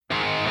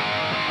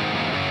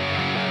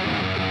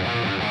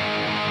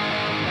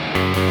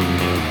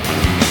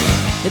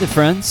Hey there,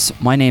 friends.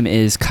 My name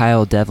is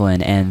Kyle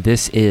Devlin, and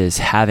this is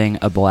Having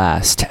a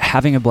Blast.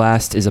 Having a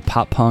Blast is a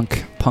pop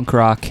punk, punk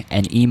rock,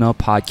 and emo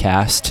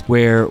podcast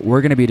where we're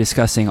going to be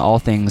discussing all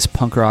things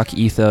punk rock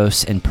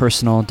ethos and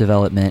personal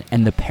development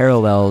and the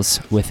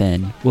parallels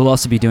within. We'll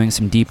also be doing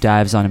some deep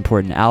dives on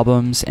important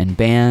albums and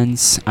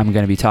bands. I'm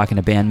going to be talking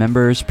to band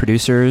members,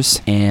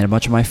 producers, and a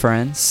bunch of my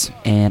friends,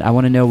 and I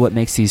want to know what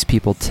makes these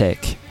people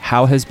tick.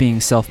 How has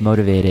being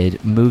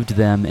self-motivated moved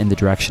them in the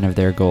direction of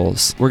their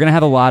goals? We're going to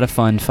have a lot of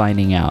fun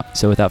finding out.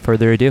 So without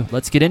further ado,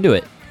 let's get into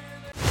it.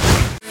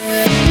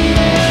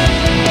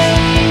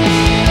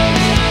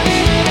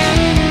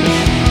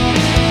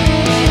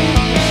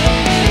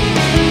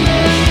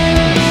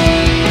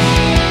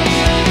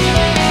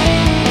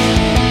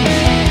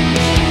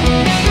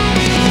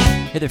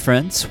 Hey there,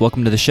 friends.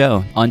 Welcome to the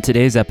show. On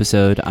today's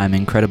episode, I'm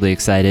incredibly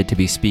excited to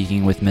be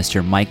speaking with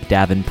Mr. Mike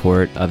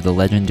Davenport of the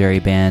legendary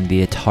band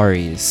The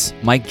Ataris.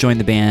 Mike joined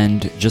the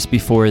band just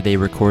before they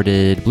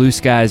recorded Blue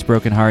Skies,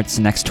 Broken Hearts,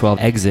 Next 12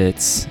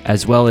 Exits,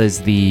 as well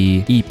as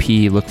the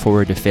EP Look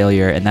Forward to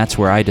Failure, and that's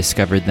where I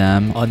discovered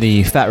them on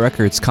the Fat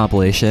Records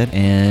compilation.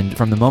 And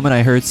from the moment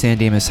I heard San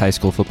Dimas High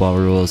School Football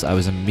Rules, I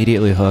was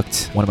immediately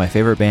hooked. One of my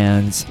favorite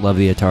bands. Love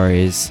The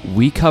Ataris.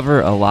 We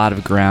cover a lot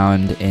of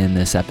ground in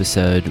this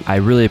episode. I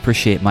really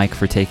appreciate Mike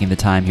for taking the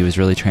time. He was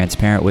really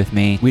transparent with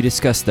me. We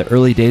discussed the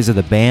early days of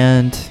the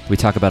band. We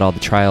talk about all the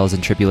trials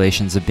and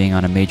tribulations of being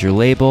on a major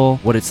label,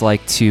 what it's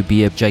like to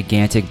be a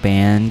gigantic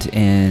band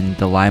in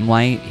the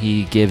limelight.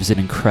 He gives an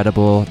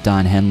incredible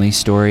Don Henley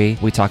story.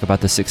 We talk about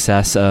the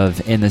success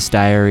of In This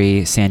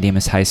Diary, San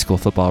Dimas High School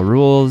Football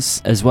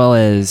Rules, as well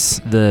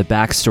as the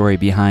backstory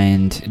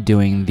behind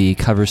doing the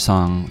cover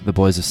song, The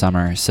Boys of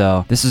Summer.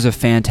 So this is a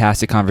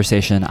fantastic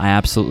conversation. I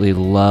absolutely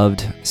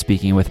loved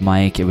speaking with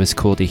Mike. It was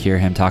cool to hear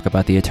him talk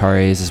about the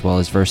Ataris as well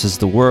as Versus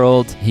the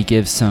World. He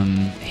gives some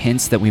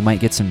hints that we might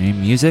get some new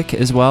music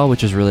as well,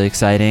 which is really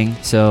exciting.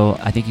 So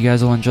I think you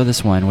guys will enjoy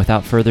this one.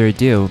 Without further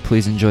ado,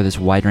 please enjoy this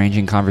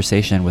wide-ranging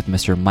conversation with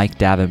Mr. Mike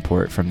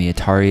Davenport from the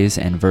Ataris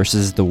and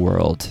Versus the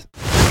World.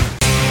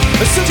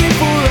 Searching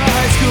for a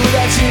high school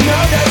that you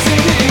know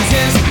doesn't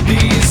exist.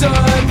 These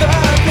are the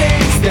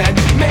things that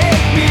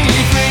make me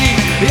free.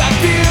 I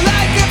feel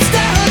like I'm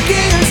stuck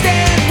in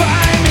Stand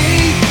By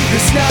Me.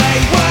 This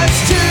night was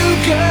too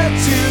good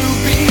to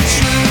be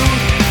true.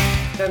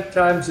 10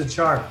 times the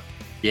charm.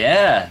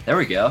 Yeah, there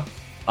we go.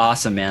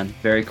 Awesome, man.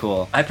 Very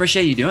cool. I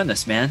appreciate you doing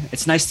this, man.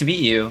 It's nice to meet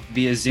you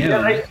via Zoom.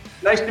 Yeah,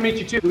 nice to meet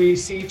you too. We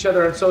see each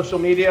other on social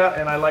media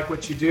and I like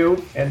what you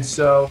do. And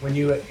so when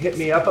you hit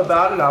me up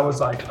about it, I was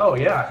like, oh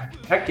yeah,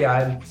 heck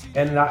yeah.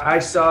 And I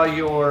saw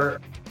your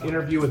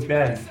interview with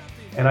Ben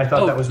and I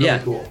thought that was really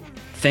cool.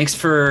 Thanks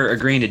for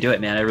agreeing to do it,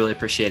 man. I really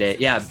appreciate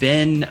it. Yeah,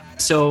 Ben,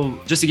 so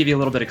just to give you a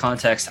little bit of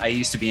context, I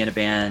used to be in a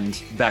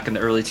band back in the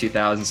early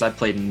 2000s. I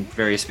played in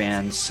various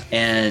bands,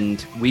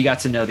 and we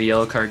got to know the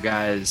Yellowcard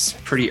guys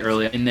pretty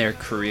early in their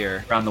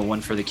career, around the One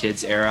for the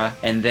Kids era.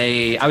 And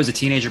I was a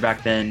teenager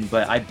back then,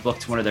 but I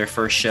booked one of their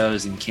first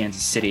shows in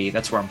Kansas City.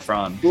 That's where I'm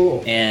from.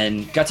 Cool.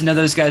 And got to know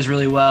those guys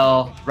really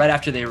well. Right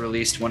after they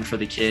released One for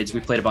the Kids,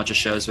 we played a bunch of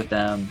shows with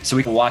them. So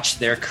we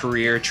watched their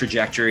career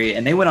trajectory,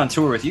 and they went on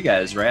tour with you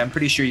guys, right? I'm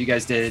pretty sure you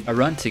guys did a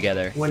run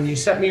together. When you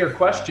sent me your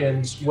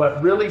questions,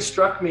 what really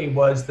struck me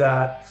was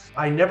that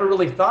I never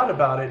really thought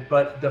about it,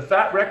 but the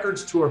Fat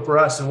Records tour for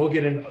us, and we'll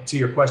get into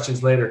your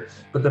questions later,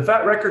 but the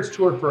Fat Records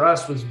tour for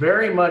us was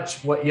very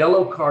much what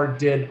Yellowcard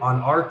did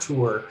on our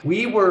tour.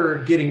 We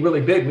were getting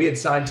really big. We had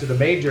signed to the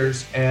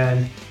majors,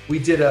 and we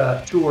did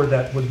a tour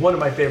that was one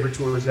of my favorite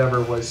tours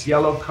ever, was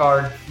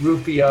Yellowcard,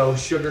 Rufio,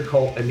 Sugar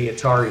Cult, and the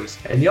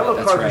Ataris. And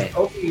Yellowcard was the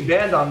opening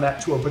band on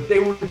that tour, but they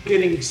were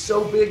getting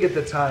so big at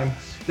the time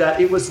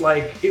that it was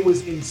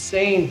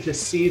insane to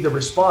see the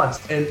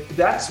response. And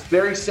that's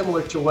very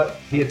similar to what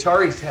the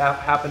Ataris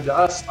happened to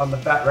us on the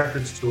Fat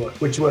Records tour,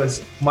 which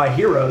was my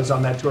heroes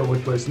on that tour,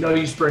 which was No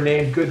Use for a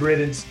Name, Good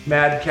Riddance,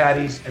 Mad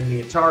Caddies, and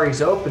the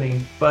Ataris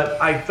opening.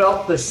 But I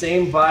felt the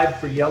same vibe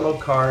for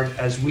Yellowcard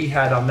as we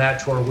had on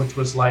that tour, which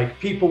was like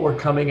people were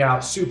coming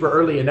out super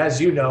early. And as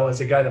you know, as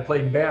a guy that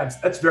played in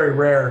bands, that's very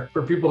rare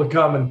for people to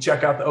come and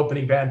check out the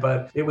opening band.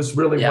 But it was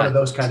really one of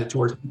those kind of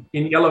tours.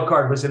 And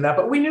Yellowcard was in that.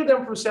 But we knew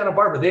them from Santa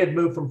Barbara. They had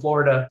moved from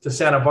Florida to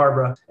Santa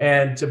Barbara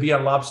and to be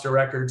on Lobster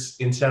Records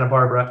in Santa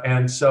Barbara.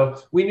 And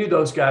so we knew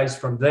those guys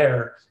from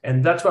there.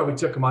 And that's why we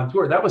took them on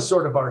tour. That was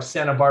sort of our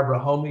Santa Barbara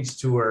homies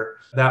tour.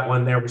 That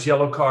one there was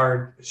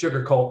Yellowcard,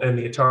 Sugar Cult, and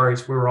the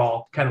Ataris. We were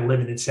all kind of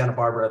living in Santa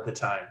Barbara at the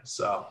time.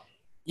 So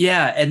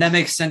yeah, and that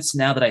makes sense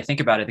now that I think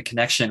about it, the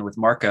connection with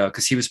Marco,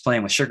 because he was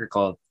playing with Sugar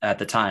Cult at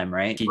the time,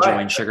 right? He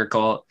joined Sugar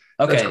Cult.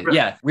 Okay,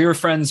 yeah. We were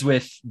friends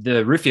with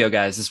the Rufio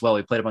guys as well.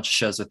 We played a bunch of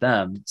shows with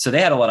them. So they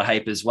had a lot of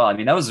hype as well. I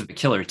mean, that was a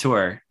killer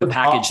tour. The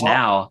package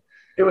now.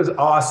 It was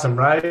awesome,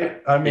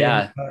 right? I mean,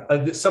 Yeah.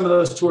 some of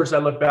those tours I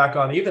look back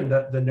on, even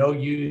the No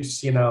Use,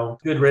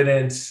 Good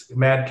Riddance,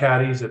 Mad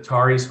Caddies,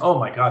 Ataris. Oh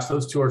my gosh,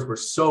 those tours were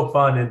so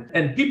fun.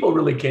 And people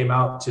really came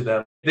out to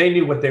them. They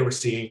knew what they were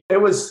seeing.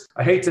 It was,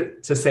 I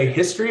hate to say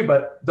history,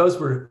 but those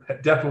were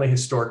definitely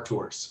historic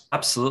tours.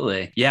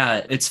 Absolutely.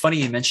 Yeah. It's funny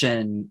you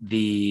mentioned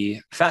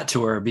the Fat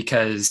Tour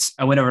because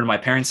I went over to my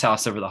parents'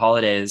 house over the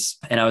holidays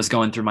and I was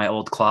going through my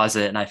old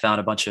closet and I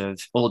found a bunch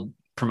of old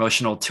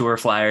promotional tour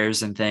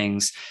flyers and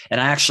things.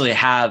 And I actually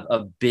have a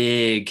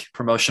big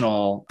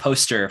promotional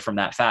poster from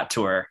that Fat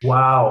Tour.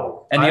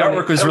 Wow. And the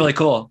artwork was really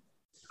cool.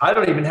 I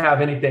don't even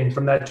have anything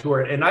from that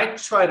tour. And I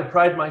try to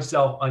pride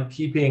myself on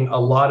keeping a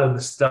lot of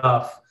the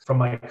stuff from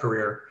my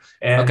career.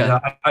 And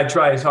I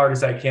try as hard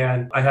as I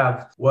can. I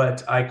have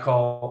what I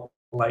call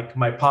like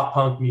my pop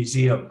punk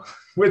museum,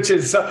 which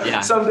is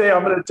someday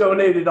I'm going to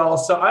donate it all.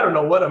 So I don't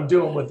know what I'm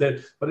doing with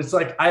it, but it's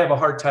like I have a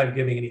hard time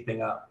giving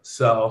anything up.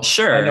 So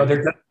sure. I know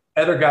there's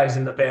other guys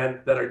in the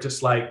band that are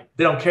just like,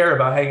 they don't care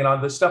about hanging on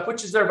to this stuff,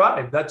 which is their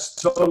vibe. That's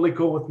totally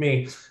cool with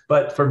me.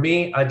 But for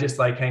me, I just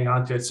like hang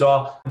on to it. So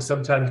I'll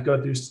sometimes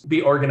go through,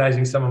 be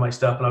organizing some of my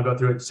stuff and I'll go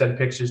through it, send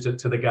pictures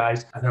to the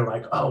guys. And they're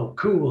like, oh,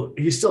 cool.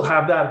 You still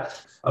have that,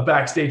 a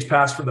backstage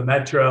pass for the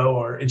Metro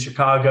or in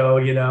Chicago,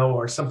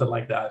 or something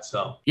like that.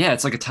 So yeah,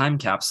 it's like a time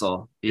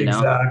capsule, you know,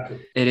 exactly.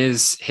 It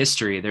is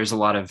history. There's a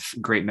lot of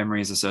great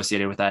memories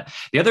associated with that.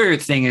 The other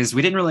thing is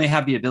we didn't really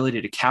have the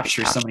ability to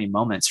capture so many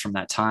moments from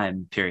that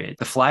time period.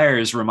 The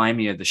flyers remind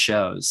me of the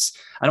shows.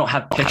 I don't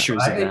have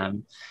pictures of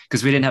them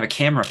because we didn't have a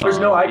camera phone. There's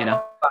no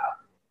iCloud.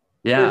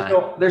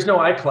 Yeah. There's no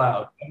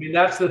iCloud. I mean,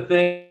 that's the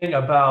thing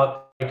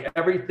about like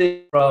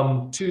everything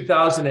from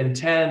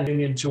 2010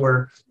 Union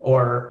Tour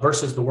or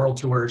versus the World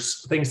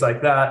Tours, things like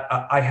that,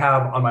 I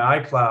have on my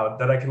iCloud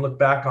that I can look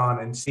back on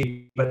and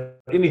see. But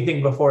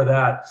anything before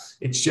that,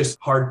 it's just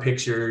hard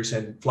pictures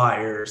and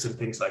flyers and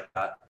things like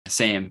that.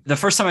 Same. The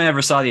first time I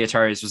ever saw the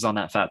Ataris was on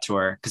that Fat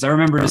Tour because I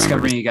remember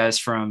discovering you guys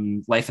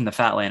from Life in the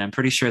Fat Lane. I'm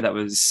pretty sure that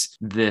was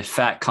the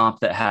Fat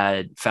comp that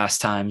had Fast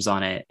Times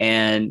on it,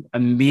 and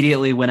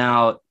immediately went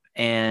out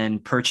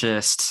and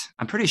purchased,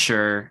 I'm pretty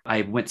sure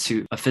I went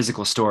to a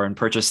physical store and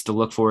purchased the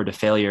Look Forward to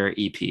Failure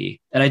EP.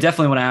 And I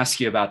definitely want to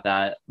ask you about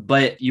that.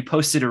 But you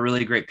posted a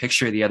really great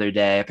picture the other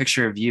day, a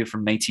picture of you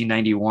from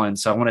 1991.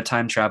 So I want to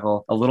time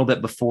travel a little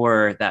bit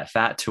before that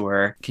Fat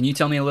Tour. Can you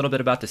tell me a little bit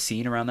about the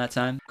scene around that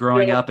time?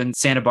 Growing up in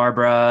Santa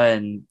Barbara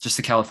and just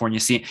the California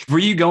scene. Were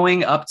you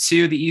going up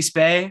to the East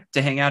Bay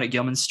to hang out at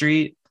Gilman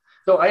Street?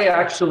 So I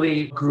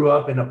actually grew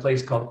up in a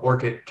place called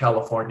Orcutt,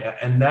 California,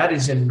 and that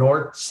is in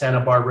North Santa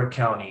Barbara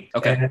County.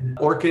 Okay. And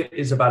Orcutt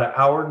is about an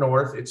hour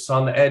north. It's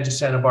on the edge of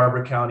Santa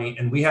Barbara County.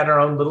 And we had our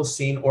own little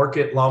scene,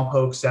 Orcutt,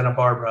 Lompoc, Santa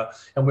Barbara,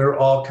 and we were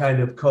all kind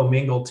of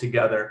commingled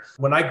together.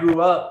 When I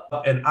grew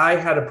up, and I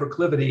had a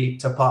proclivity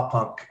to pop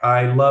punk.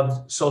 I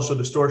loved Social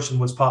Distortion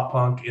was pop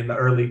punk in the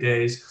early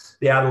days.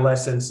 The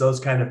Adolescents, those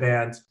kind of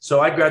bands. So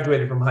I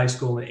graduated from high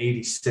school in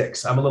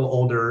 '86. I'm a little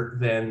older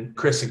than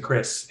Chris and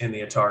Chris in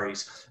the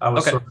Ataris.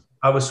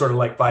 I was sort of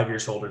like 5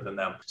 years older than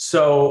them.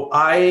 So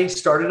I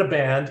started a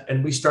band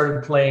and we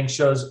started playing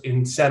shows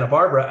in Santa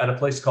Barbara at a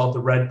place called the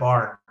Red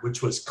Barn,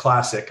 which was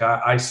classic.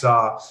 I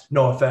saw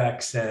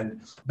NoFX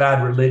and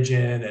Bad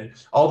Religion and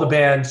all the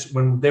bands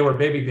when they were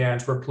baby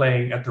bands were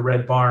playing at the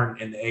Red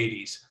Barn in the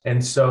 80s.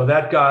 And so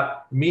that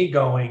got me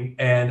going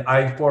and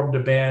I formed a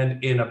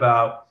band in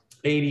about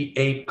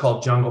 88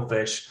 called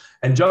Junglefish.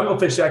 And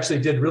Junglefish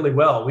actually did really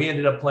well. We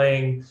ended up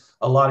playing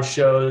a lot of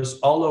shows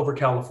all over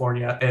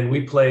California, and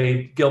we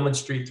played Gilman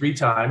Street 3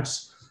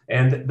 times.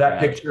 And that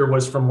picture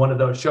was from one of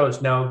those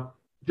shows. Now,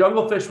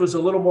 Junglefish was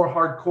a little more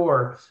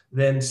hardcore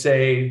than,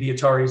 say, the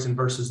Ataris and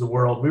Versus the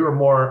World. We were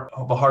more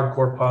of a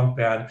hardcore punk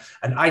band,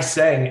 and I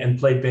sang and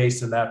played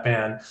bass in that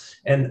band.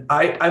 And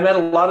I met a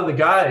lot of the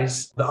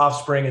guys, the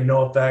Offspring and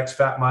NoFX,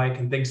 Fat Mike,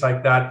 and things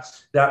like that,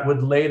 that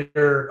would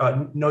later,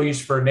 No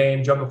Use for a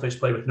Name, Junglefish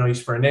played with No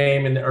Use for a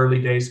Name in the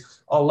early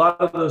days. A lot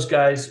of those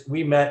guys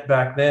we met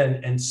back then,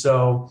 and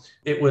so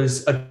it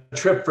was a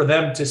trip for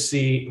them to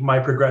see my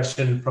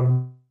progression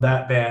from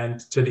that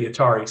band to the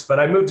Ataris. But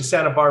I moved to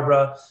Santa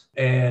Barbara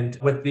and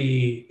with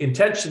the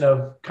intention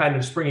of kind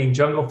of springing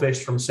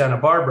Junglefish from Santa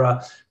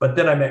Barbara, but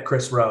then I met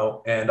Chris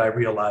Rowe and I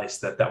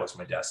realized that that was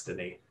my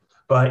destiny.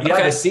 But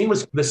yeah, the scene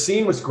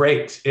was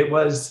great. It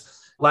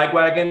was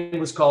Lagwagon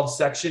was called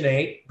Section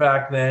 8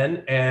 back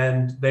then,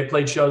 and they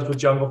played shows with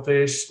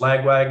Junglefish,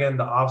 Lagwagon,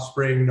 The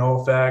Offspring,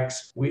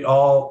 NoFX. We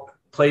all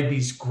played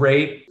these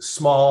great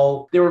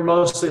small, they were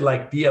mostly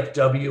like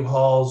VFW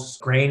halls,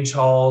 Grange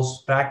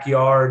halls,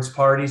 backyards,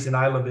 parties in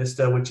Isla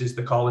Vista, which is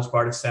the college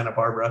part of Santa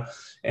Barbara.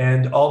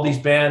 And all these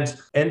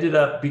bands ended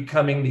up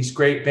becoming these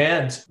great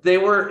bands.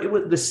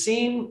 The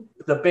scene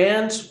the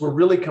bands were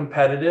really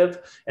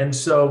competitive. And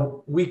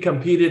so we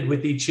competed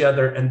with each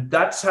other. And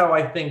that's how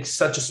I think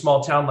such a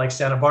small town like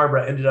Santa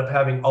Barbara ended up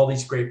having all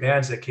these great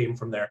bands that came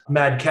from there.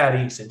 Mad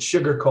Caddies and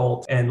Sugar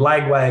Cult and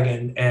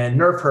Lagwagon and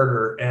Nerf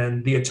Herder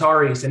and the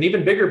Ataris, and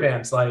even bigger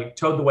bands like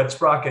Toad the Wet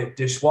Sprocket,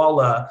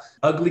 Dishwalla,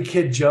 Ugly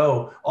Kid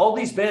Joe. All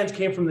these bands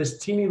came from this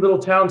teeny little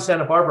town,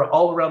 Santa Barbara,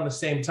 all around the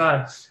same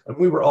time. And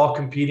we were all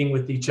competing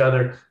with each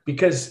other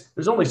because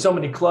there's only so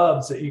many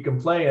clubs that you can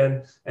play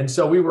in. And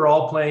so we were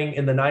all playing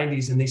in the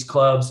 90s in these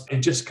clubs. It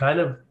just kind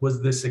of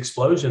was this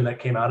explosion that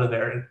came out of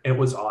there. And it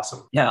was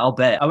awesome. Yeah, I'll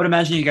bet. I would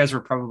imagine you guys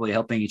were probably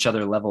helping each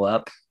other level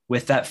up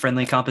with that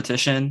friendly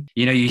competition.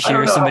 You know, you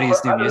hear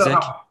somebody's new music.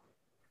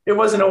 It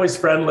wasn't always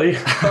friendly.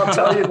 I'll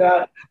tell you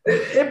that.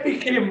 It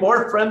became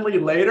more friendly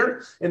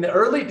later. In the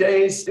early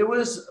days, there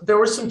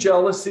was some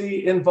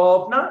jealousy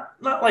involved,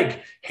 not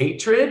like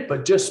hatred,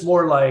 but just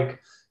more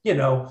like, you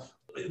know,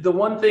 the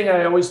one thing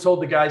I always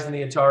told the guys in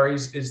the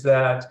Ataris is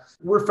that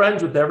we're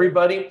friends with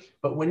everybody,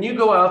 but when you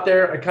go out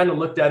there, I kind of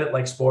looked at it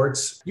like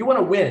sports. You want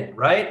to win,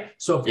 right?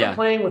 So if you're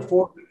playing with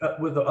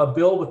a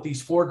bill with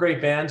these 4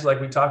 great bands,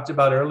 like we talked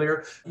about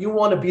earlier, you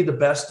want to be the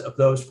best of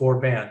those 4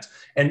 bands.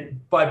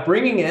 And by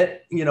bringing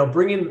it, you know,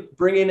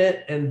 bringing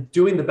it and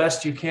doing the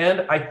best you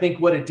can, I think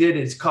what it did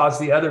is cause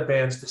the other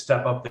bands to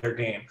step up their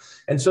game.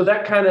 And so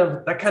that kind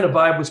of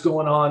vibe was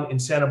going on in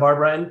Santa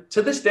Barbara. And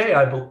to this day,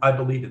 I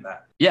believe in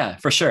that. Yeah,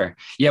 for sure.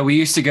 Yeah, we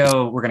used to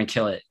go, we're going to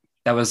kill it.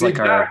 That was like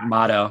our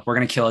motto. We're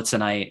going to kill it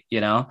tonight, you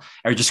know,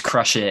 or just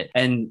crush it.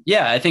 And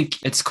yeah, I think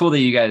it's cool that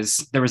you guys,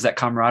 there was that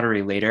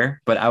camaraderie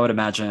later, but I would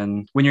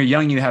imagine when you're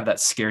young, you have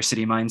that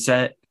scarcity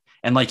mindset.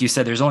 And like you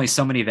said, there's only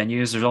so many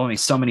venues, there's only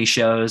so many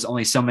shows,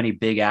 only so many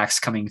big acts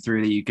coming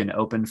through that you can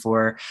open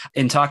for.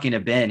 In talking to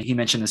Ben, he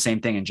mentioned the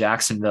same thing in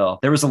Jacksonville.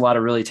 There was a lot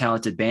of really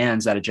talented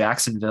bands out of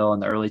Jacksonville in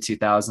the early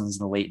 2000s and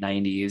the late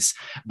 90s,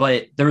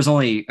 but there was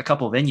only a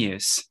couple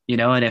venues, you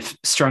know, and if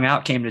Strung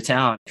Out came to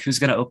town, who's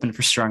going to open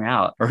for Strung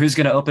Out or who's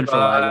going to open for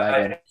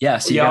Lagwagon? Yeah,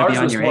 so you got to be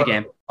on your A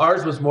game.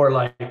 Ours was more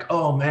like,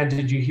 oh man,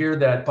 did you hear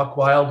that Buck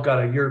Wild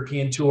got a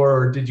European tour?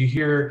 Or did you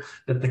hear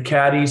that the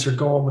Caddies are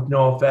going with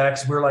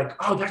NoFX? We're like,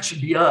 oh, that should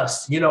be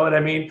us. You know what I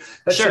mean?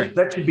 That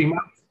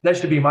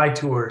should be my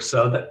tour.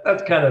 So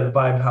that's kind of the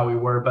vibe how we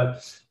were.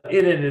 But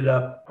it ended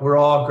up, we're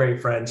all great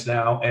friends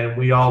now. And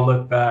we all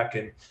look back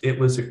and it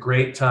was a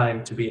great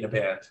time to be in a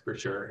band for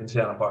sure in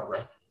Santa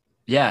Barbara.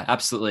 Yeah,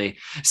 absolutely.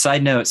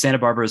 Side note, Santa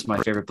Barbara is my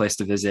favorite place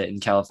to visit in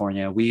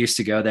California. We used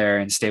to go there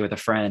and stay with a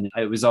friend.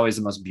 It was always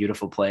the most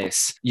beautiful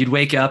place. You'd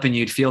wake up and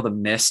you'd feel the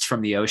mist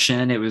from the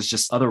ocean. It was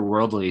just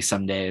otherworldly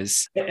some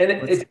days.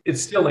 And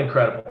it's still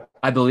incredible.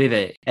 I believe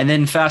it. And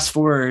then fast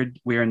forward,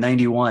 we were in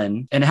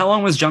 91. And how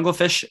long was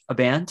Junglefish a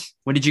band?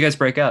 When did you guys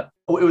break up?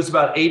 Oh, it was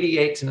about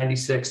 88 to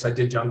 96. I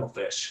did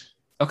Junglefish.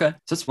 Okay.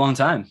 So it's a long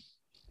time.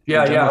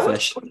 Yeah.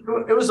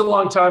 It was a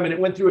long time, and it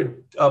went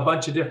through a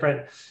bunch of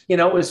different, you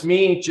know, it was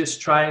me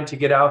just trying to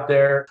get out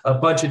there, a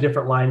bunch of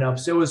different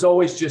lineups. It was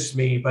always just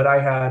me, but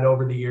I had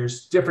over the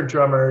years, different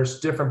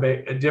drummers, different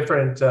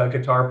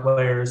guitar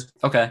players.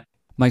 Okay.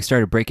 Mike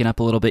started breaking up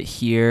a little bit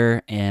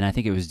here, and I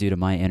think it was due to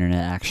my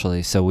internet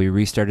actually. So we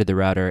restarted the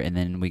router and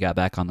then we got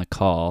back on the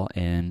call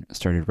and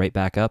started right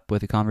back up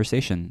with a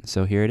conversation.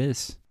 So here it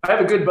is. I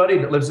have a good buddy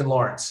that lives in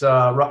Lawrence.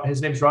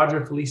 His name's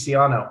Roger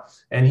Feliciano,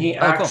 and he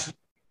actually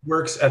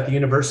works at the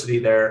university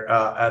there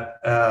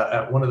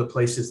at one of the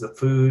places, the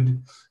food,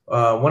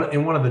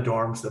 in one of the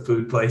dorms, the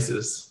food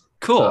places.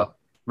 Cool. So,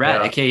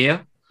 Rad, at KU?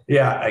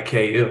 Yeah, at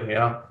KU,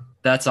 yeah.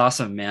 That's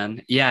awesome,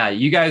 man. Yeah,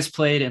 you guys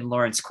played in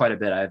Lawrence quite a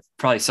bit. I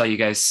probably saw you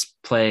guys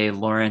play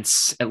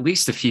Lawrence at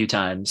least a few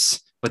times.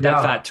 But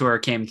that Fat tour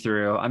came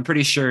through. I'm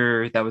pretty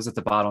sure that was at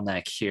the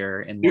Bottleneck here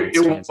in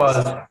Lawrence,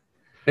 Kansas.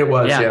 It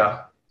was,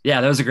 yeah.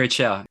 Yeah, that was a great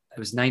show. It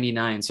was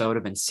 99, so I would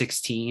have been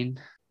 16.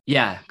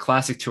 Yeah,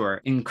 classic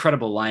tour,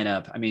 incredible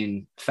lineup. I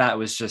mean, Fat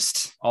was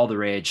just all the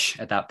rage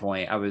at that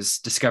point. I was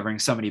discovering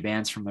so many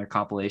bands from their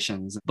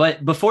compilations.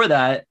 But before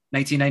that,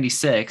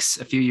 1996,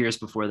 a few years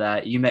before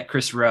that, you met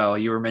Chris Rowe.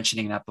 You were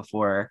mentioning that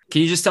before.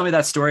 Can you just tell me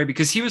that story?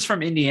 Because he was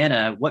from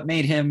Indiana. What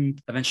made him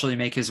eventually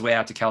make his way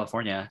out to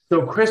California?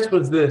 So Chris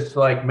was this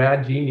like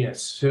mad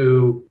genius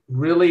who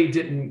really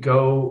didn't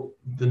go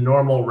the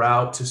normal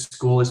route to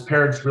school. His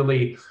parents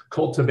really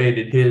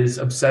cultivated his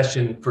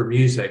obsession for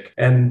music,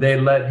 and they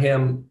let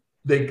him,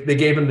 they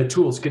gave him the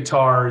tools,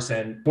 guitars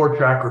and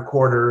 4-track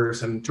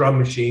recorders and drum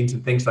machines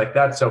and things like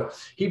that. So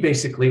he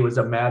basically was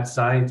a mad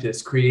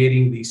scientist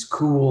creating these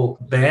cool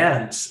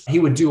bands. He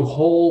would do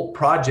whole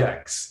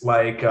projects,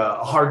 like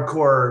a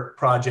hardcore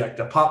project,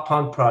 a pop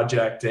punk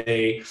project,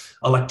 a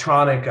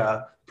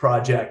electronica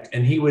project,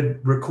 and he would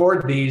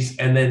record these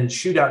and then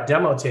shoot out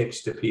demo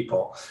tapes to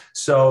people.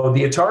 So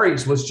the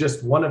Ataris was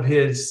just one of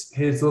his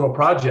little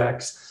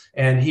projects.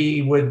 And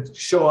he would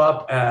show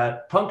up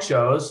at punk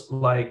shows,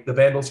 like the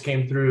Vandals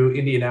came through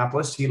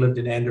Indianapolis. He lived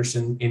in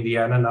Anderson,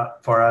 Indiana,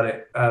 not far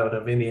out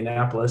of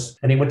Indianapolis.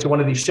 And he went to one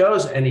of these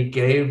shows and he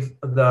gave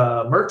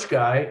the merch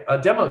guy a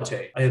demo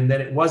tape. And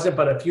then it wasn't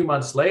but a few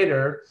months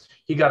later,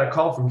 he got a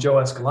call from Joe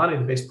Escalante,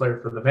 the bass player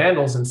for the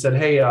Vandals, and said,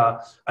 hey,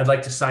 I'd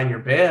like to sign your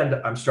band.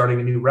 I'm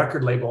starting a new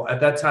record label. At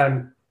that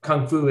time,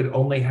 Kung Fu had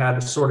only had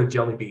Assorted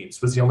Jelly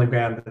Beans, was the only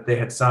band that they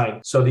had signed.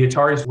 So the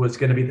Ataris was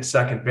going to be the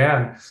second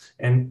band.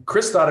 And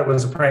Chris thought it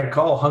was a prank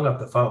call, hung up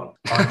the phone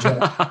on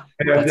Joe.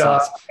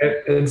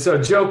 And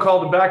so Joe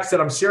called him back and said,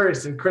 I'm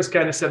serious. And Chris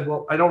kind of said,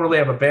 well, I don't really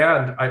have a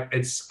band.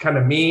 It's kind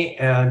of me.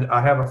 And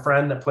I have a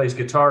friend that plays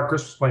guitar.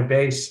 Chris was playing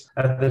bass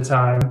at the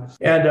time,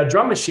 and a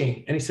drum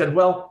machine. And he said,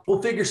 well,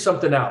 we'll figure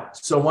something out.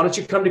 So why don't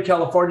you come to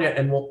California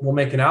and we'll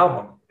make an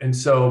album. And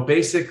so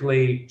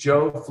basically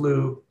Joe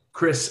flew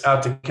Chris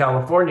out to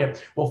California.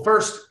 Well,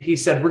 first he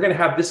said, we're going to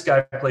have this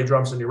guy play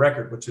drums on your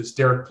record, which is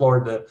Derek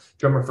Plord, the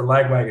drummer for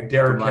Lagwagon.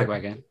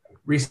 Derek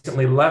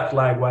recently left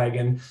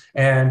Lagwagon,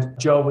 and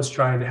Joe was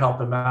trying to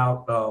help him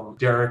out.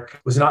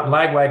 Derek was not in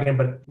Lagwagon,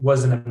 but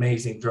was an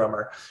amazing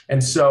drummer.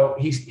 And so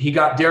he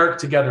got Derek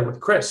together with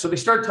Chris. So they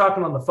started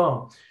talking on the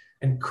phone,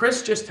 and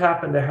Chris just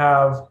happened to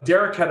have,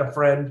 Derek had a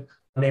friend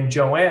named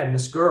Joanne,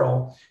 this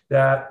girl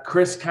that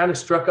Chris kind of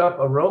struck up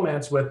a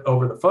romance with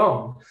over the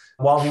phone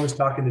while he was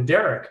talking to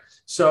Derek.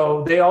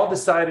 So they all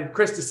decided,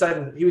 Chris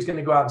decided that he was going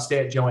to go out and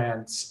stay at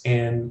Joanne's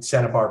in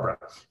Santa Barbara.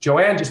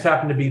 Joanne just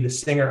happened to be the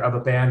singer of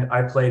a band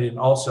I played in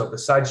also.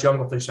 Besides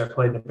Junglefish, I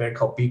played in a band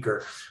called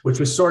Beaker, which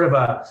was sort of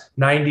a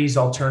 90s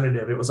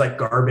alternative. It was like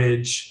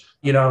Garbage.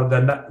 You know,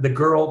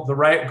 the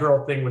Riot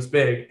Girl thing was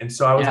big. And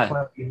so I was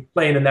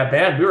playing in that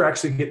band. We were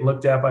actually getting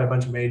looked at by a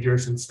bunch of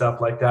majors and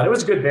stuff like that. It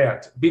was a good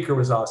band. Beaker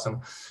was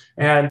awesome.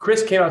 And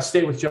Chris came out to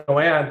stay with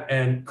Joanne,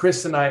 and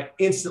Chris and I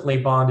instantly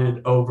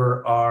bonded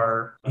over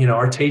our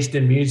taste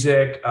in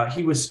music.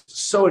 He was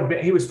so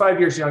advanced. He was 5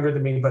 years younger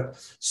than me, but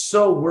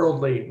so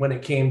worldly when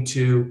it came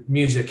to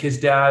music. His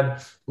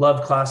dad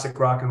loved classic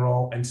rock and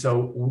roll. And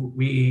so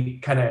we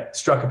kind of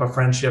struck up a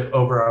friendship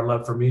over our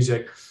love for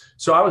music.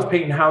 So I was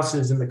painting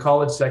houses in the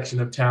college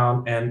section of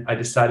town, and I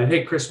decided,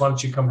 hey, Chris, why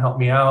don't you come help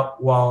me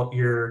out while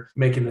you're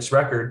making this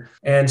record?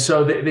 And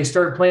so they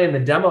started playing the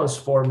demos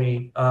for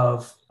me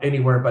of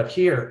Anywhere But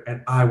Here,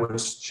 and I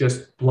was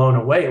just blown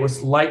away. It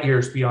was light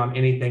years beyond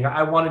anything.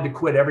 I wanted to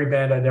quit every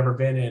band I'd ever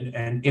been in,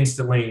 and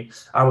instantly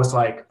I was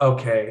like,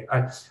 okay.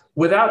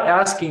 Without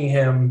asking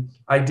him,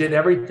 I did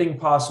everything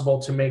possible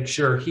to make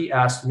sure he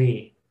asked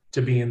me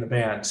to be in the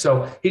band.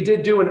 So he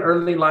did do an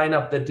early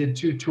lineup that did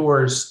 2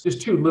 tours,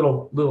 just 2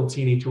 little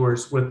teeny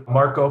tours with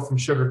Marco from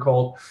Sugar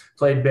Cult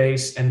played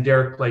bass and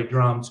Derek played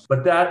drums,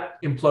 but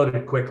that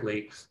imploded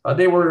quickly.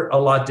 They were a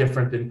lot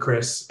different than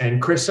Chris,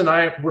 and Chris and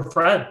I were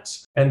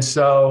friends. And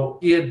so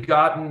he had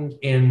gotten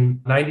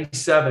in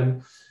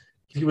 97,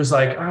 he was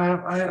like,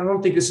 I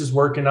don't think this is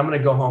working. I'm going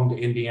to go home to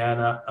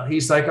Indiana.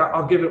 He's like,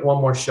 I'll give it one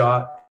more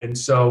shot. And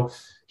so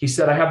he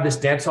said, I have this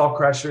Dancehall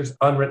Crashers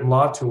Unwritten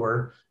Law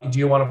tour. Do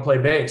you want to play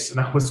bass? And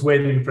I was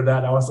waiting for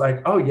that. I was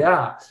like, oh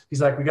yeah.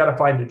 He's like, we got to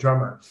find a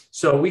drummer.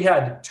 So we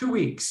had 2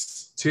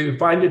 weeks to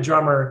find a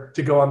drummer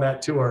to go on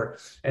that tour.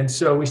 And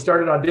so we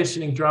started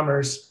auditioning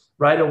drummers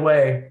right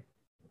away.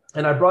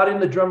 And I brought in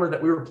the drummer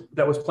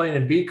that was playing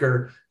in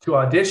Beaker to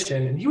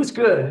audition, and he was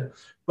good.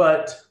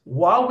 But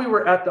while we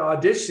were at the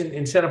audition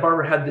in Santa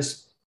Barbara, had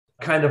this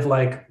kind of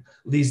like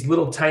these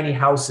little tiny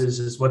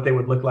houses is what they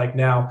would look like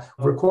now.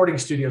 Recording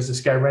studios,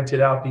 this guy rented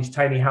out these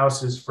tiny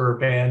houses for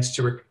bands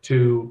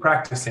to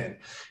practice in.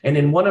 And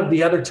in one of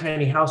the other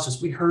tiny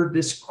houses, we heard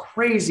this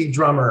crazy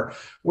drummer.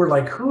 We're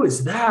like, who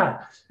is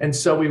that? And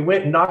so we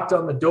went and knocked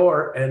on the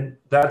door, and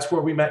that's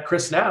where we met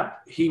Chris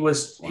Knapp. He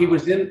was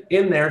in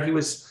there.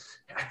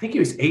 I think he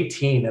was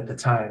 18 at the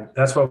time.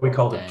 That's why we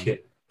called him Kid.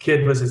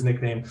 Kid was his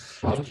nickname.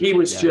 He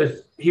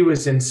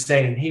was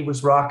insane. He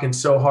was rocking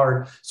so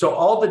hard. So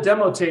all the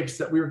demo tapes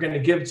that we were going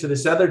to give to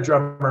this other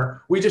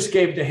drummer, we just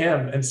gave to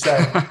him and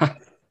said,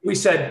 we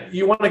said,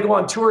 you want to go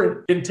on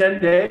tour in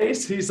 10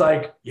 days? He's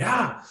like,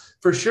 yeah,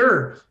 for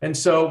sure. And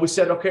so we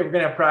said, okay, we're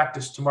going to have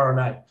practice tomorrow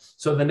night.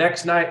 So the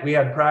next night we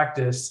had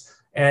practice,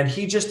 and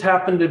he just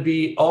happened to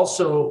be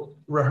also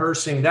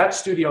rehearsing. That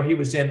studio he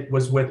was in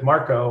was with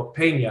Marco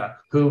Pena,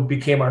 who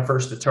became our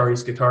first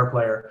Ataris guitar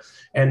player.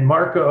 And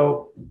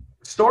Marco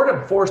sort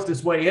of forced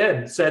his way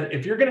in, said,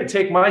 if you're going to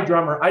take my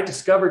drummer, I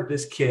discovered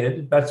this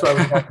kid. That's why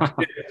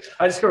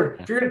I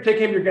discovered, if you're going to take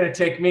him, you're going to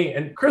take me.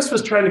 And Chris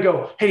was trying to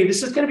go, hey,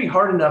 this is going to be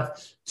hard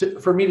enough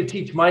for me to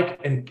teach Mike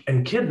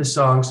and Kid the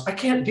songs. I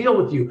can't deal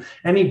with you.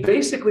 And he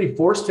basically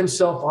forced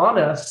himself on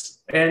us,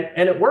 and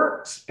it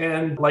worked.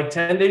 And like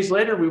 10 days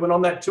later, we went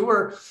on that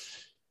tour.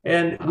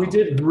 And we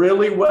did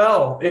really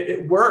well.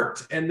 It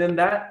worked. And then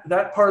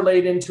that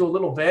parlayed into a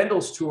little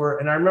Vandals tour.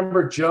 And I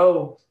remember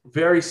Joe,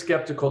 very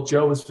skeptical.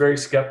 Joe was very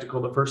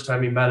skeptical the first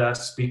time he met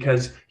us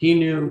because he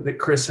knew that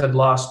Chris had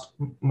lost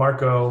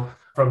Marco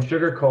from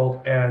Sugar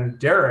Cult and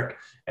Derek.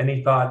 And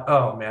he thought,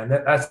 oh man,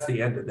 that's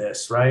the end of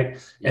this, right?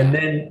 Yeah. And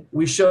then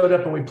we showed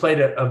up and we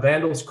played a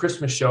Vandals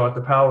Christmas show at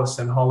the Palace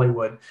in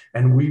Hollywood,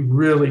 and we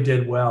really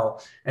did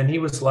well. And he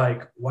was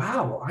like,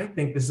 wow, I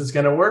think this is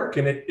going to work.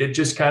 And it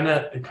just kind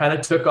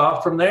of took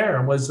off from there,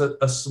 and was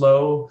a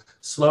slow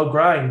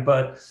grind.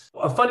 But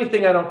a funny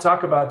thing I don't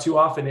talk about too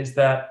often is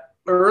that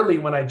early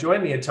when I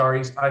joined the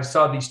Ataris, I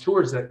saw these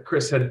tours that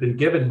Chris had been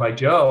given by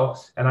Joe.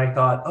 And I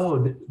thought,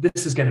 oh,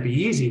 this is going to be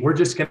easy. We're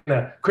just going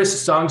to,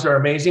 Chris's songs are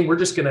amazing. We're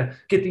just going to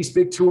get these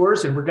big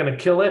tours and we're going to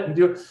kill it and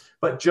do it.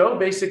 But Joe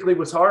basically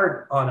was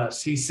hard on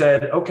us. He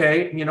said,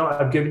 okay,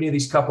 I've given you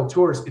these couple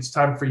tours. It's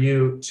time for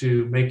you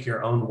to make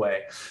your own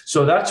way.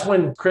 So that's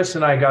when Chris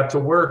and I got to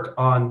work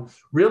on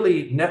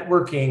really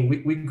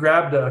networking. We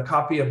grabbed a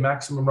copy of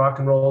Maximum Rock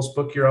and Roll's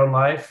Book Your Own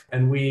Life,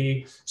 and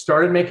we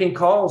started making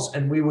calls,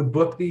 and we would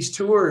book these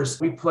tours.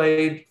 We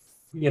played,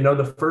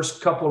 the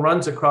first couple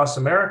runs across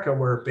America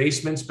were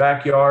basements,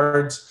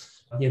 backyards,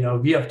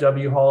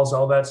 VFW halls,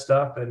 all that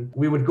stuff. And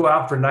we would go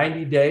out for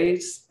 90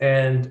 days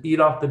and eat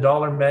off the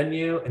dollar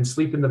menu and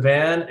sleep in the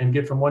van and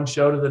get from one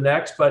show to the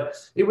next. But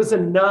it was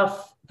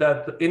enough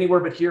that Anywhere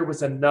But Here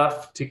was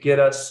enough to get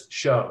us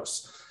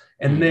shows.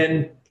 And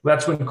then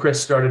that's when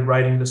Chris started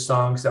writing the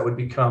songs that would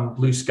become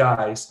Blue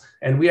Skies.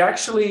 And we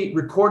actually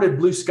recorded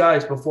Blue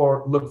Skies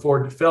before Look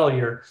Forward to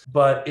Failure,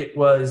 but it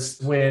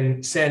was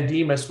when San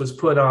Dimas was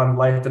put on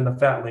Life in the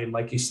Fat Lane,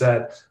 like you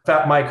said.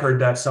 Fat Mike heard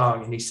that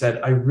song and he said,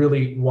 I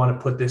really want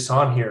to put this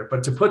on here.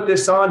 But to put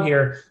this on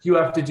here, you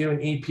have to do an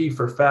EP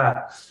for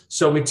Fat.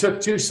 So we took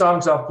 2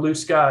 songs off Blue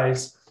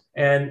Skies,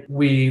 and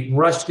we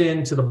rushed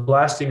into the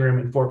blasting room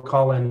in Fort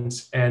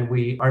Collins. And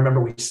I remember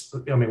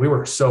we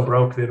were so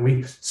broke then.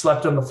 We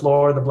slept on the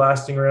floor of the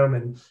blasting room,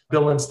 and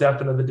Bill and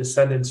Stefan of the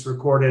Descendants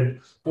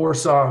recorded 4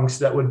 songs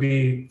that would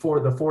be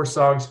the 4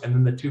 songs and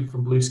then the 2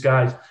 from Blue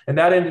Skies. And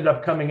that ended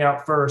up coming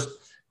out first.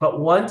 But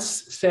once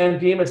San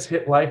Dimas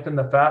hit Life in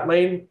the Fat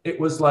Lane, it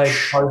was like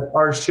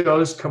our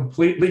shows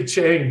completely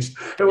changed.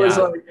 It was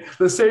like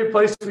the same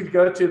place we'd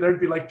go to,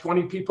 there'd be like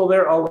 20 people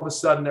there. All of a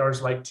sudden, there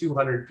was like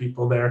 200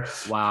 people there.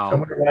 Wow.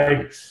 And we're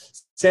like,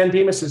 San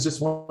Dimas is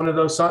just one of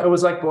those songs. It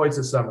was like Boys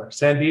of Summer.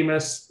 San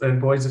Dimas and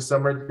Boys of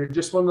Summer, they're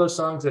just one of those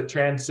songs that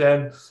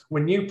transcend.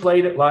 When you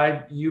played it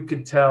live, you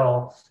could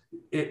tell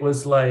it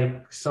was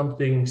like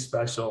something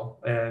special.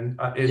 And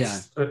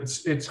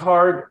it's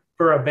hard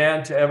for a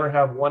band to ever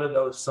have one of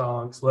those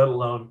songs, let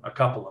alone a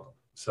couple of them.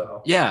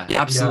 So yeah,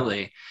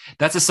 absolutely. Yeah.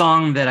 That's a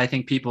song that I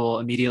think people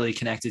immediately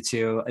connected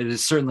to. It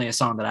is certainly a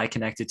song that I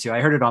connected to.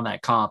 I heard it on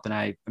that comp and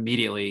I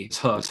immediately was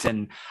hooked.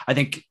 And I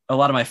think a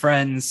lot of my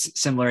friends,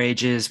 similar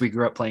ages, we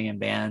grew up playing in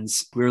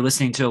bands. We were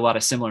listening to a lot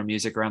of similar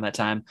music around that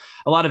time,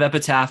 a lot of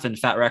Epitaph and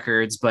Fat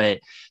Records, but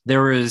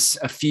there was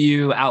a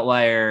few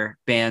outlier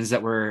bands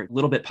that were a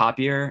little bit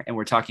poppier and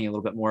we're talking a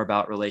little bit more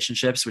about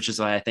relationships, which is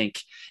why I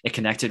think it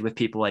connected with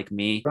people like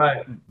me.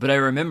 Right. But I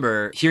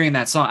remember hearing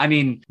that song. I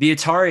mean, the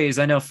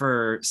Ataris, I know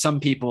for some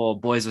people,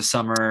 Boys of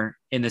Summer,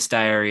 In This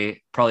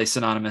Diary, probably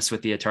synonymous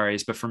with the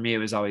Ataris, but for me, it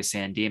was always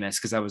San Dimas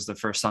because that was the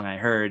first song I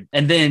heard.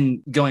 And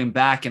then going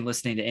back and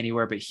listening to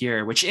Anywhere But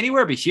Here, which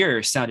Anywhere But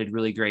Here sounded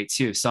really great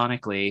too,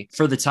 sonically.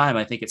 For the time,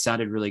 I think it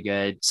sounded really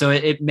good. So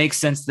it makes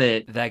sense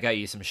that got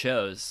you some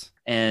shows.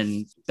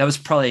 And that was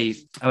probably,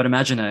 I would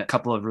imagine, a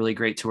couple of really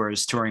great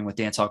tours, touring with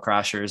Dancehall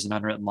Crashers and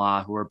Unwritten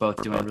Law, who were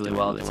both doing really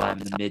well at the time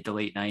in the mid to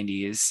late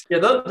 90s. Yeah,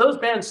 those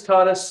bands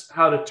taught us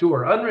how to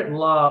tour. Unwritten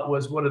Law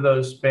was one of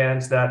those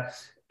bands that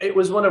it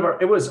was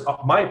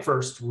my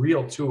first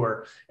real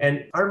tour.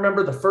 And I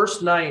remember the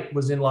first night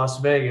was in Las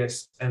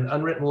Vegas, and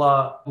Unwritten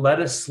Law let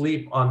us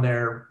sleep on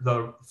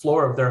the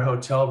floor of their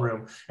hotel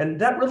room. And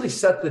that really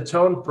set the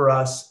tone for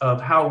us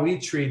of how we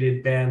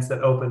treated bands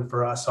that opened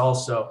for us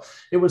also.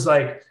 It was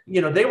like,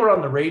 they were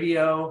on the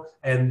radio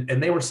and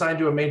they were signed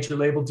to a major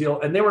label deal,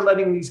 and they were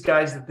letting these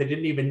guys that they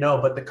didn't even know,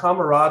 but the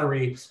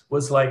camaraderie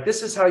was like,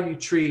 this is how you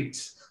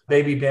treat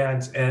baby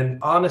bands. And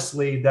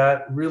honestly,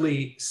 that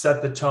really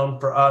set the tone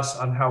for us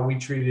on how we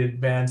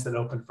treated bands that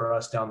opened for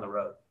us down the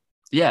road.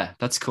 Yeah,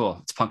 that's cool.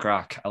 It's punk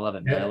rock. I love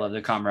it, man. Yeah. I love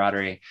the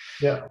camaraderie.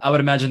 Yeah. I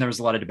would imagine there was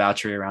a lot of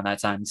debauchery around that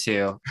time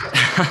too.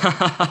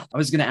 I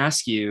was going to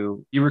ask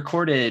you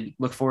recorded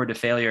Look Forward to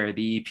Failure,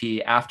 the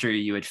EP, after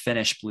you had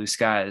finished Blue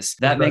Skies.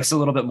 That makes a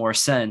little bit more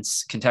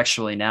sense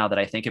contextually now that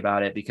I think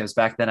about it, because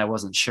back then I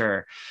wasn't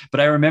sure.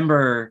 But I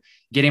remember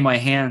getting my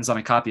hands on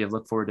a copy of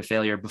Look Forward to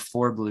Failure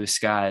before Blue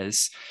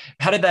Skies.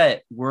 How did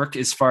that work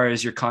as far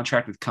as your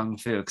contract with Kung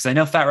Fu? Because I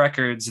know Fat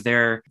Records,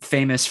 they're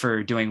famous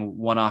for doing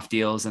one-off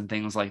deals and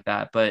things like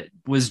that. But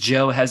was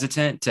Joe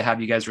hesitant to have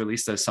you guys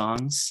release those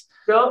songs?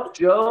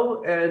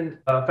 Joe and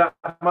Fat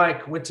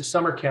Mike went to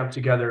summer camp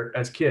together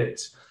as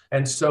kids.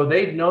 And so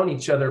they'd known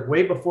each other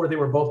way before they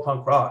were both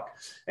punk rock.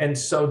 And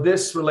so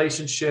this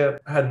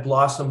relationship had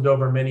blossomed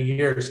over many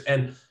years.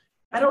 And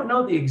I don't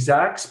know the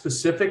exact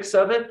specifics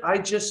of it. I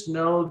just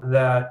know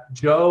that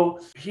Joe,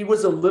 he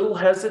was a little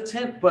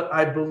hesitant, but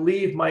I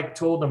believe Mike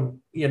told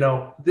him,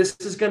 this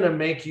is going to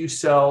make you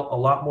sell a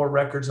lot more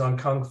records on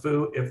Kung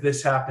Fu if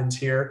this happens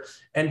here.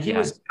 And he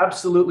was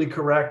absolutely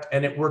correct.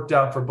 And it worked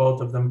out for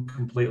both of them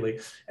completely.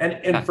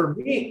 And for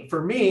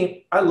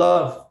me, I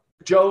love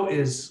Joe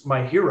is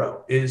my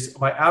hero, is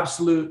my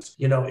absolute,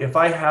 if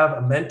I have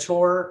a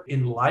mentor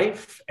in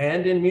life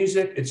and in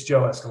music, it's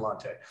Joe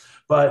Escalante.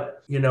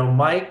 But,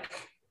 Mike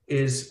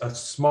is a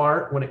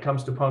smart when it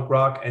comes to punk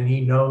rock, and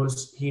he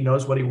knows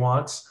what he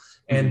wants.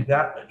 And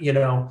that,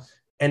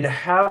 and to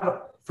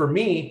have, for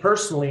me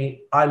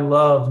personally, I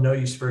love No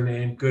Use for a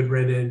Name, Good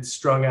Riddance,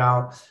 Strung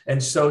Out.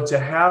 And so to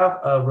have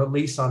a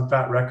release on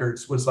Fat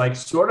Records was like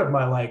sort of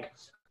my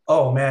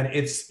oh man,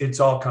 it's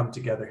all come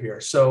together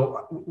here.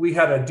 So we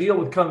had a deal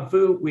with Kung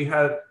Fu. We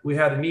had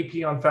an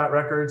EP on Fat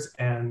Records,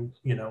 and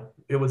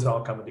it was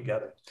all coming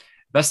together.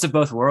 Best of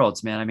both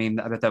worlds, man. I mean,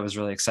 I bet that was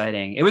really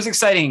exciting. It was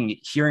exciting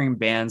hearing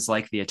bands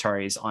like the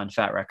Ataris on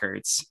Fat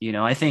Records.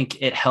 I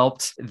think it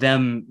helped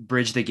them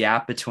bridge the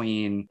gap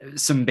between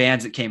some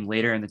bands that came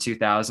later in the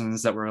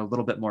 2000s that were a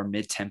little bit more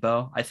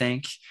mid-tempo, I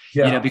think.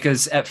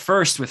 Because at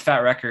first with Fat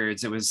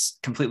Records, it was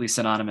completely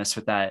synonymous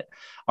with that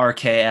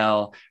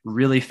RKL,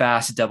 really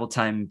fast double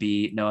time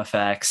beat, no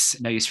effects,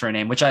 No Use for a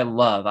Name, which I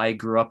love. I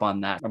grew up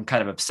on that. I'm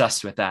kind of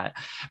obsessed with that.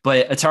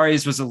 But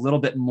Ataris was a little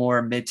bit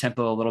more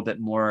mid-tempo, a little bit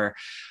more,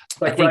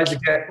 I think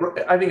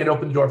it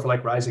opened the door for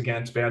Rise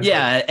Against bands.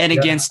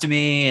 Against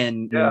Me,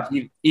 and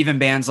even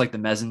bands like the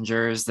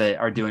Messengers that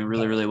are doing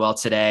really, really well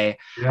today.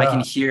 I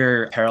can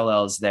hear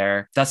parallels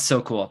there. That's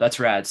so cool. That's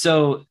rad.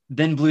 So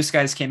then Blue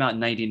Skies came out in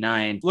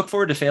 99. Look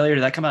Forward to Failure.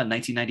 Did that come out in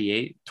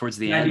 1998 towards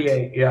the 98,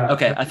 end? Yeah.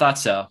 Okay. I thought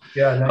so.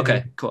 Yeah. 98.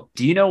 Okay, cool.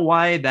 Do you know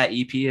why that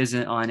EP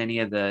isn't on any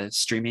of the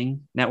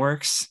streaming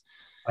networks?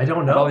 I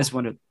don't know. I've always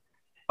wondered.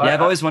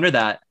 I've always wondered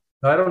that.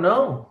 I don't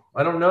know.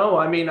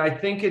 I mean, I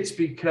think it's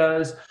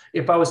because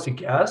if I was to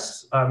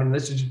guess,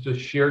 this is just a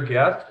sheer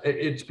guess.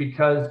 It's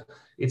because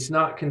it's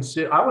not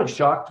considered. I was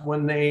shocked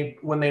when they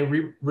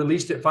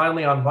released it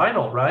finally on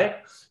vinyl, right?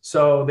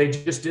 So they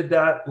just did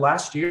that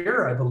last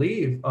year, I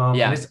believe.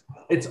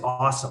 It's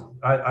awesome.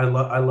 I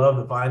love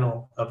the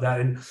vinyl of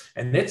that,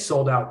 and it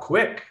sold out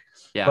quick.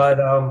 Yeah. But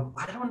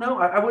I don't know.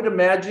 I would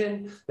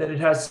imagine that it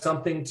has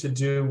something to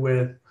do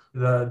with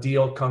the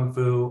deal Kung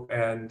Fu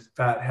and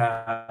Fat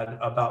had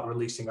about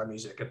releasing our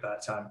music at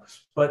that time.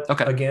 But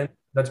again,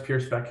 that's pure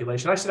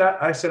speculation. I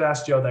should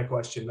ask Joe that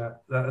question.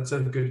 That's a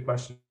good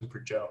question for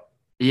Joe.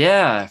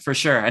 Yeah, for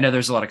sure. I know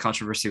there's a lot of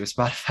controversy with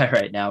Spotify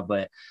right now,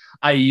 but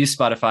I use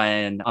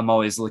Spotify and I'm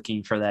always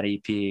looking for that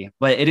EP,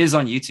 but it is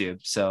on YouTube.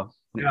 So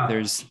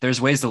there's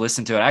ways to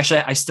listen to it.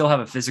 Actually, I still have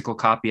a physical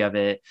copy of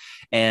it,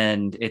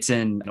 and it's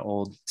in an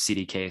old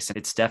CD case.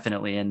 It's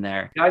definitely in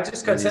there. I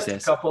just got sent a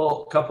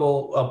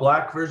couple a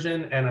black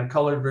version and a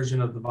colored version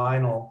of the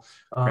vinyl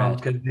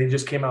because they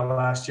just came out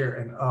last year,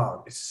 and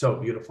it's so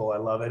beautiful. I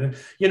love it.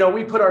 And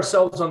we put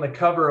ourselves on the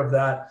cover of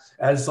that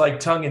as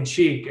tongue in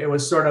cheek. It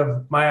was sort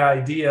of my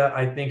idea,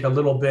 I think, a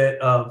little bit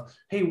of,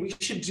 hey, we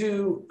should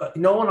do.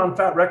 No one on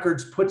Fat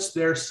Records puts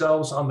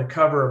themselves on the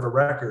cover of a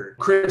record.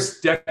 Chris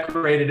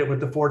decorated it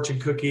with the fortune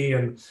cookie,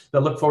 and the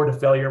Look Forward to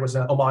Failure was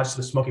an homage to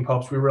the Smoking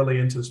Popes. We were really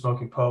into the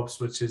Smoking Popes,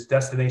 which is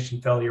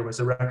Destination Failure was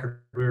a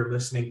record we were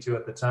listening to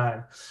at the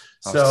time.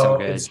 So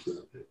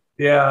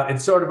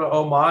it's sort of an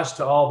homage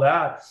to all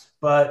that.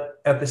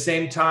 But at the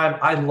same time,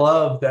 I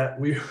love that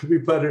we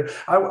put it.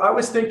 I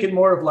was thinking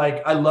more of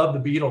I love the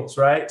Beatles,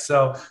 right?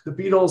 So the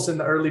Beatles in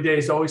the early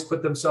days always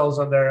put themselves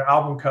on their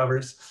album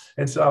covers.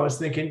 And so I was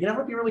thinking, it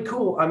would be really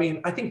cool. I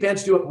mean, I think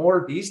bands do it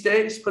more these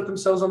days, put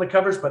themselves on the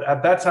covers, but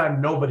at that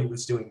time, nobody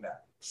was doing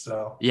that.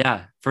 So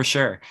yeah, for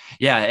sure.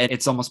 Yeah,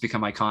 it's almost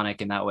become iconic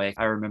in that way.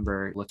 I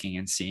remember looking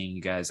and seeing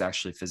you guys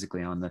actually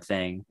physically on the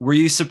thing. Were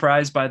you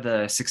surprised by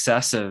the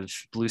success of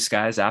Blue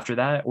Skies after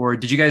that? Or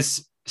did you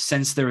guys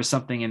sense there was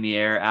something in the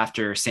air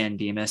after San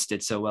Dimas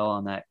did so well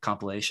on that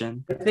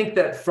compilation? I think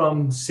that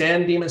from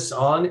San Dimas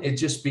on, it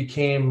just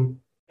became,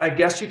 I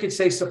guess you could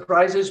say,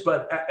 surprises,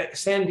 but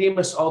San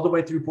Dimas all the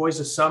way through Boys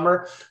of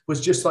Summer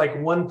was just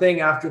one thing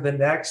after the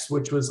next,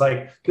 which was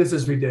this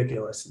is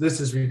ridiculous.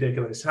 This is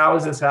ridiculous. How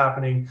is this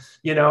happening?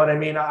 You know what I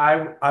mean?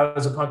 I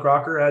was a punk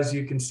rocker, as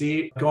you can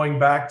see, going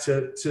back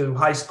to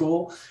high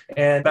school.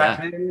 And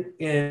back then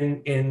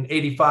in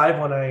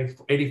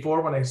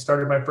 84, when I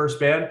started my first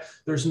band,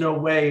 there's no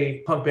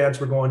way punk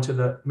bands were going to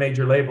the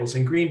major labels.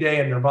 And Green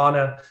Day and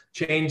Nirvana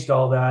changed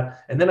all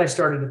that. And then I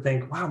started to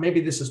think, wow, maybe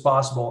this is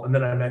possible. And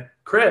then I met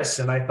Chris,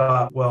 and I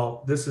thought,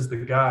 well, this is the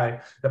guy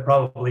that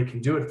probably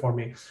can do it for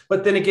me.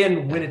 But then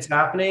again, when it's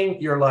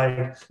happening, you're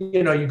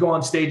you go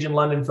on stage in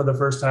London for the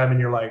first time and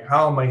you're like,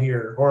 how am I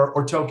here?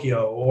 Or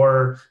Tokyo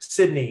or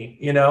Sydney,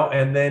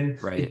 and then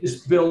it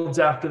just builds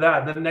after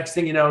that. Then the next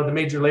thing you know, the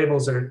major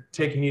labels are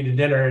taking you to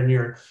dinner and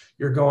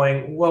you're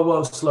going,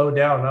 whoa, slow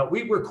down. Now,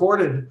 we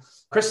recorded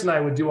Chris and I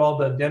would do all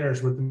the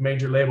dinners with the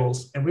major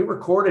labels, and we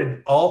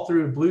recorded all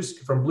through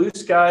from Blue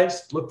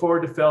Skies, Look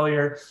Forward to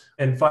Failure,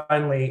 and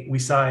finally we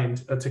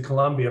signed to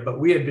Columbia. But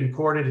we had been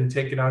courted and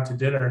taken out to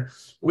dinner.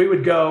 We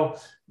would go,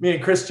 me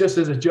and Chris, just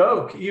as a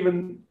joke,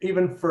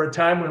 even for a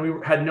time when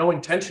we had no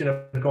intention of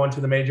going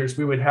to the majors,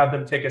 we would have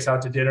them take us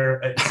out to dinner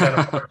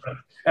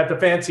at the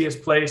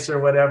fanciest place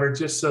or whatever,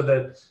 just so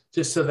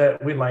that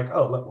we like,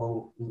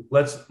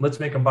 let's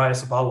make them buy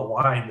us a bottle of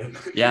wine.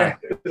 Yeah,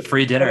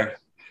 free dinner.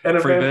 And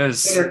free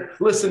booze.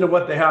 Listen to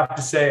what they have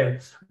to say.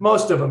 And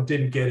most of them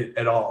didn't get it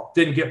at all.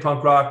 Didn't get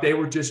punk rock. They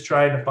were just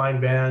trying to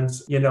find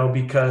bands,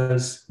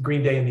 because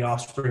Green Day and the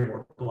Offspring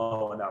were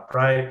blowing up,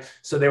 right?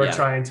 So they were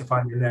trying to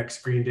find your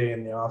next Green Day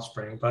and the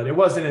Offspring. But it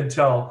wasn't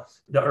until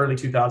the early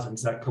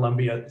 2000s that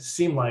Columbia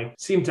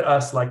seemed to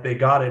us like they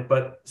got it.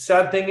 But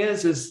sad thing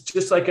is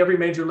just like every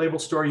major label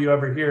story you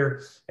ever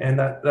hear, and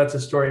that's a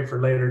story for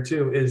later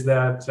too, is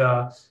that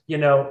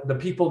the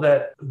people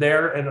that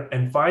there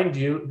and find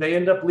you, they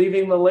end up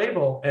leaving the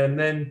label, and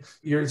then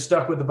you're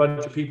stuck with a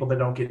bunch of people that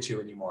don't get you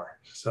anymore.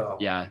 So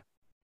yeah,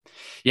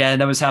 and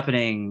that was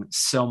happening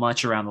so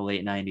much around the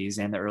late 90s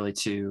and the early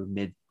to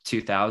mid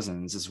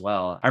 2000s as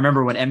well. I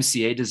remember when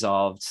MCA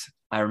dissolved,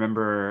 I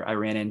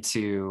ran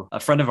into a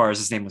friend of ours.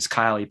 His name was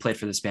Kyle. He played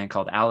for this band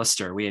called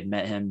Alistair. We had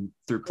met him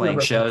through playing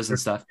shows and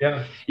stuff.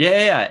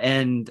 Yeah.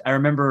 And I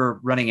remember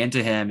running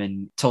into him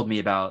and told me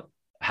about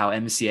how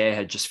MCA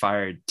had just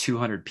fired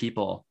 200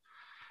 people.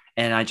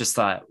 And I just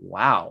thought,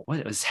 wow,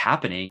 what was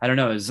happening? I don't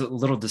know. It was a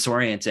little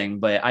disorienting,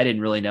 but I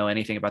didn't really know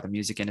anything about the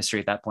music industry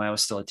at that point. I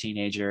was still a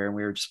teenager, and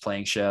we were just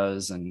playing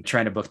shows and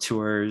trying to book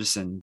tours.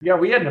 And yeah,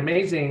 we had an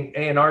amazing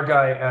A&R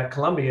guy at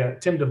Columbia,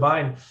 Tim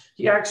Devine.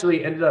 He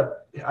actually ended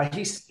up, I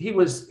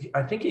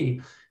think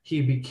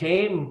he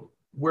became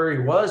where he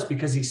was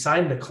because he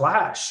signed the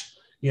Clash.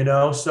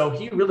 So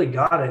he really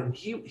got it, and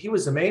he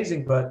was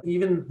amazing. But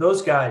even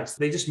those guys,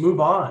 they just move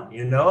on,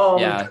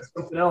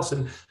 something else.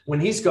 And when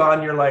he's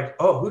gone, you're like,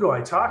 oh, who do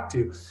I talk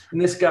to? And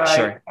this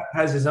guy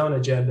has his own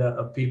agenda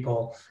of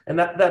people, and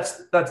that's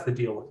the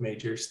deal with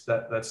majors.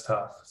 That's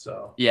tough.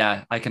 So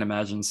yeah, I can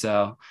imagine.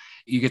 So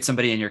you get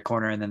somebody in your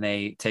corner, and then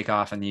they take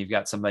off, and you've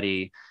got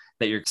somebody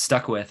that you're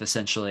stuck with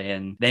essentially,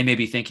 and they may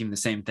be thinking the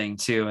same thing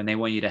too, and they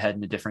want you to head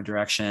in a different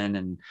direction.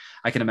 And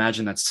I can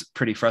imagine that's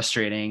pretty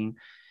frustrating.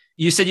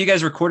 You said you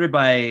guys recorded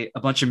by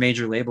a bunch of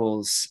major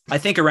labels. I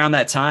think around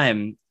that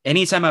time,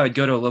 anytime I would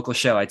go to a local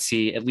show, I'd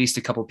see at least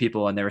a couple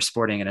people and they were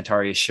sporting an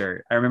Atari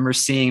shirt. I remember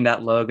seeing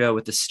that logo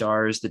with the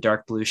stars, the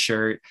dark blue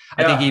shirt.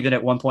 I think even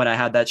at one point I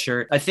had that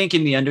shirt. I think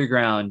in the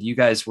underground, you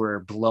guys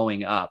were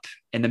blowing up.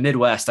 In the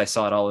Midwest, I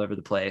saw it all over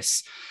the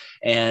place.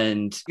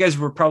 And you guys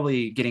were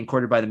probably getting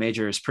courted by the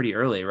majors pretty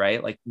early,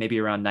 right? Like maybe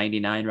around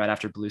 99, right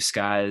after Blue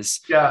Skies.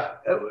 Yeah,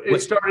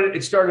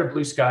 it started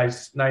Blue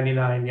Skies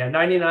 99. Yeah,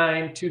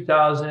 99,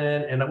 2000.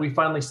 And we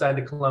finally signed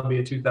to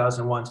Columbia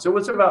 2001. So it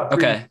was about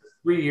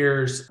 3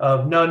 years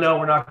of no,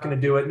 we're not going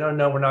to do it.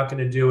 No, we're not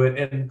going to do it.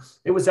 And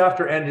it was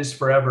after End Is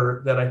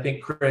Forever that I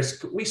think,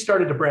 Chris, we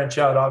started to branch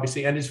out.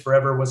 Obviously, End Is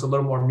Forever was a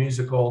little more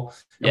musical.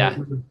 Yeah.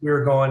 We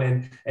were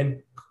going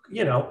and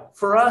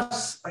for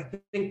us, I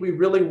think we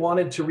really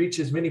wanted to reach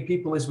as many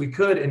people as we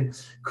could. And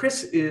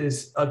Chris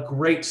is a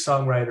great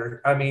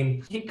songwriter. I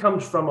mean, he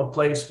comes from a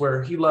place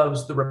where he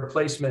loves the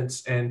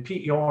Replacements and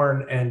Pete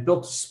Yorn and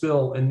Built to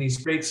Spill and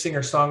these great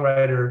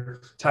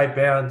singer-songwriter type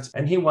bands.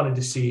 And he wanted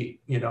to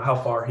see, how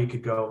far he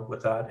could go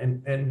with that.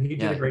 And he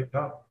did a great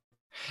job.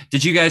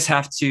 Did you guys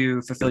have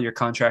to fulfill your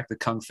contract with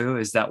Kung Fu?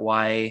 Is that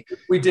why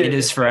we did? End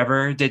Is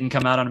Forever didn't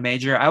come out on a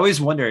major? I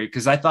always wondered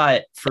because I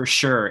thought for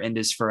sure End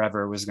Is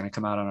Forever was going to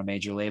come out on a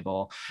major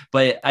label,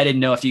 but I didn't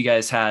know if you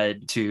guys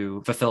had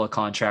to fulfill a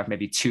contract,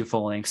 maybe 2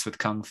 full lengths with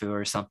Kung Fu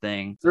or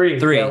something. Three.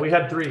 Yeah, we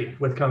had 3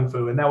 with Kung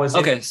Fu, and that was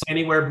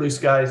Anywhere, Blue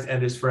Skies,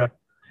 End Is Forever.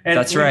 And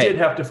that's we did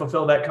have to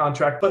fulfill that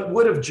contract, but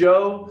would have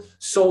Joe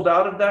sold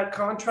out of that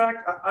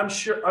contract? I'm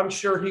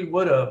sure he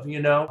would have,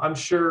 I'm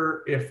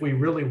sure if we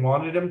really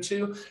wanted him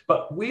to,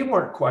 but we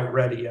weren't quite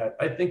ready yet.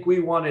 I think we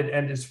wanted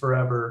End Is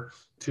Forever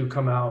to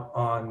come out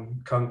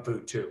on Kung Fu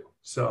too.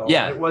 So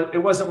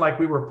it wasn't like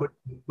we were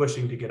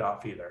pushing to get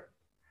off either.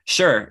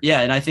 Sure.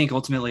 Yeah. And I think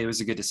ultimately it was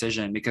a good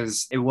decision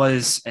because it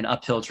was an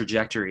uphill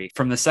trajectory.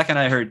 From the second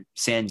I heard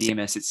San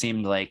Dimas, it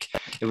seemed like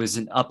it was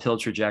an uphill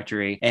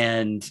trajectory.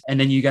 And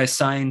then you guys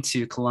signed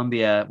to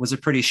Columbia. Was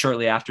it pretty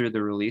shortly after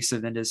the release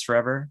of End Is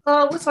Forever?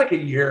 It was like a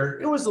year.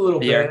 It was a little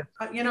bit.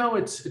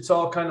 It's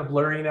all kind of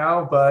blurry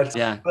now, but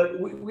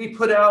we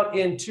put out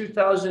in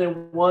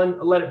 2001,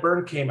 Let It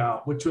Burn came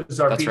out, which was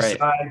our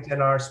B-side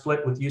and our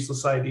split with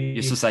Useless ID.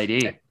 Useless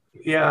ID.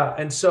 Yeah.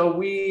 And so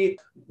we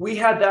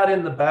had that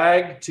in the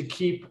bag to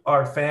keep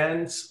our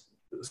fans,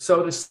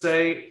 so to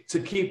say, to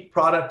keep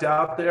product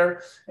out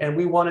there. And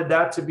we wanted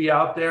that to be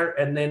out there.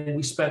 And then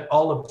we spent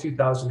all of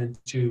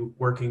 2002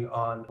 working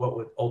on what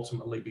would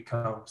ultimately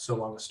become So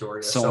Long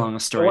Astoria. So Long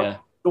Astoria.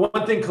 The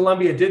one thing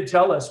Columbia did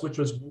tell us, which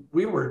was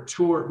we were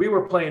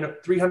playing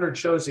 300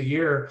 shows a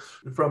year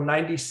from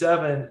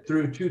 97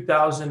 through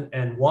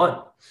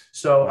 2001.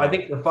 So I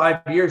think for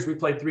 5 years we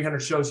played 300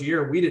 shows a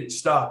year. We didn't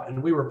stop,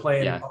 and we were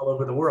playing all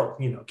over the world,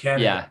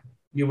 Canada,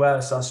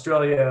 US,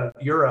 Australia,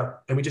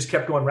 Europe, and we just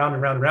kept going round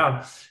and round and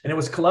round. And it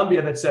was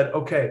Columbia that said,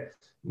 okay,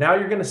 now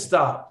you're going to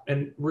stop,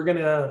 and we're going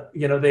to,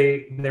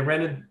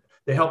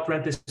 they helped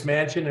rent this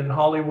mansion in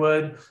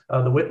Hollywood,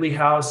 the Whitley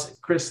House.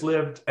 Chris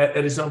lived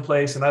at his own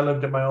place, and I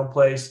lived at my own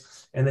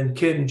place. And then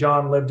Kid and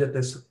John lived at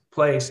this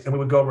place, and we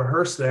would go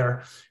rehearse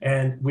there,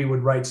 and we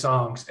would write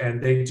songs.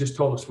 And they just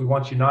told us, we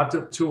want you not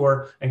to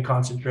tour and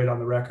concentrate on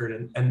the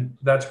record. And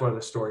that's where the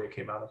Astoria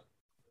came out of.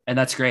 And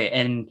that's great.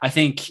 And I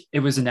think it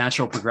was a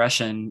natural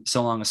progression.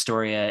 So Long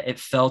Astoria, it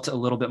felt a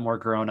little bit more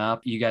grown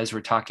up. You guys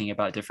were talking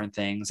about different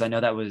things. I know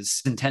that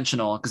was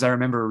intentional because I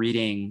remember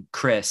reading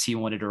Chris, he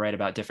wanted to write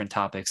about different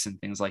topics and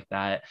things like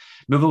that.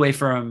 Move away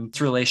from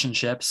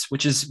relationships,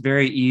 which is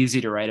very easy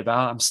to write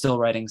about. I'm still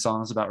writing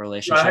songs about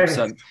relationships.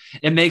 Right. So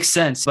it makes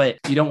sense, but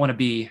you don't want to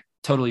be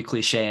totally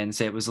cliche and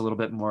say it was a little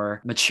bit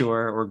more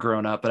mature or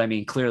grown up, but I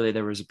mean, clearly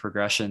there was a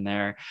progression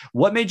there.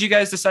 What made you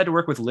guys decide to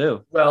work with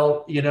Lou?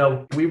 Well,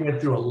 we went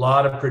through a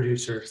lot of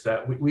producers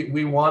that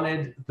we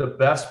wanted the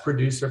best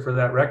producer for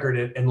that record.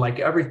 And like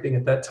everything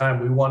at that time,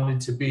 we wanted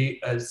to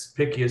be as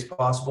picky as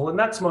possible. And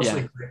that's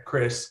mostly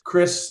Chris.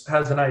 Chris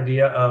has an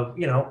idea of,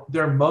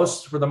 they're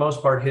for the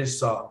most part, his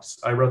songs.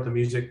 I wrote the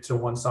music to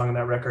one song on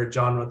that record.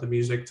 John wrote the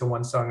music to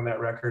one song on that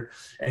record.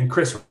 And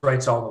Chris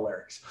writes all the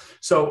lyrics.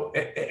 So,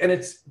 and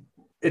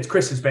it's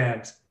Chris's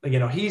band.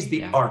 He's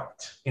the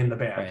art in the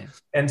band. Right.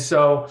 And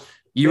so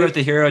you wrote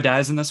The Hero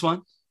Dies in this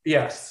one?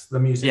 Yes, the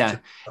music. Yeah.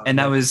 And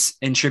that was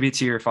in tribute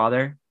to your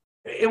father?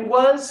 It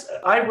was.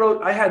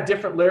 I had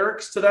different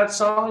lyrics to that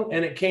song,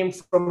 and it came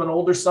from an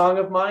older song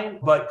of mine,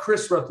 but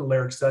Chris wrote the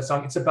lyrics to that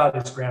song. It's about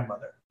his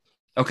grandmother.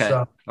 Okay.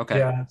 So, okay.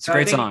 Yeah. It's a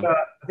great song.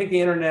 I think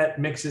the internet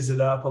mixes it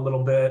up a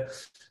little bit.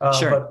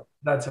 Sure. But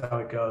that's how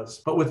it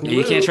goes. But with Lou,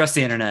 you can't trust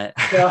the internet.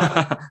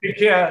 You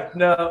can't.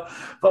 No.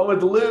 But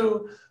with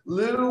Lou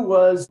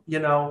was,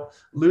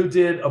 Lou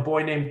did A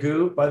Boy Named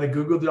Goo by the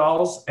Goo Goo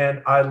Dolls,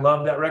 and I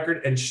love that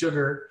record. And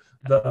Sugar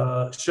by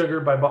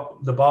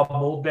the Bob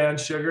Mould Band,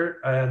 Sugar,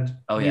 and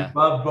we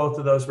loved both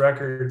of those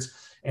records,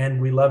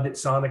 and we loved it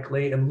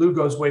sonically. And Lou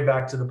goes way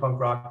back to the punk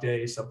rock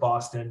days of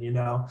Boston,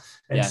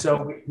 and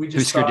so we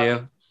just thought,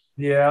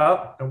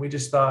 and we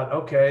just thought,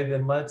 okay,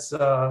 then let's,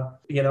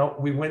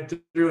 we went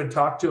through and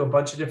talked to a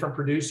bunch of different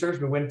producers.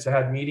 We went to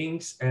had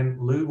meetings,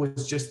 and Lou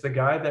was just the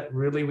guy that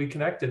really we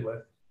connected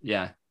with.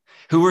 Yeah.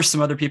 Who were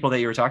some other people that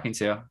you were talking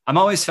to? I'm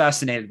always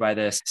fascinated by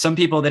this. Some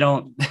people, they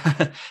don't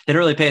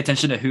really pay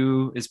attention to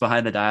who is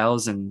behind the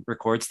dials and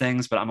records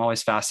things, but I'm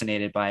always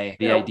fascinated by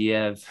the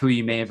idea of who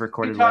you may have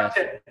recorded with.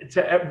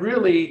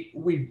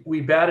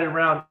 We batted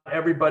around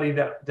everybody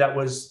that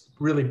was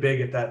really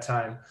big at that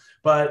time.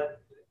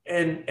 But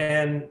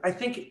And I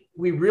think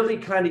we really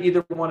kind of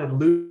either wanted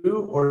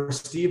Lou or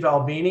Steve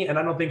Albini, and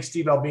I don't think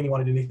Steve Albini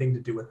wanted anything to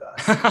do with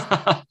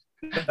us.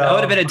 That would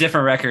have been a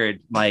different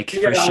record, Mike,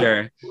 for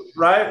sure.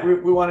 Right?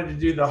 We wanted to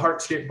do the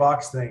heart-shaped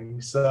box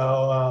thing.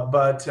 So,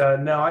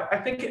 no, I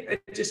think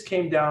it just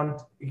came down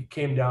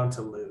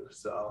to Lou.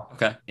 So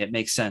okay, it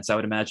makes sense. I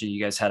would imagine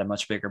you guys had a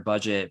much bigger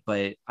budget,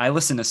 but I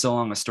listen to So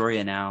Long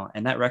Astoria now,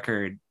 and that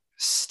record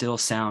still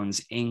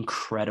sounds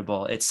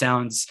incredible. It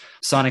sounds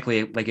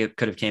sonically like it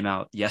could have came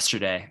out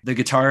yesterday. The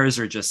guitars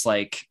are just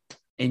like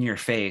in your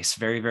face,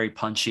 very, very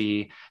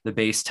punchy. The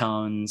bass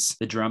tones,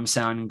 the drums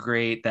sound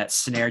great. That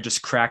snare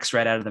just cracks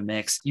right out of the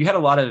mix. You had a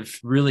lot of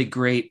really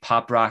great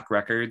pop rock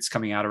records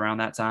coming out around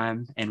that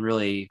time, and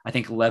really, I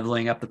think,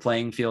 leveling up the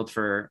playing field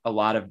for a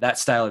lot of that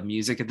style of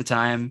music at the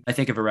time. I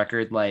think of a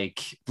record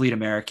like Bleed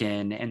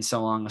American and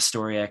So Long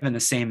Astoria in the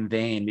same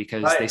vein,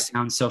 because they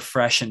sound so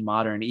fresh and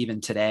modern even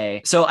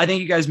today. So I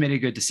think you guys made a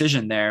good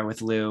decision there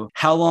with Lou.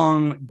 How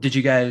long did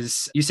you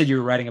said you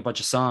were writing a bunch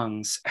of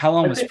songs. How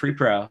long was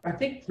pre-pro? I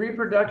think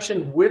pre-production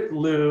with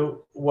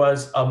Lou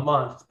was a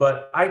month,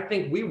 but I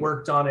think we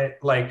worked on it.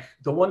 Like,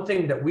 the one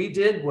thing that we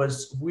did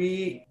was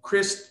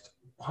Chris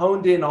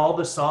honed in all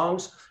the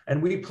songs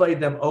and we played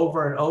them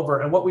over and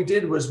over. And what we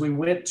did was we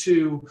went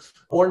to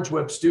Orange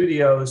Whip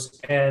Studios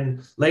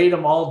and laid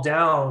them all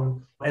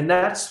down. And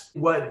that's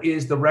what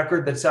is the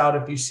record that's out.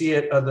 If you see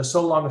it, the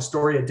So Long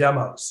Astoria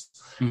demos,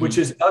 which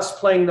is us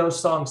playing those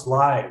songs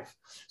live.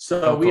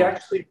 So we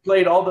actually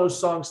played all those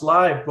songs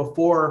live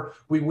before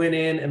we went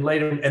in and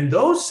laid them. And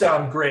those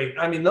sound great.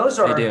 I mean, those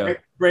are a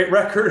great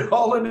record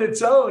all in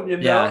its own, you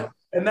know? Yeah.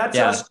 And that's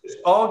us just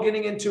all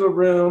getting into a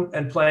room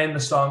and playing the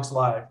songs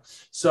live.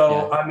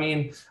 So, I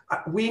mean,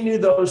 we knew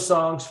those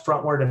songs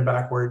frontward and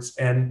backwards.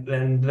 And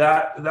then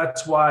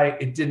that's why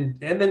it didn't.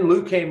 And then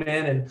Lou came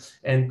in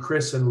and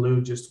Chris and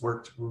Lou just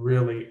worked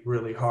really,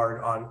 really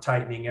hard on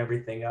tightening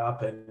everything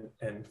up and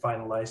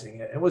finalizing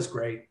it. It was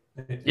great.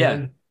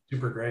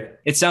 Super great.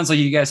 It sounds like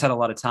you guys had a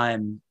lot of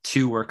time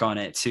to work on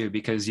it too,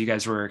 because you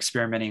guys were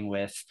experimenting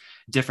with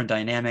different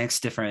dynamics,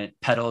 different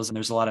pedals, and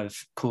there's a lot of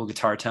cool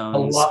guitar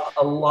tones.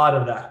 A lot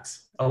of that.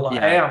 a lot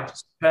Yeah.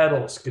 amps,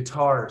 pedals,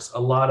 guitars, a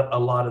lot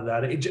of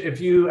that.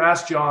 If you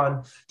ask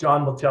John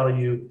will tell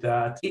you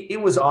that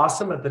it was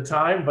awesome at the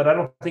time, but I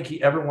don't think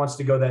he ever wants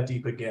to go that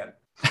deep again.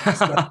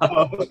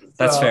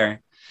 That's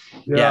fair.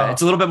 Yeah, Yeah.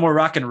 it's a little bit more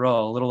rock and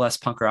roll, a little less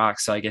punk rock.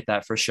 So I get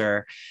that for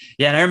sure.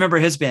 Yeah, and I remember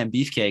his band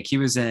Beefcake. He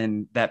was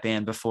in that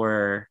band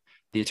before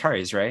the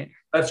Ataris, right?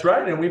 That's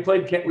right. And we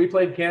played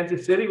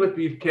Kansas City with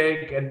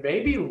Beefcake and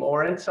maybe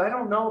Lawrence. I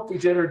don't know if we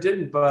did or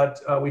didn't, but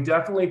we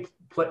definitely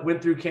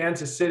went through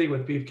Kansas City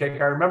with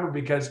Beefcake. I remember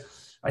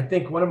because I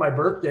think one of my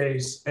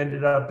birthdays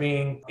ended up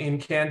being in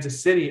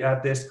Kansas City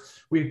at this.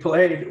 We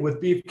played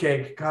with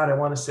Beefcake. God, I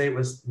want to say it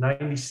was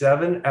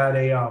 97 at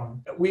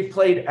we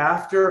played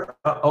after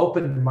an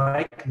open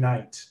mic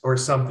night or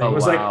something. Oh, it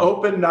was wow. like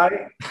open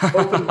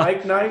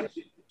mic night,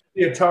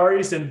 the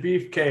Ataris and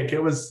Beefcake.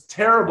 It was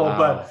terrible, Wow.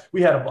 but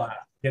we had a blast.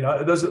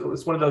 It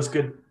was one of those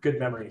good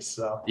memories.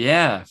 So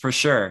Yeah, for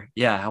sure.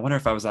 Yeah, I wonder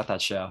if I was at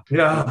that show.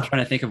 yeah. I'm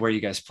trying to think of where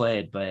you guys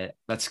played, but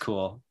that's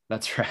cool.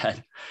 That's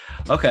rad.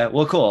 Okay,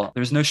 well, cool.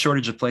 There's no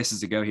shortage of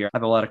places to go here. I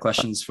have a lot of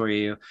questions for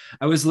you.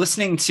 I was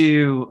listening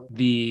to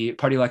the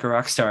Party Like a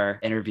Rockstar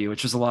interview,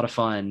 which was a lot of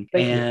fun.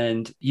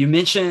 Thank you. You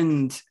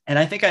mentioned, and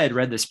I think I had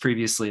read this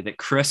previously, that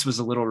Chris was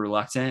a little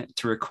reluctant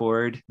to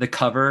record the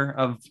cover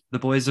of The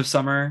Boys of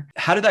Summer.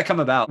 How did that come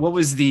about? What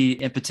was the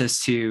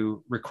impetus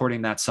to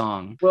recording that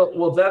song?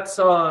 Well, that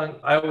song,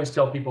 I always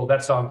tell people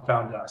that song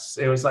found us.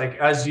 It was like,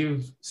 as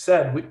you've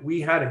said, we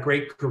had a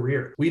great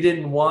career. We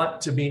didn't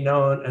want to be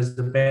known as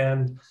the band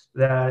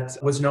that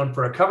was known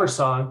for a cover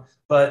song,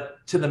 but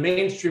to the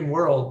mainstream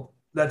world,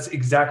 that's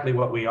exactly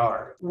what we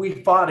are.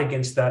 We fought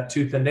against that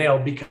tooth and nail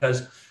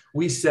because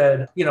we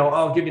said,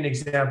 I'll give you an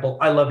example.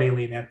 I love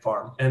Alien Ant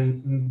Farm,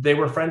 and they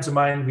were friends of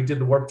mine. We did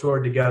the Warped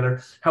Tour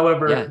together.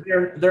 However,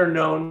 they're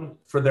known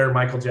for their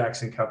Michael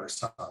Jackson cover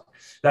song.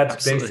 That's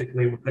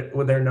Absolutely. Basically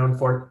what they're known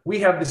for. We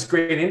have this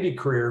great indie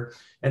career,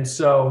 and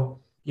so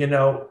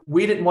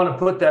we didn't want to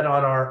put that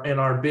on in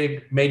our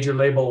big major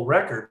label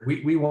record.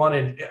 We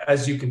wanted,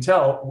 as you can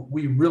tell,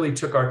 we really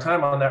took our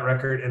time on that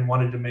record and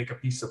wanted to make a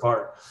piece of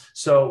art.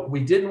 So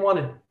we didn't want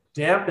to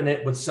dampen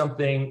it with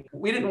something.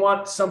 We didn't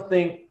want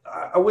something.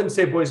 I wouldn't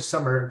say Boys of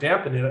Summer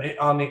dampen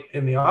it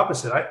in the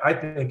opposite. I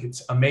think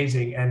it's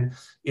amazing and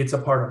it's a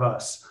part of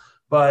us.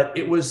 But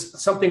it was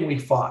something we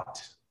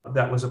fought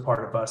that was a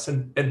part of us.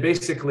 And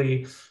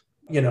basically,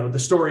 the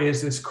story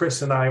is this: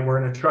 Chris and I were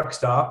in a truck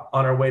stop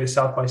on our way to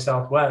South by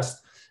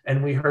Southwest,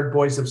 and we heard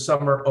Boys of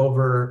Summer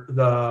over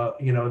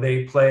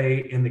they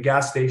play in the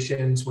gas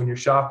stations when you're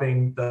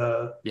shopping,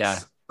 the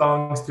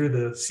songs through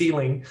the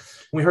ceiling.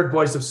 We heard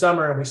Boys of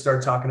Summer, and we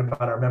started talking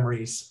about our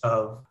memories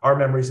of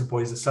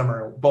Boys of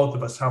Summer, both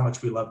of us, how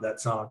much we love that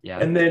song. Yeah.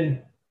 And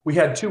then we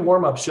had 2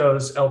 warm-up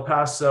shows, El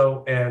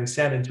Paso and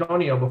San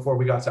Antonio, before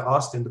we got to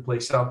Austin to play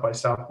South by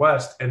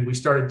Southwest. And we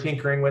started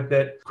tinkering with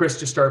it. Chris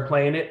just started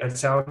playing it at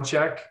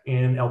Soundcheck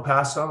in El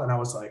Paso. And I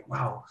was like,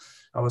 wow.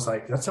 I was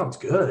like, that sounds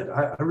good.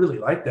 I really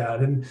like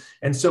that.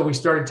 And so we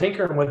started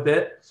tinkering with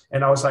it.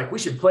 And I was like, we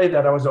should play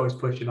that. I was always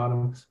pushing on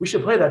him. We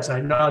should play that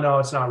tonight. No,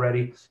 it's not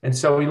ready. And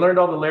so we learned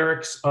all the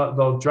lyrics.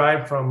 The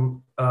drive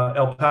from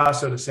El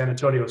Paso to San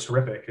Antonio is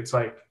horrific. It's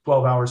like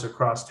 12 hours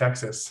across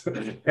Texas.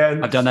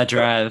 And I've done that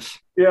drive.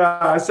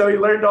 Yeah. So we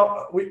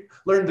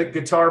learned the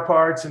guitar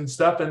parts and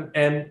stuff.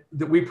 And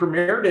we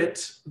premiered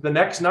it the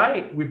next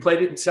night. We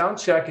played it in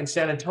Soundcheck in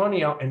San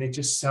Antonio, and it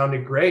just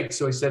sounded great.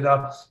 So he said,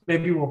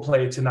 maybe we'll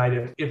play it tonight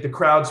if the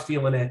crowd's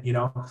feeling it.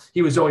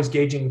 He was always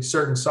gauging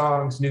certain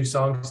songs, new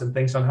songs and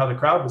things on how the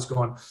crowd was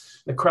going.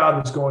 The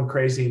crowd was going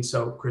crazy. And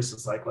so Chris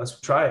was like, let's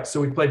try it. So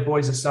we played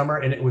Boys of Summer,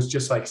 and it was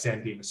just like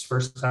San Dimas.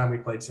 First time we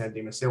played San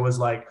Dimas, it was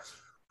like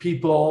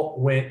people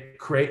went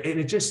crazy, and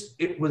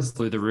it was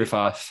blew the roof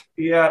off.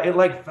 Yeah, it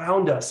like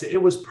found us.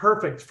 It was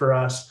perfect for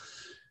us.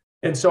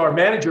 And so our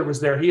manager was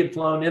there. He had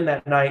flown in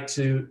that night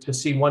to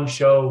see one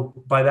show.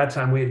 By that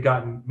time, we had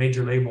gotten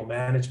major label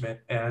management.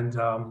 And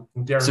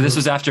Darren. So this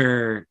was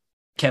after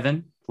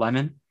Kevin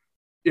Lyman?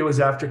 It was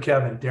after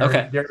Kevin.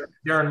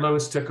 Darren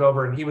Lewis took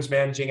over, and he was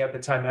managing at the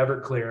time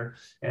Everclear.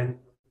 And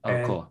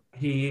cool.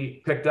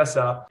 He picked us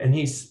up, and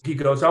he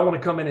goes, I want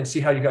to come in and see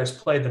how you guys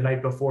play the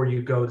night before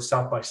you go to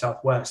South by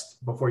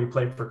Southwest, before you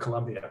play for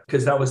Columbia,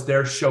 because that was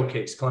their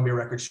showcase, Columbia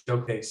Records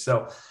showcase.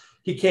 So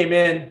he came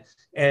in,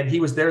 and he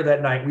was there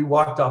that night. We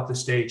walked off the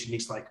stage, and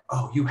he's like,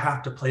 oh, you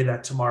have to play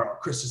that tomorrow.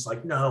 Chris is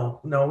like, no,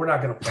 we're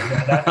not going to play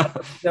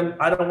that.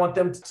 I don't want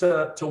them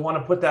to want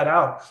to put that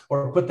out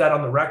or put that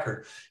on the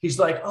record. He's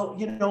like, oh,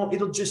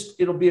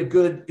 it'll be a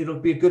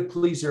good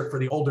pleaser for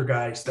the older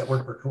guys that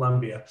work for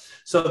Columbia.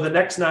 So the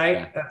next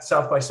night at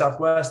South by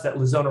Southwest at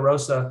La Zona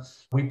Rosa,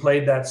 we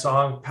played that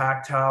song,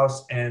 packed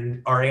house,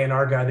 and our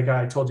A&R guy, the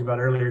guy I told you about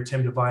earlier,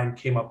 Tim Devine,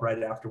 came up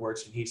right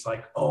afterwards, and he's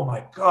like, oh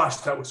my gosh,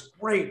 that was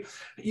great.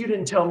 You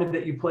didn't tell me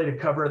that you played a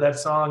cover of that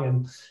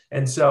song.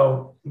 And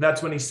so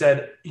that's when he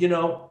said,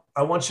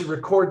 I want you to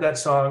record that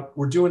song.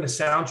 We're doing a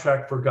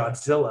soundtrack for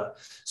Godzilla.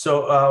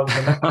 So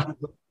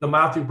the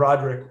Matthew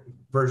Broderick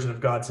version of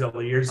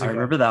Godzilla years ago. I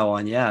remember that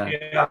one. Yeah.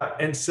 Yeah.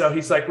 And so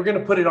he's like, we're going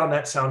to put it on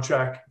that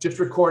soundtrack. Just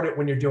record it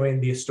when you're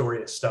doing the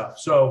Astoria stuff.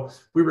 So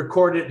we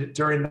recorded it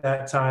during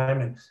that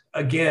time. And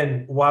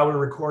again, while we were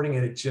recording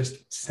it, it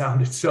just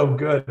sounded so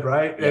good.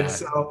 Right. Yeah. And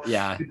so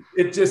yeah,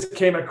 it just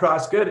came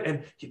across good.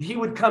 And he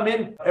would come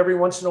in every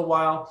once in a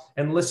while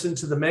and listen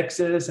to the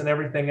mixes and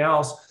everything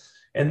else.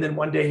 And then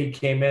one day he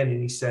came in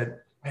and he said,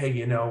 hey,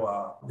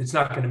 it's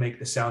not going to make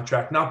the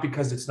soundtrack, not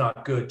because it's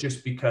not good,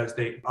 just because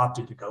they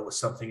opted to go with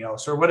something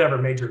else or whatever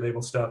major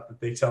label stuff that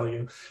they tell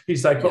you.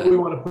 He's like, but we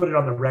want to put it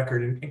on the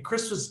record. And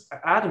Chris was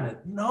adamant.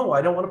 No,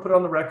 I don't want to put it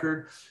on the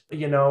record.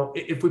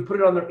 If we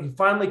put it on he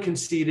finally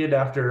conceded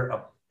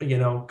after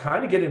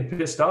kind of getting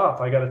pissed off,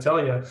 I got to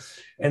tell you.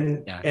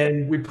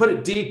 And we put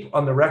it deep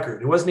on the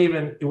record. It wasn't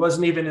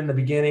even in the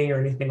beginning or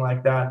anything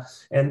like that.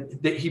 And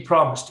he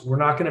promised, we're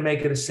not going to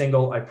make it a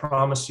single. I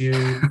promise you.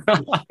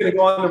 It's going to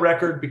go on the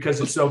record because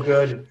it's so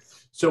good. And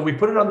so we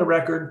put it on the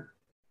record.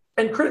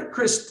 And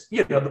Chris,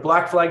 the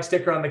Black Flag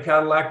sticker on the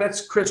Cadillac,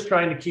 that's Chris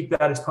trying to keep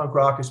that as punk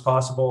rock as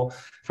possible,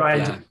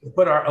 trying to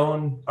put our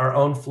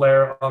own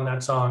flair on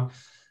that song.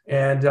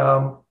 And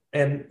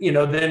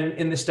then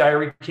In This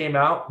Diary came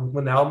out.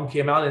 When the album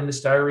came out, In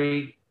This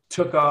Diary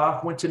took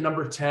off, went to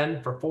number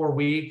 10 for 4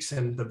 weeks.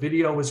 And the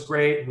video was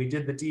great. We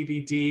did the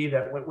DVD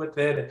that went with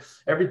it. And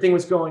everything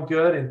was going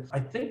good. And I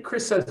think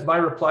Chris says My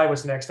Reply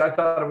was next. I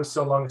thought it was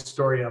So Long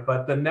Astoria.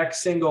 But the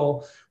next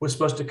single was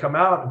supposed to come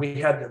out. We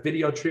had the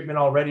video treatment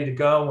all ready to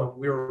go. And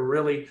we were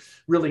really,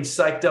 really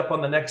psyched up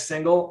on the next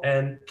single.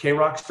 And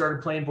K-Rock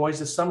started playing Boys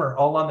This Summer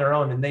all on their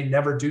own. And they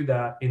never do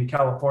that in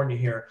California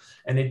here.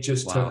 And it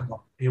just took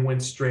off. It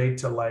went straight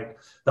to like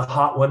the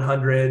Hot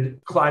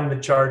 100, climbed the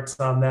charts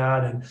on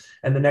that.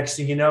 And the next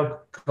thing you know,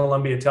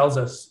 Columbia tells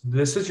us,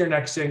 this is your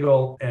next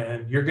single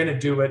and you're going to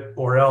do it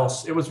or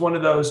else. It was one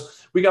of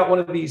those, we got one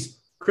of these,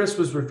 Chris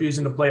was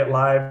refusing to play it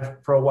live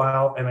for a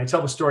while. And I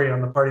tell the story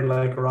on the Party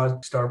Like a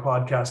Rock Star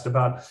podcast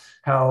about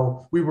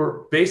how we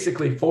were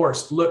basically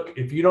forced, look,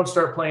 if you don't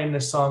start playing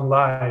this song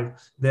live,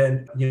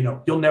 then,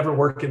 you'll never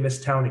work in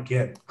this town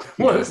again,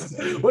 was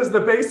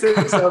the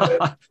basics of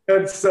it.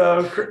 And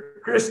so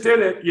Chris did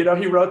it.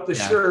 He wrote the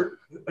shirt.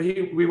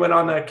 We went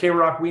on the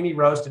K-Rock Weenie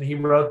Roast and he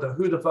wrote the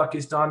Who the Fuck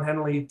is Don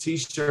Henley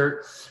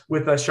t-shirt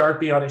with a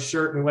Sharpie on his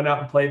shirt. And we went out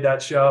and played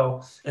that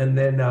show. And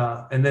then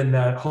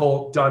that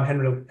whole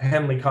Don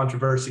Henley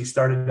controversy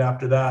started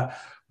after that.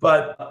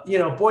 But,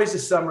 Boys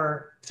This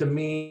Summer to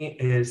me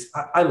is,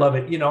 I love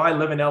it. I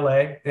live in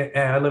LA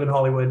and I live in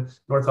Hollywood,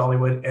 North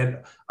Hollywood, and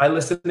I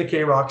listen to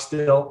K-Rock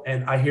still.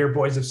 And I hear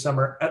Boys of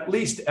Summer at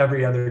least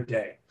every other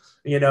day,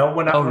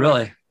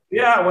 really?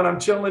 Yeah, when I'm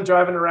chilling,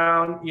 driving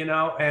around,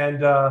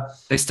 and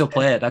they still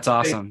play it. That's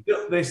awesome.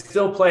 They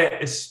still play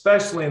it,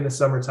 especially in the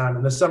summertime.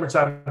 In the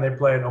summertime, they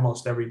play it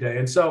almost every day.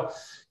 And so,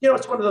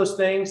 it's one of those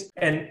things.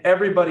 And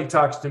everybody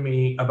talks to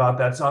me about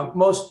that song.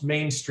 Most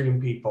mainstream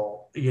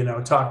people,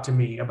 talk to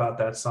me about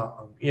that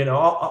song.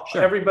 Sure.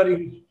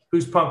 Everybody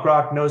who's punk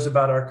rock knows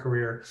about our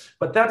career.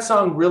 But that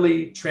song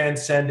really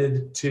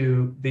transcended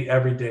to the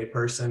everyday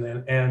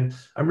person. And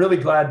I'm really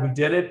glad we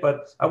did it.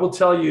 But I will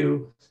tell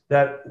you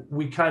that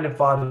we kind of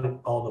fought it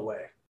all the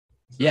way.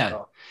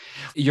 Yeah.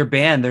 Your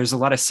band, there's a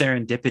lot of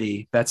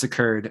serendipity that's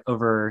occurred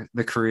over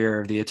the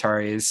career of the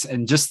Ataris.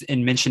 And just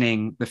in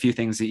mentioning the few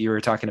things that you were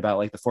talking about,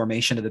 like the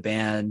formation of the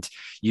band,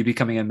 you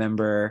becoming a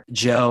member,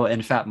 Joe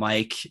and Fat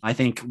Mike, I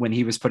think when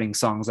he was putting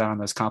songs out on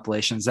those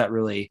compilations, that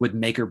really would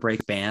make or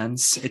break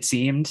bands, it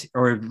seemed,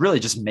 or really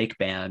just make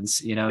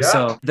bands,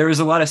 So there was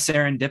a lot of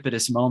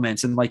serendipitous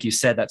moments. And like you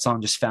said, that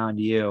song just found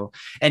you.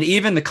 And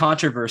even the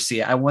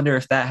controversy, I wonder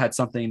if that had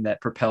something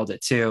that propelled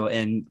it too.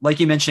 And like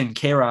you mentioned,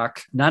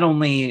 K-Rock, not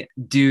only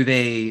do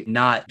they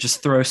not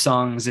just throw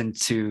songs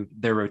into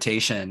their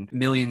rotation,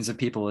 millions of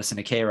people listen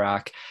to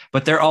K-Rock,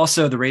 but they're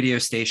also the radio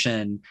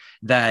station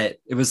that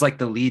it was like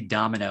the lead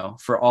domino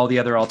for all the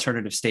other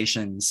alternative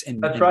stations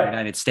in the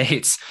United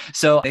States.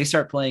 So they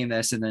start playing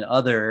this and then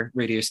other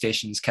radio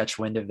stations catch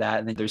wind of that.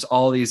 And then there's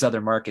all these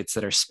other markets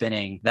that are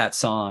spinning that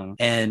song.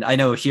 And I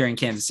know here in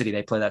Kansas City,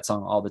 they play that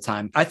song all the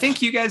time. I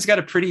think you guys got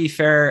a pretty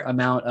fair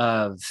amount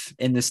of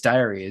In This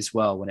Diary as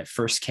well when it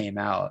first came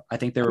out. I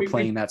think they were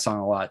playing that song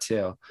a lot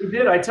too. We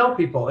did. I tell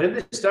people In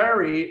This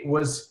Diary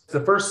was the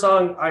first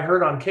song I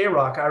heard on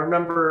K-Rock. I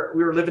remember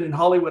we were living in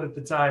Hollywood at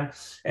the time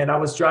and I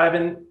was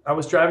driving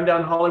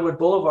down Hollywood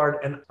Boulevard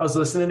and I was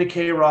listening to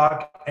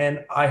K-Rock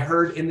and I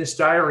heard In This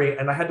Diary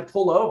and I had to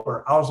pull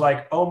over. I was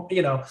like,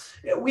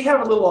 we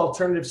have a little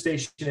alternative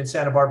station in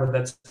Santa Barbara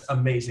that's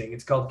amazing.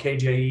 It's called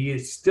KJE.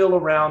 It's still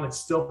around. It's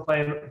still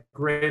playing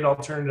great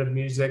alternative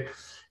music.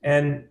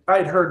 And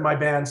I'd heard my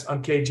bands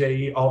on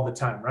KJE all the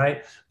time,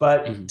 right?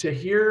 But to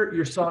hear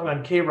your song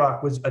on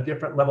K-Rock was a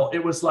different level.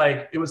 It was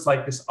like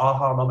this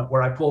aha moment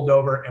where I pulled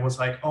over and was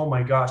like, oh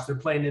my gosh, they're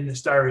playing In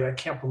This Diary. I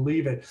can't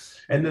believe it.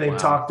 And then they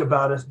talked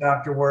about us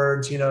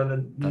afterwards,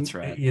 That's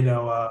right.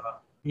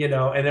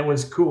 and it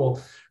was cool.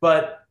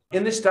 But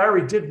In This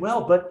Diary did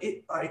well, but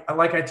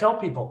like I tell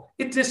people,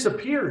 it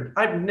disappeared.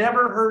 I've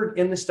never heard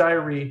In This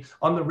Diary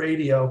on the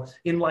radio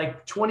in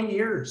like 20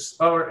 years,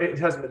 or it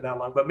hasn't been that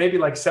long, but maybe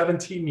like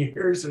 17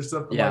 years or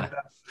something like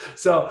that.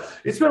 So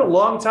it's been a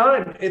long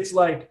time. It's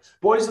like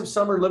Boys of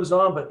Summer lives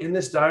on, but In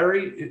This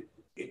Diary,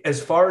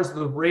 as far as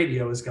the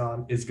radio is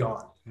gone, is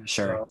gone.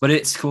 Sure. So. But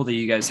it's cool that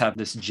you guys have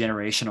this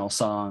generational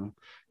song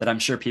that I'm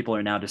sure people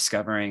are now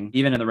discovering,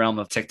 even in the realm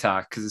of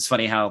TikTok, because it's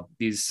funny how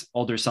these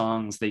older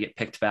songs, they get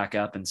picked back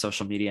up in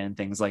social media and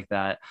things like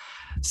that.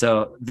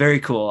 So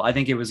very cool. I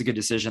think it was a good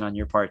decision on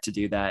your part to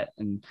do that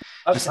and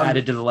just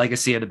added to the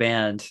legacy of the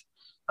band.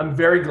 I'm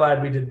very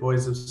glad we did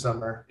Boys of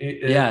Summer.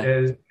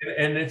 And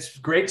it's a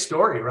great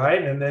story,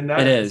 right? And then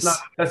that's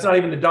not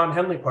even the Don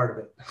Henley part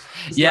of it.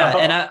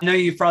 And I know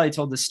you've probably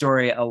told this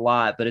story a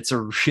lot, but it's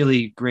a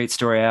really great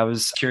story. I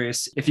was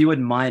curious if you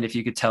wouldn't mind if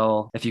you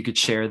could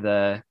share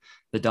the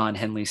Don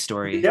Henley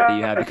story that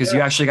you have, because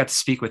you actually got to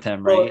speak with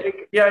him, right?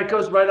 Well, it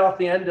goes right off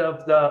the end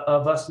of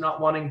us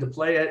not wanting to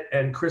play it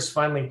and Chris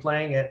finally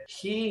playing it.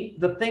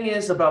 The thing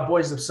is about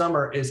Boys of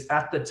Summer is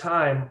at the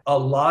time, a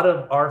lot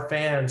of our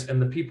fans and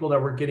the people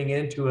that were getting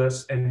into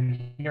us and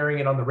hearing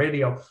it on the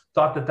radio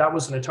thought that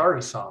was an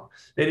Atari song.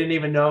 They didn't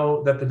even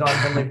know that the Don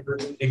Henley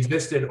person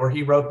existed or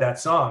he wrote that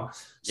song.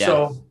 Yeah.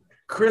 So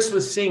Chris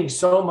was seeing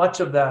so much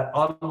of that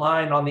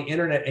online on the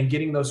internet and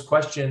getting those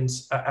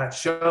questions at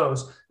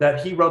shows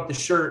that he wrote the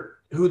shirt,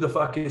 "Who the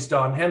fuck is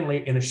Don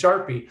Henley?" in a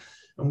Sharpie.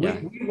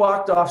 And we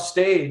walked off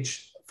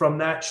stage from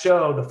that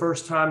show the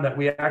first time that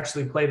we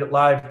actually played it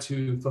live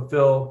to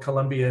fulfill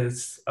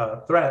Columbia's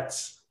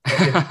threats.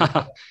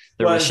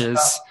 Their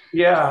wishes.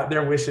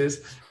 Their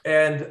wishes.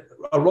 And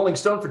a Rolling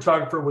Stone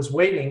photographer was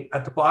waiting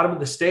at the bottom of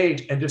the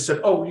stage and just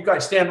said, "Oh, you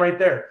guys stand right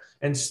there."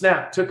 And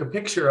took a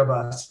picture of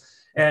us.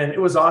 And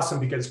it was awesome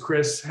because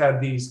Chris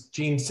had these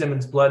Gene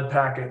Simmons blood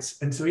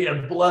packets. And so he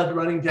had blood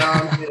running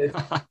down his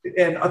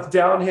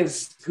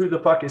 "Who the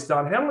fuck is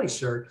Don Henley"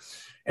 shirt.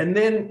 And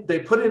then they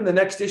put it in the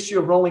next issue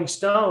of Rolling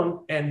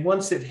Stone. And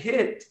once it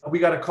hit, we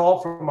got a call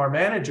from our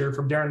manager,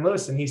 from Darren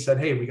Lewis. And he said,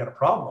 "Hey, we got a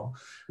problem."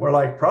 We're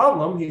like,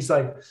 "Problem?" He's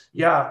like,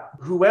 "Yeah,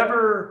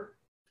 whoever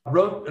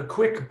wrote a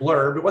quick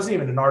blurb," it wasn't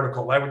even an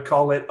article, I would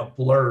call it a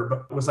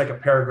blurb. It was like a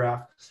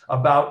paragraph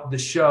about the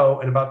show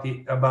and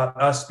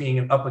about us being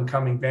an up and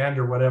coming band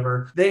or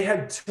whatever. They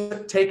had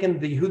taken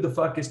the "Who the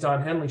fuck is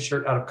Don Henley"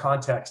 shirt out of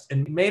context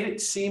and made it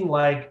seem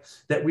like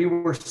that we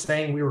were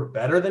saying we were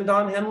better than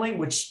Don Henley,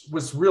 which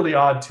was really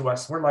odd to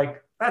us. We're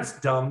like, that's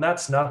dumb,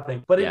 that's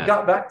nothing. But it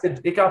got back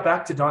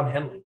to Don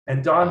Henley,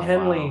 and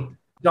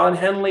Don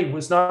Henley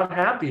was not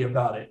happy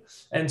about it.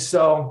 And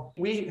so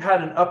we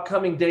had an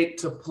upcoming date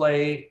to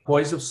play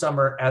Boys of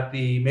Summer at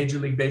the Major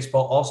League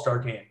Baseball All-Star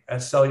Game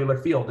at Cellular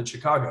Field in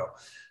Chicago.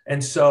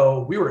 And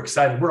so we were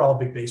excited. We're all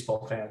big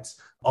baseball fans.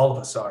 All of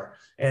us are.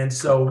 And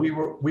so we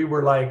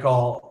were like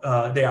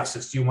they asked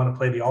us, "Do you want to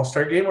play the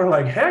All-Star Game?" We're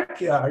like, "Heck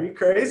yeah, are you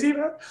crazy,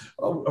 man?"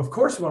 "Oh, of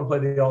course we want to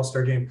play the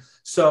All-Star Game."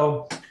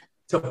 So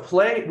to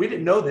play, we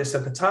didn't know this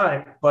at the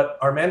time, but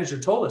our manager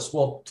told us,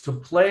 well, to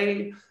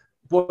play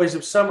Boys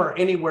of Summer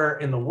anywhere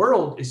in the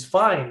world is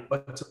fine,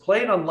 but to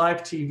play it on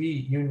live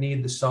TV, you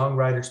need the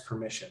songwriter's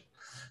permission.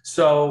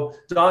 So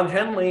Don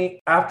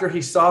Henley, after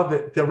he saw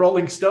the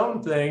Rolling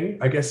Stone thing,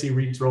 I guess he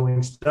reads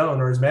Rolling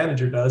Stone, or his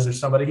manager does, or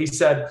somebody, he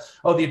said,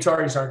 "Oh, the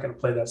Ataris aren't going to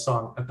play that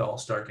song at the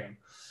All-Star Game."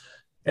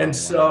 And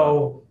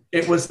so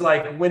it was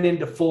like went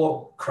into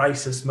full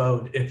crisis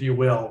mode, if you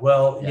will.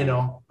 Well,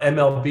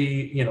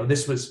 MLB,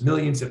 this was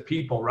millions of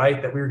people,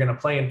 right, that we were going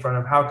to play in front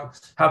of.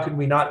 How could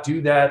we not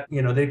do that?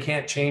 They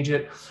can't change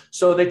it.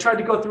 So they tried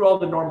to go through all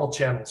the normal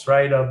channels,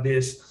 right, of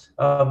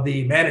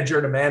the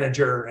manager to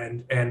manager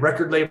and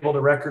record label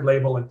to record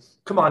label. And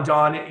come on,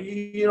 Don,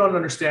 you don't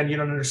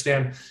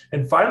understand.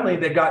 And finally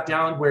they got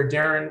down where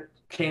Darren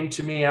came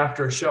to me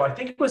after a show. I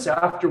think it was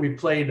after we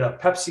played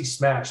Pepsi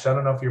Smashed. I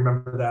don't know if you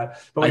remember that,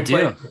 but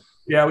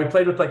we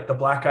played with like the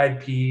Black Eyed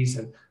Peas,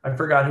 and I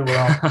forgot who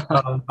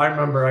else. I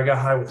remember I got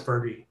high with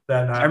Fergie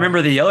that night. I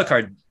remember the Yellow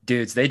Card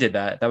dudes. They did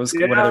that. That was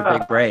one of their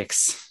big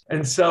breaks.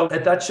 And so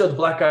at that show, the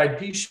Black Eyed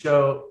Peas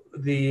show,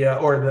 or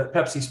the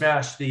Pepsi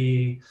Smash,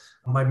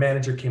 my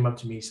manager came up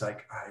to me. He's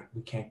like,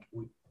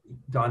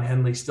 Don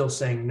Henley's still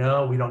saying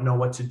no, we don't know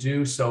what to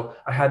do. So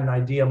I had an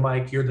idea,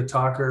 Mike, you're the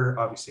talker.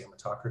 Obviously I'm a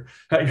talker.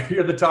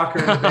 You're the talker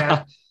in the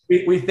band.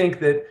 We think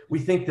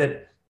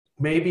that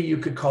maybe you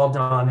could call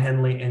Don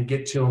Henley and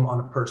get to him on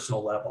a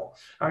personal level.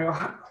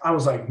 I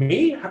was like,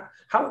 me?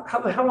 How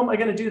the hell am I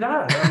going to do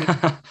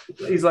that?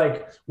 He's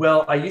like,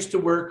 well, I used to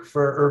work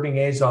for Irving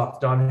Azoff,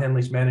 Don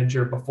Henley's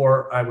manager,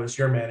 before I was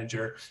your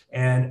manager.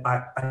 And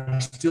I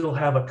still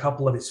have a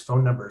couple of his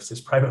phone numbers, his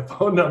private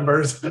phone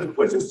numbers,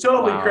 which is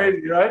totally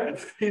crazy,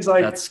 right? He's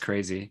like, that's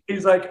crazy.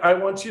 He's like, I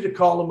want you to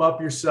call him up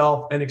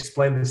yourself and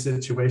explain the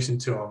situation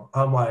to him.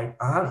 I'm like,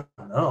 I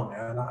don't know,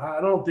 man.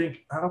 I don't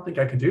think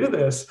I can do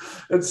this.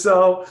 And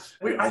so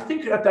I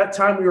think at that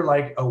time we were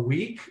like a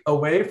week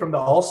away from the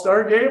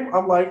All-Star Game.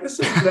 I'm like, this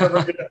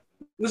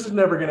is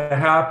never going to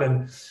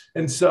happen.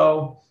 And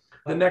so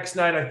The next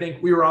night, I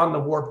think we were on the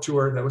Warped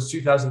Tour. That was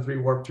 2003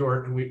 Warped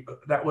Tour. And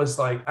that was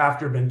like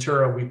after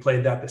Ventura, we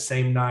played that the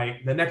same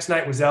night. The next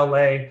night was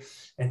LA.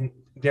 And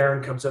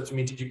Darren comes up to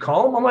me, did you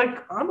call him? I'm like,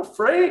 I'm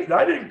afraid.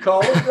 I didn't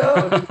call him.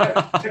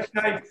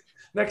 No.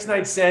 Next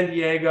night, San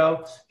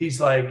Diego. He's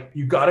like,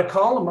 you got to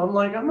call him. I'm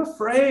like, I'm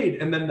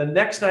afraid. And then the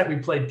next night we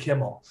played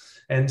Kimmel.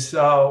 And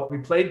so we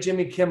played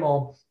Jimmy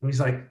Kimmel. And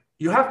he's like,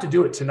 you have to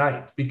do it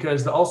tonight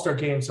because the All-Star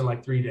game's in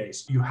like 3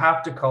 days. You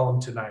have to call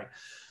him tonight.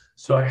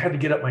 So I had to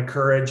get up my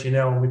courage,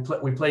 and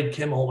we played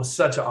Kimmel. It was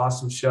such an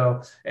awesome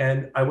show.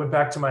 And I went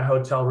back to my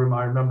hotel room,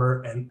 I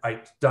remember, and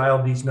I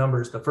dialed these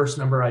numbers. The first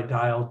number I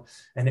dialed,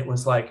 and it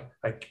was like,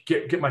 I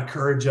get my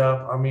courage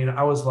up. I mean,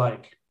 I was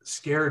like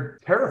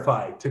scared,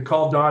 terrified to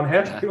call Don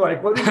Henley.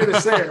 Like, what are you going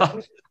to say?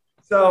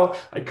 So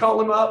I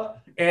called him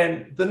up,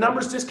 and the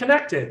numbers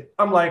disconnected.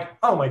 I'm like,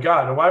 oh my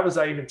God, why was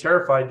I even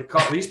terrified to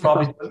call? These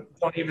probably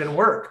don't even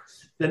work.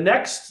 The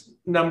next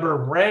number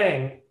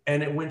rang,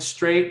 and it went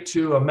straight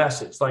to a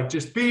message, like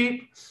just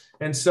beep.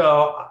 And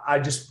so I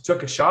just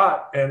took a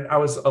shot, and I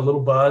was a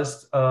little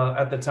buzzed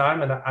at the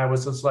time. And I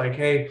was just like,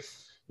 hey,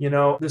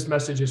 this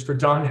message is for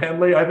Don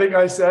Henley. I don't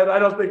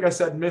think I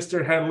said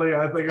Mr. Henley.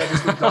 I think I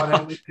just said Don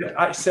Henley.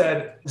 I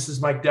said, this is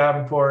Mike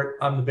Davenport.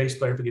 I'm the bass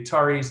player for the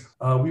Ataris.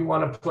 We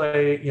want to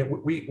play,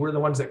 we're the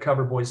ones that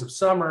cover Boys of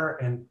Summer.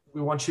 And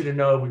we want you to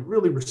know we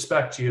really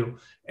respect you.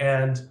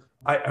 And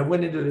I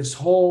went into this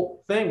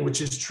whole thing,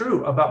 which is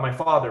true about my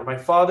father. My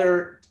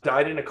father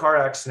died in a car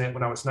accident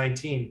when I was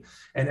 19.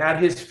 And at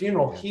his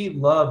funeral, he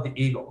loved the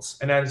Eagles.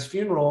 And at his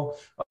funeral,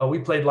 we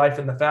played Life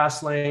in the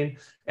Fast Lane.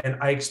 And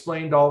I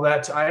explained all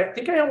that. I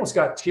think I almost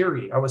got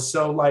teary. I was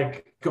so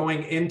like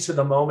going into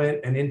the moment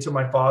and into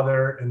my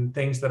father and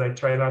things that I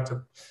try not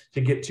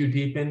to get too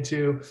deep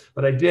into.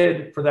 But I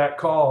did for that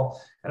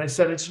call. And I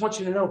said, I just want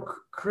you to know,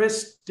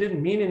 Chris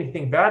didn't mean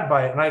anything bad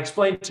by it. And I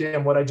explained to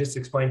him what I just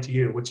explained to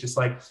you, which is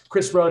like,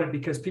 Chris wrote it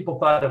because people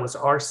thought it was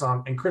our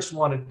song. And Chris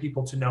wanted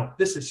people to know,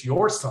 this is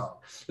your song.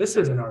 This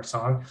isn't our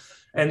song.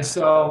 And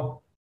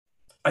so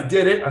I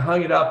did it. I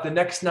hung it up. The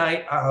next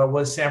night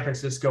was San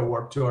Francisco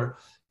Warped Tour.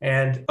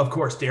 And of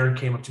course, Darren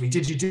came up to me.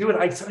 Did you do it?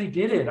 I said, I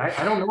did it.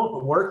 I don't know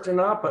if it worked or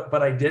not,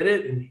 but I did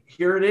it. And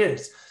here it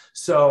is.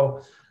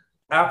 So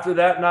after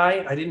that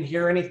night, I didn't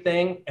hear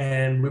anything.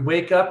 And we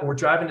wake up and we're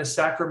driving to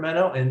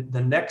Sacramento. And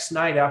the next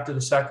night after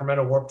the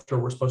Sacramento Warped Tour,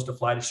 we're supposed to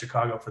fly to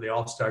Chicago for the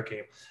All-Star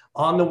game.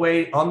 On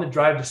the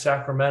drive to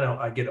Sacramento,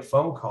 I get a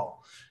phone call.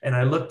 And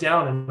I look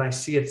down and I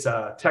see it's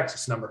a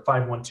Texas number,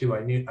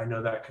 512. I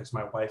know that because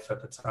my wife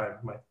at the time,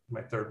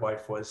 my third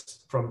wife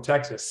was from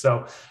Texas.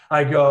 So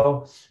I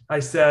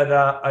said,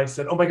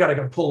 oh my God, I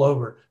got to pull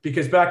over.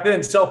 Because back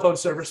then cell phone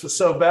service was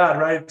so bad,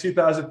 right? In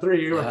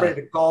 2003, you were afraid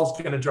the call's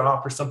going to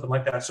drop or something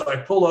like that. So I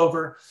pull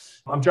over.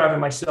 I'm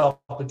driving myself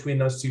between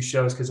those two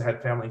shows because I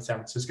had family in San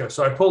Francisco.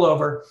 So I pull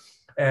over.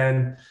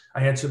 And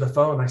I answer the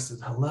phone. I said,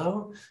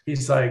 hello.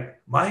 He's like,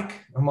 Mike.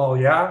 I'm all,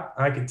 yeah.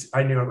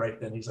 I knew it right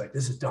then. He's like,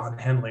 this is Don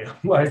Henley. I'm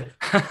like,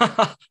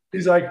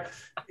 he's like,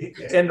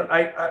 and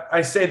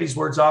I say these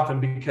words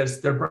often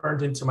because they're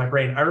burned into my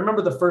brain. I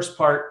remember the first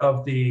part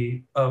of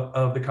the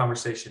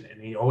conversation.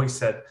 And he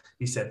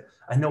said,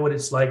 I know what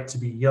it's like to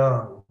be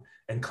young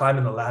and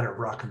climbing the ladder of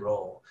rock and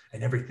roll,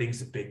 and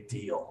everything's a big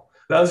deal.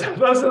 Those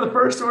are the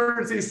first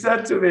words he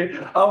said to me.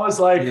 I was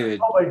like, dude,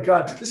 oh my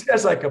God, this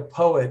guy's like a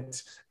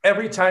poet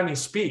every time he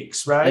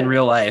speaks, right? In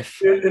real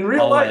life. In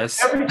real life,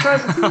 every time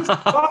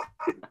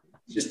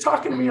he's just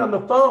talking to me on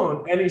the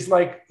phone, and he's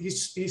like,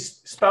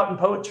 he's spouting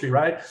poetry,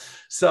 right?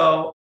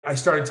 So I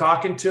started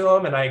talking to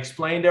him, and I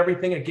explained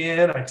everything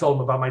again. I told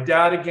him about my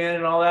dad again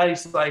and all that.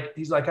 He's like,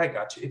 I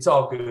got you. It's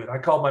all good. I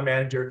called my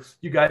manager.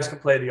 You guys can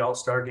play the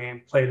All-Star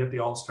game. Played at the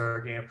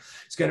All-Star game.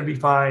 It's going to be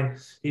fine.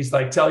 He's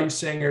like, tell your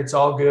singer it's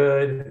all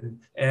good.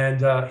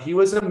 And he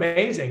was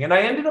amazing. And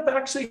I ended up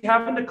actually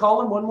having to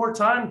call him one more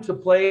time to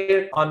play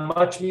it on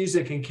Much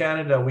Music in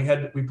Canada.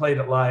 We played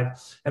it live,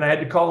 and I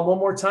had to call him one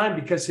more time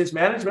because his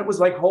management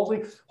was like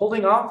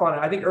holding off on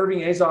it. I think Irving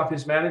Azoff,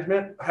 his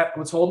management,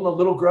 was holding a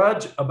little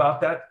grudge about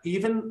that.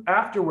 Even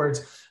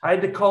afterwards, I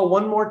had to call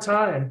one more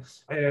time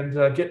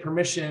and get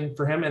permission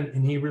for him,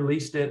 and he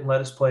released it and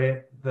let us play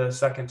it the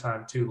second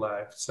time too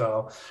live.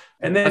 So,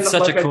 and then that's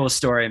such a cool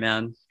story,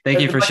 man. Thank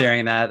you for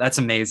sharing that. That's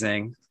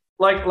amazing.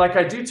 Like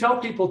I do tell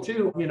people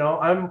too,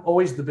 I'm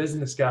always the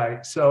business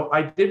guy. So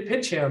I did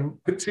pitch him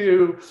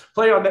to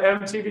play on the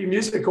MTV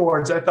Music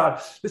Awards. I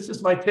thought, this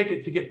is my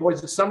ticket to get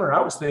Boys of Summer.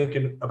 I was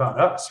thinking about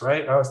us,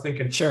 right? I was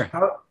thinking, sure,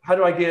 how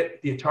do I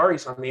get the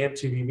Ataris on the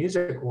MTV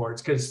Music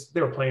Awards? Because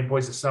they were playing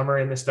Boys of Summer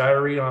in This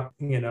Diary on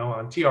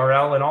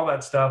TRL and all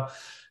that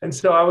stuff. And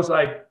so I was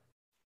like,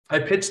 I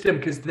pitched him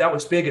because that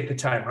was big at the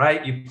time,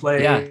 right? You play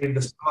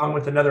the song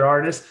with another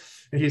artist.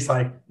 And he's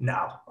like,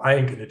 no, I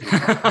ain't gonna do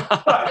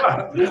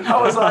that. I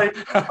was like,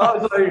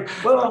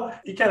 well,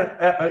 you can't,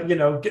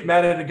 get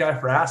mad at a guy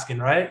for asking,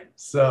 right?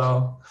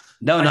 So,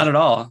 no, not at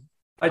all.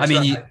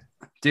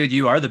 Dude,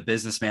 you are the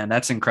businessman.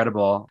 That's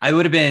incredible. I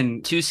would have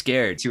been too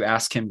scared to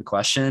ask him the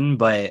question,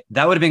 but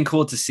that would have been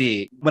cool to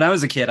see. When I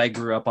was a kid, I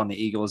grew up on the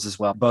Eagles as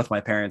well. Both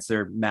my parents,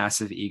 they're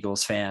massive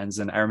Eagles fans.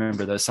 And I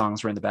remember those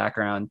songs were in the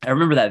background. I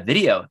remember that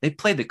video. They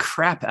played the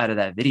crap out of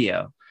that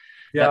video.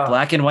 Yeah. That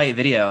black and white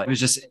video. It was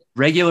just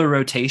regular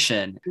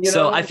rotation.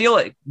 So I feel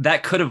like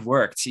that could have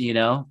worked,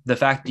 the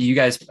fact that you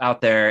guys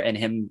out there and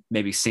him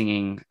maybe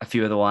singing a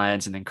few of the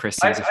lines and then Chris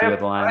sings a few of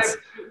the lines.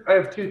 I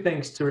have two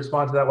things to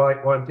respond to that while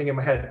I'm thinking in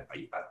my head.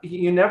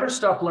 You never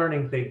stop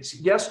learning things.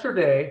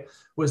 Yesterday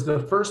was the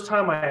first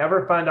time I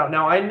ever found out.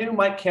 Now, I knew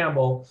Mike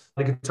Campbell,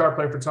 the guitar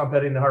player for Tom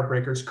Petty and the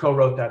Heartbreakers,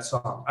 co-wrote that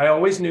song. I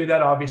always knew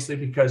that, obviously,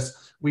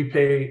 because we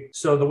pay.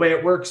 So the way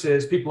it works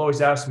is people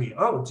always ask me,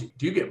 oh,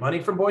 do you get money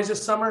from Boys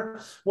This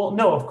Summer? Well,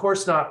 no, of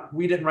course not.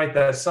 We didn't write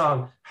that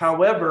song.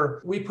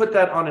 However, we put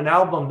that on an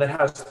album that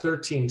has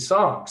 13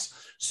 songs.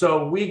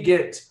 So we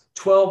get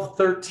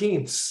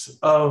 12/13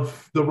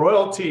 of the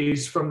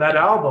royalties from that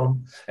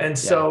album. And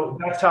so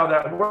that's how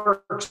that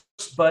works.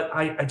 But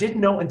I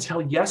didn't know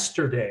until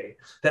yesterday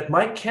that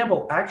Mike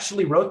Campbell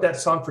actually wrote that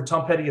song for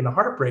Tom Petty and the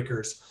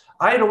Heartbreakers.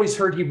 I had always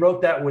heard he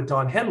wrote that with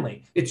Don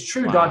Henley. It's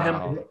true.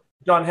 Wow.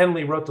 Don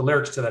Henley wrote the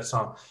lyrics to that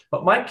song,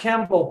 but Mike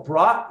Campbell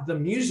brought the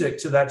music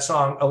to that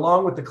song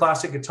along with the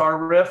classic guitar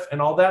riff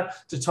and all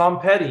that to Tom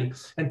Petty.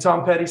 And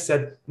Tom Petty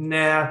said,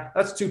 nah,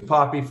 that's too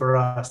poppy for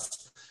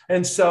us.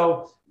 And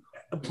so,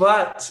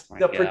 but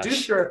the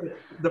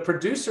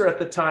producer at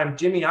the time,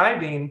 Jimmy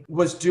Iovine,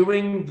 was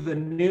doing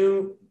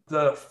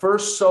the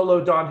first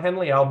solo Don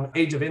Henley album,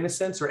 Age of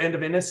Innocence or End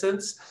of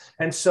Innocence.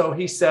 And so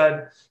he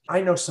said,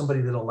 I know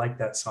somebody that'll like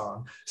that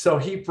song. So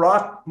he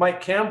brought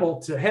Mike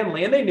Campbell to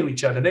Henley, and they knew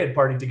each other. They had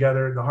partied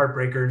together, the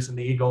Heartbreakers and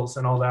the Eagles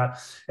and all that.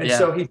 And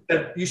so he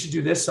said, you should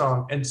do this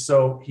song. And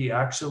so he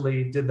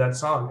actually did that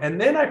song.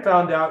 And then I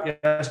found out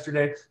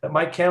yesterday that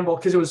Mike Campbell,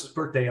 because it was his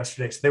birthday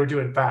yesterday, so they were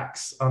doing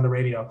facts on the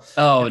radio.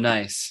 Oh,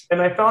 nice.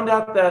 And I found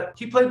out that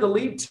he played the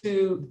lead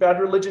to Bad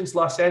Religion's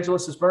Los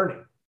Angeles is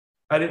Burning.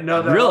 I didn't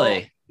know that.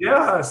 Really?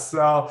 Yeah,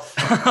 so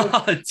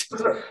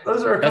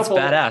those are a That's couple.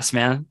 badass,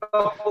 man. A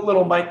couple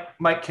little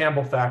Mike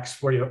Campbell facts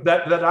for you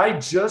that I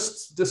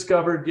just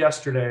discovered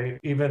yesterday.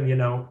 Even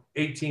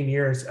 18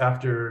 years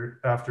after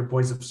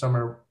Boys of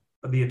Summer,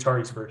 the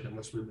Atari's version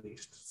was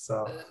released.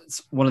 So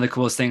it's one of the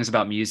coolest things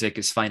about music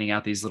is finding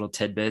out these little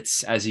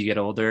tidbits. As you get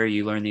older,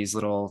 you learn these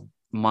little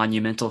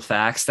monumental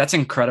facts. That's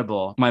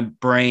incredible. My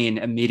brain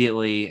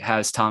immediately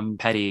has Tom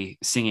Petty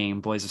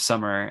singing Boys of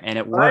Summer, and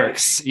it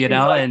works,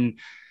 and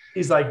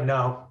he's like,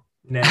 no,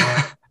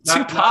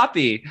 too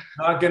poppy.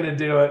 Not gonna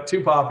do it.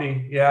 Too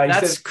poppy. Yeah,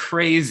 that's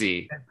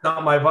crazy. It's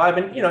not my vibe.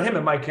 And him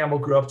and Mike Campbell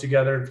grew up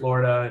together in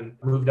Florida and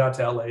moved out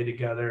to LA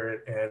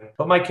together.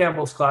 But Mike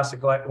Campbell's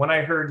classic. Like when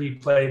I heard he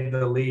played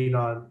the lead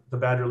on the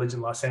Bad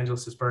Religion, Los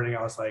Angeles is Burning,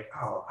 I was like,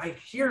 oh, I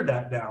hear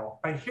that now.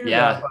 I hear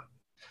that,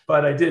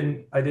 but I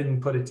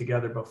didn't put it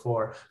together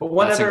before. But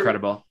that's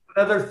incredible.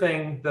 Another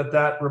thing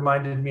that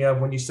reminded me of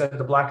when you said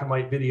the black and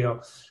white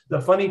video, the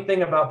funny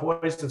thing about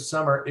Boys of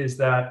Summer is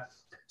that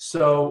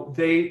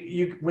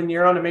when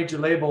you're on a major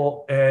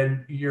label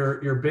and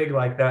you're big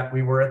like that,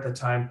 we were at the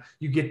time,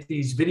 you get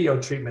these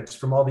video treatments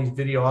from all these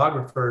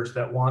videographers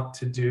that want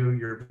to do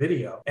your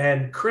video.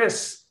 And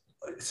Chris,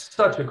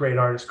 such a great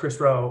artist, Chris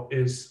Rowe,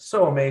 is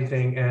so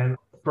amazing. And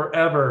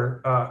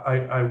forever,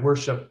 I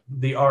worship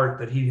the art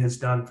that he has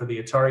done for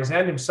the Ataris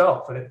and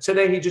himself. And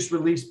today he just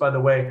released, by the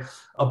way,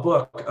 a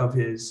book of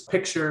his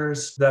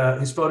pictures,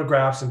 his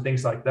photographs and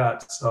things like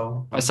that.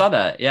 So I saw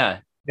that. Yeah.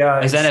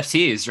 As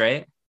NFTs,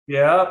 right?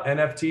 Yeah.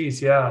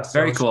 NFTs. Yeah. So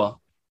very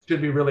cool.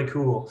 Should be really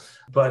cool,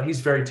 but he's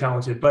very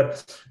talented.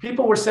 But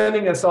people were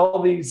sending us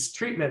all these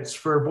treatments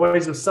for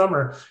Boys of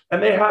Summer,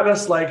 and they had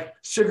us like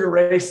Sugar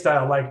Ray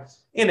style, like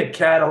in a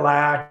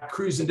Cadillac,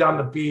 cruising down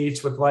the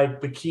beach with like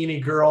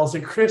bikini girls.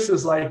 And Chris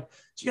is like,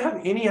 do you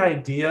have any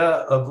idea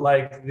of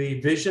like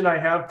the vision I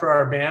have for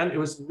our band? It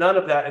was none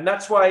of that. And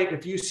that's why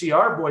if you see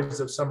our Boys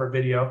of Summer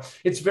video,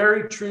 it's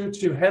very true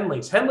to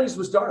Henley's. Henley's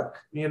was dark.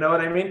 You know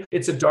what I mean?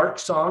 It's a dark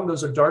song.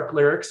 Those are dark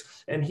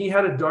lyrics. And he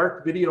had a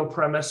dark video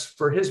premise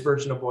for his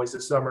version of Boys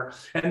of Summer.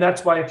 And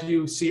that's why if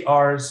you see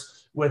ours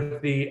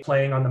with the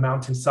playing on the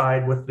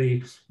mountainside with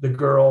the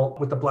girl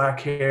with the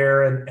black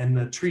hair and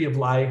the tree of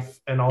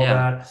life and all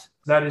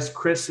that is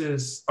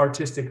Chris's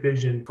artistic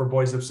vision for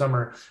Boys of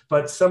Summer.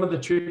 But some of the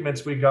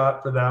treatments we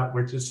got for that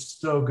were just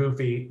so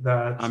goofy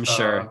that I'm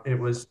sure it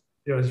was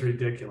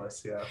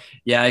ridiculous.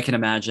 Yeah, I can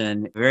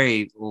imagine.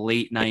 Very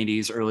late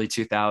 90s, early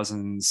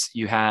 2000s,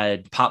 you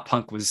had pop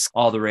punk was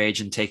all the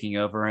rage and taking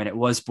over, and it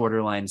was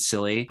borderline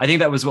silly. I think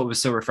that was what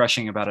was so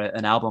refreshing about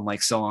an album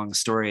like So Long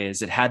Story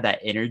is it had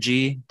that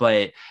energy,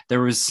 but there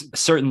was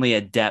certainly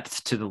a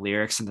depth to the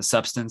lyrics and the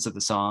substance of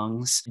the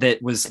songs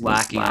that was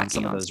lacking on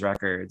some of those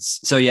records.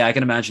 So yeah, I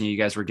can imagine you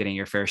guys were getting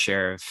your fair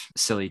share of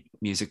silly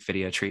music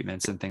video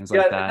treatments and things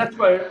like that. That's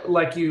why,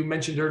 like you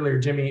mentioned earlier,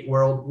 Jimmy Eat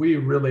World, we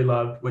really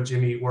loved what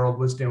Jimmy Eat World world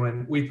was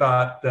doing. We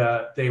thought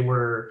that they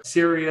were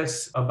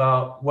serious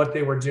about what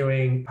they were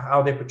doing,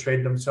 how they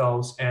portrayed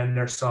themselves and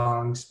their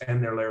songs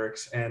and their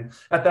lyrics. And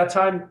at that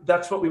time,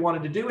 that's what we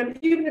wanted to do. And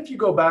even if you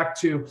go back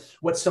to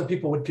what some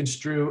people would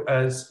construe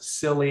as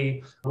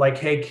silly, like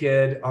Hey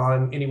Kid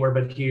on Anywhere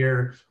But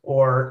Here,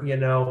 or, you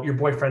know, Your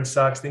Boyfriend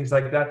Sucks, things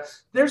like that,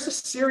 there's a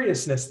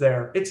seriousness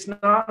there. It's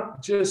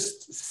not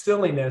just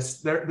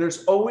silliness.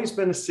 There's always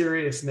been a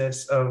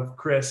seriousness of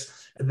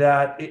Chris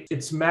that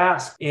it's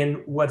masked in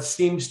what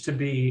seems to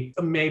be,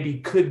 maybe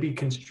could be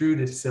construed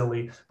as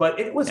silly, but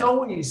it was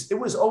always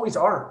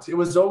art. It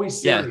was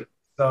always serious. Yeah.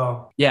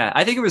 So yeah,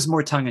 I think it was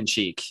more tongue in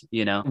cheek.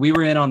 You know, we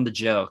were in on the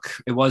joke.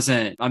 It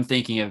wasn't, I'm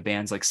thinking of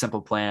bands like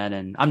Simple Plan,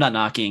 and I'm not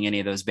knocking any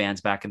of those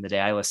bands back in the day.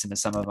 I listened to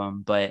some of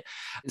them, but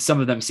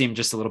some of them seemed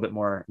just a little bit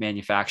more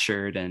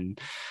manufactured, and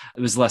it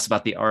was less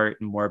about the art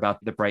and more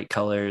about the bright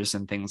colors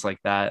and things like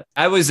that.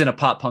 I was in a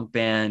pop punk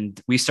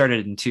band. We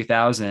started in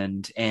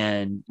 2000,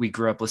 and we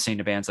grew up listening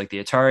to bands like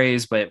the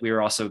Ataris, but we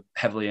were also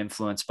heavily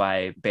influenced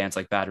by bands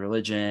like Bad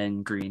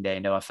Religion, Green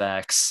Day,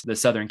 NoFX, the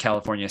Southern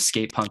California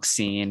skate punk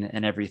scene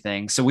and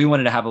everything. So we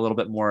wanted to have a little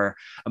bit more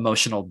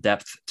emotional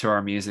depth to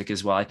our music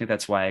as well. I think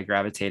that's why I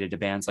gravitated to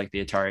bands like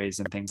the Ataris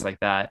and things like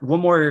that. One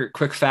more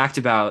quick fact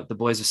about the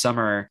Boys of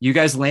Summer. You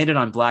guys landed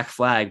on Black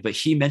Flag, but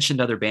he mentioned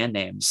other band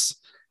names,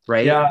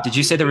 right? Yeah. Did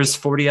you say there was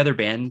 40 other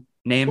band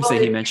names that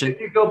he mentioned?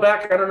 If you go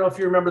back, I don't know if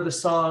you remember the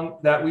song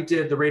that we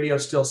did, The Radio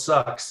Still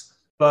Sucks,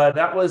 but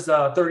that was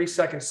a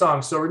 30-second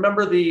song. So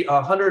remember the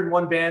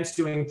 101 bands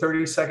doing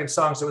 30-second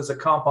songs. It was a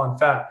comp on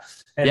Fat.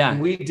 And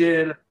we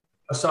did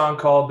a song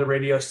called The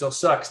Radio Still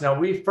Sucks. Now,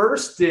 we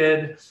first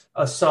did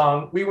a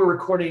song, we were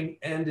recording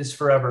End Is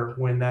Forever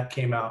when that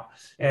came out.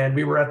 And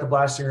we were at the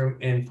Blasting Room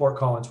in Fort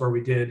Collins where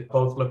we did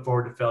both Look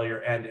Forward to Failure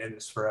and End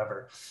Is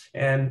Forever.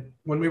 And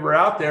when we were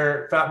out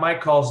there, Fat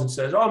Mike calls and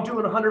says, I'm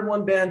doing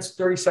 101 bands,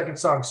 30-second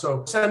song.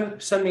 So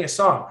send me a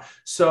song.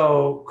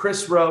 So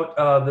Chris wrote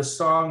the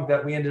song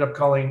that we ended up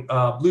calling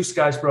Blue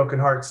Skies, Broken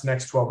Hearts,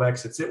 Next 12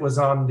 Exits. It was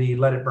on the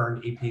Let It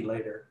Burn EP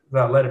later,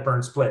 the Let It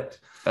Burn split.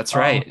 That's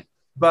right.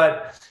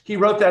 But he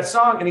wrote that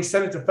song and he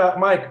sent it to Fat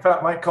Mike.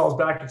 Fat Mike calls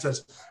back and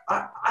says,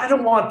 I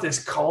don't want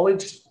this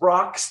college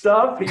rock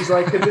stuff. He's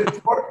like,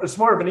 it's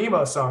more of an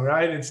emo song,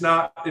 right? It's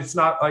not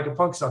like a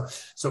punk song.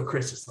 So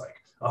Chris is like,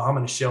 I'm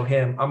going to show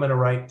him. I'm going to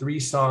write 3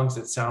 songs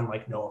that sound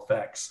like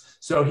NoFX.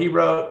 So he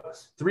wrote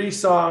 3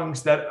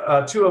 songs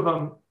that 2 of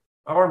them,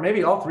 or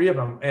maybe all 3 of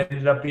them,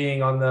 ended up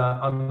being on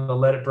the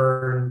Let It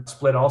Burn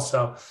split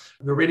also.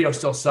 The Radio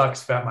Still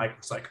Sucks. Fat Mike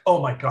was like,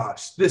 oh my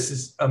gosh, this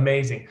is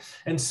amazing.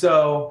 And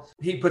so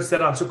he puts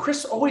that on. So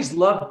Chris always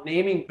loved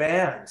naming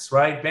bands,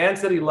 right?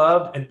 Bands that he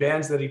loved and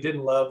bands that he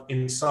didn't love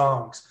in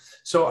songs.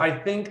 So I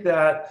think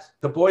that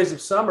the Boys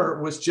of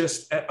Summer was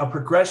just a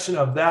progression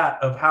of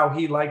that, of how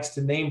he likes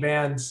to name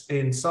bands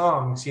in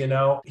songs. You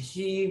know,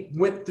 he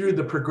went through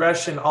the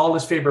progression, all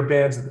his favorite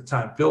bands at the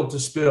time: Built to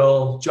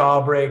Spill,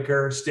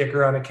 Jawbreaker,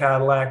 Sticker on a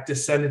Cadillac,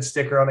 Descendant,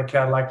 Sticker on a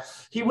Cadillac.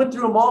 He went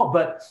through them all,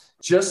 but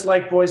just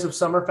like Boys of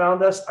Summer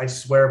found us, I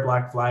swear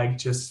Black Flag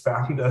just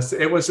found us.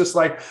 It was just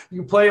like,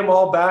 you play them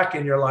all back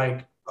and you're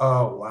like,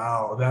 oh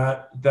wow,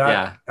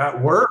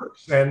 that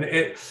works, and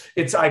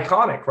it's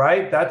iconic,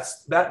 right?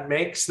 That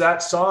makes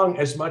that song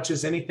as much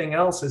as anything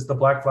else is the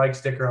Black Flag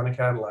Sticker on a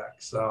Cadillac.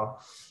 So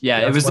yeah,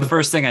 it was the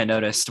first thing I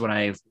noticed when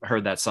I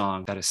heard that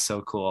song. That is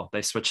so cool.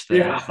 They switched the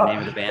name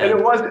of the band.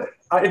 And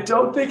I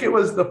don't think it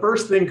was the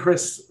first thing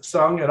Chris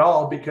sung at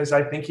all, because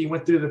I think he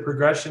went through the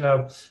progression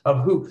of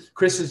who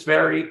Chris is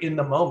very in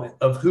the moment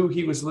of who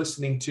he was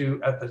listening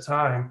to at the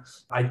time.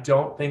 I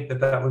don't think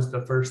that was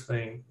the first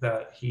thing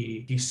that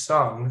he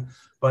sung,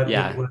 but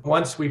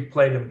once we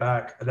played him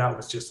back, that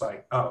was just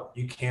like, oh,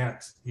 you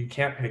can't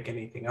pick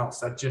anything else.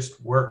 That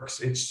just works.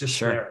 It's just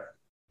there.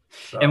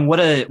 So. And what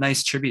a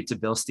nice tribute to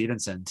Bill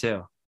Stevenson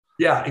too.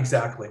 Yeah,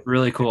 exactly.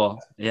 Really cool.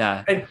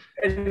 Yeah.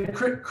 And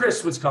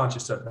Chris was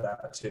conscious of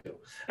that too.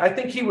 I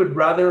think he would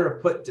rather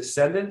have put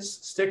Descendants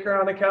Sticker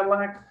on a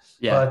Cadillac,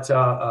 but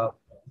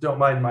don't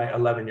mind my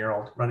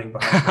 11-year-old running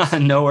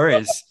behind. No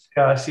worries.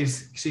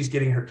 She's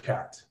getting her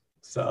cat.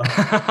 So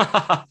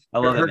I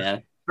love it,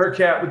 man. Her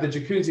cat with the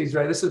jacuzzis,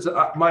 right? This is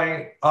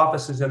my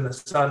office is in the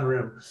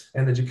sunroom,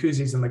 and the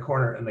jacuzzi's in the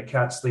corner, and the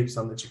cat sleeps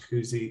on the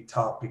jacuzzi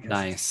top because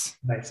it's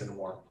nice and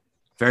warm.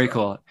 Very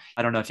cool.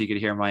 I don't know if you could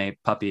hear my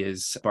puppy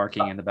is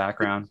barking in the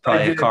background.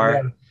 Probably a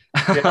car.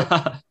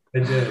 Yeah, I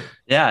did.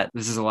 Yeah,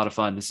 this is a lot of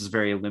fun. This is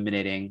very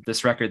illuminating.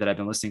 This record that I've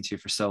been listening to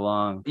for so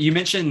long. You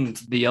mentioned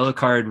the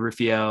Yellowcard,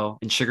 Rufio,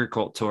 and Sugar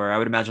Cult tour. I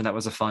would imagine that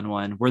was a fun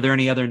one. Were there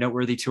any other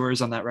noteworthy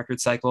tours on that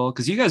record cycle?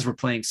 Because you guys were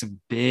playing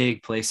some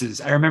big places.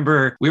 I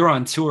remember we were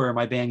on tour,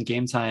 my band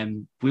Game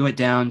Time. We went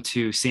down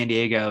to San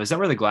Diego. Is that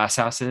where the Glass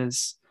House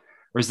is?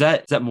 Or is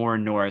that more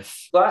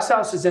north? Glass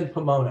House is in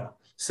Pomona.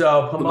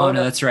 So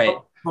Pomona, that's right.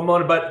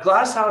 Pomona, but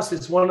Glass House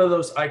is one of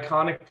those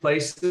iconic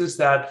places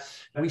that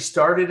we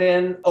started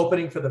in,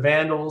 opening for the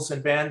Vandals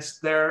and bands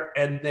there,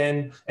 and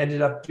then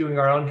ended up doing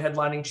our own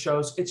headlining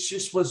shows. It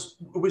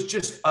was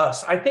just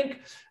us. I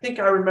think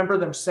I remember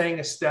them saying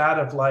a stat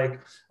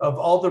of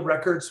all the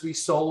records we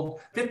sold,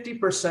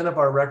 50% of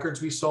our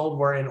records we sold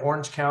were in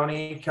Orange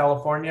County,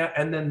 California,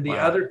 and then the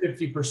other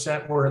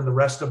 50% were in the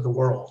rest of the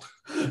world.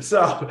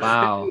 So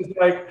wow.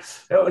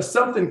 It was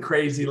something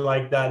crazy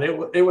like that.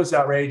 It was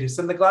outrageous.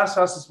 And the Glass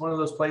House is one of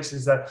those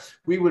places that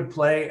we would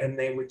play and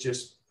they would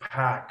just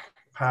pack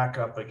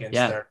up against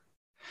there.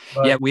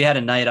 But, we had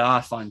a night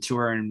off on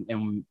tour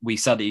and we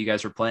saw that you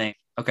guys were playing.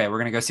 Okay, we're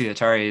gonna go see the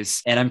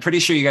Ataris, and I'm pretty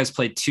sure you guys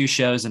played 2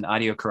 shows and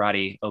Audio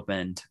Karate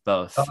opened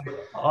both.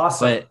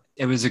 Awesome. But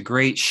it was a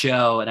great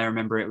show, and I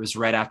remember it was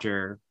right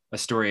after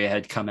Astoria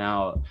had come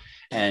out,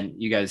 and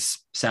you guys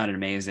sounded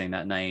amazing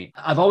that night.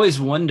 I've always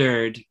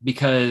wondered,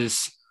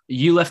 because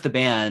you left the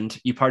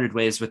band, you parted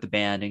ways with the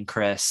band and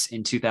Chris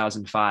in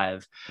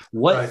 2005.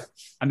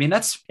 I mean,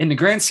 that's, in the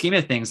grand scheme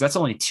of things, that's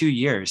only 2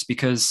 years,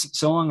 because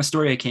So Long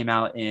Astoria came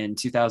out in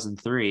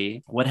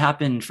 2003. What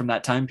happened from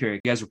that time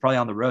period? You guys were probably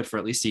on the road for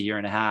at least 1.5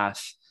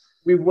 years.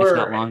 We were, if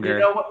not longer. You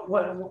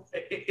know,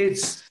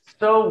 it's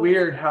so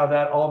weird how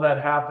all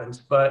that happens.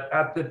 But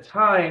at the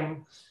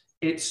time,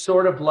 it's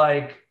sort of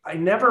like I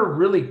never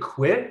really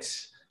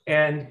quit.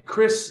 And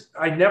Chris,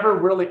 I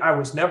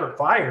was never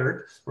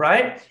fired,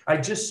 right? I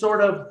just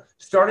sort of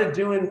started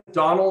doing,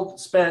 Donald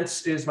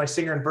Spence is my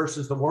singer in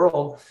Versus the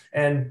World,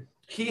 and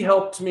he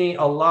helped me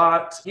a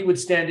lot. He would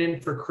stand in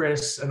for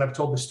Chris, and I've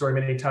told this story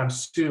many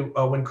times too.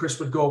 When Chris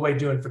would go away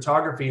doing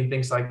photography and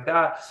things like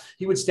that,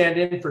 he would stand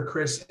in for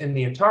Chris in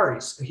the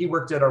Ataris. He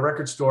worked at our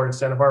record store in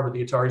Santa Barbara.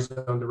 The Ataris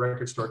owned a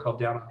record store called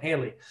Down on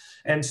Haley.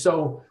 And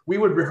so we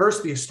would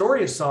rehearse the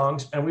Astoria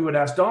songs, and we would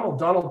ask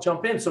Donald,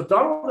 jump in. So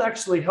Donald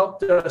actually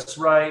helped us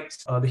write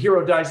The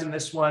Hero Dies in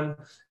This One,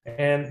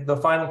 and The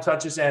Final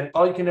Touches, and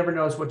All You Can Never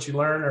Know Is What You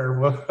Learn,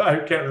 or I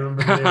can't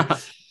remember the name.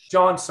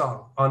 John's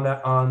song on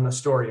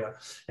Astoria.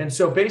 And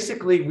so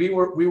basically we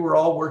were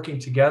all working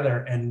together.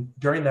 And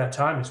during that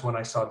time is when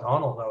I saw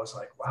Donald. I was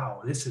like,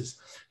 wow,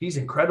 he's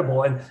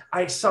incredible. And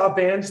I saw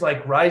bands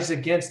like Rise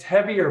Against,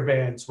 heavier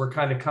bands were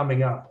kind of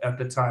coming up at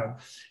the time.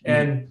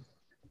 And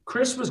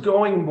Chris was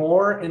going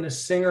more in a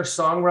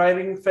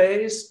singer-songwriting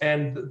phase.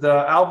 And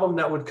the album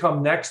that would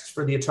come next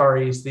for the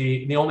Ataris,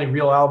 the only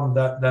real album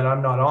that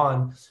I'm not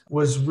on,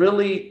 was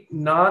really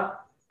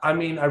not, I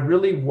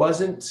really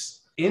wasn't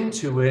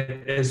into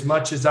it as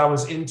much as I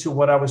was into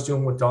what I was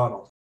doing with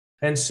Donald.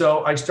 And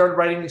so I started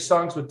writing these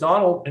songs with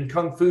Donald, and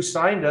Kung Fu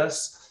signed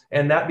us,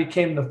 and that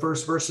became the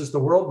first Versus the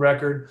World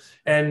record.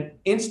 And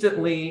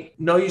instantly,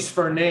 No Use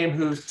for a Name,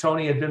 who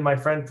Tony had been my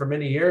friend for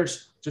many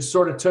years, just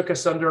sort of took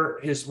us under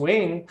his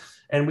wing.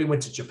 And we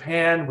went to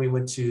Japan, we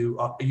went to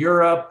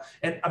Europe.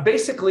 And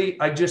basically,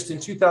 in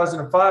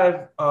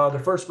 2005,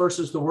 the first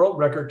Versus the World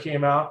record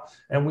came out,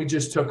 and we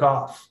just took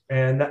off.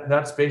 And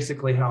that's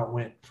basically how it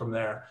went from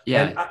there.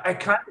 Yeah. And I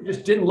kind of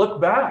just didn't look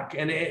back.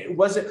 And it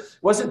wasn't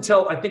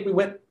until I think we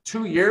went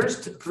 3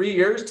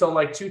 years till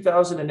like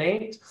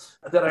 2008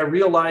 that I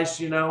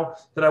realized,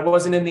 that I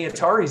wasn't in the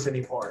Ataris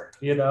anymore,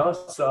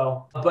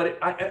 So, but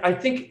I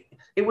think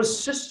it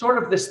was just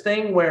sort of this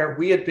thing where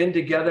we had been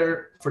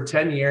together for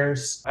 10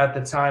 years at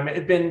the time. It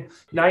had been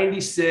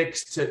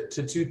 96 to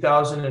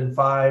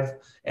 2005.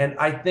 And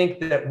I think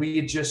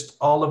that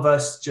all of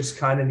us just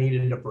kind of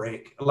needed a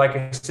break. Like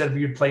I said,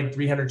 we had played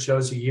 300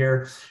 shows a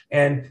year,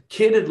 and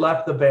Kid had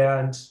left the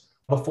band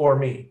before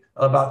me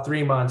about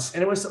 3 months.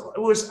 And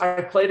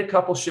I played a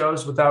couple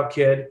shows without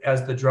Kid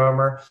as the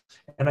drummer.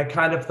 And I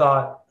kind of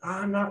thought,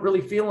 I'm not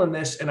really feeling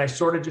this. And I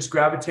sort of just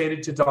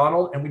gravitated to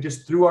Donald, and we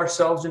just threw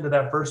ourselves into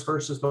that first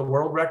Versus the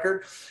World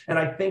record. And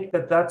I think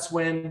that's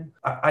when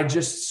I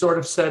just sort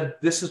of said,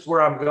 this is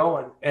where I'm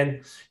going.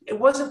 And it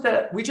wasn't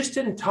that we just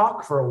didn't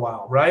talk for a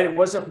while, right? It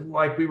wasn't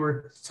like we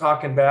were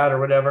talking bad or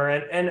whatever.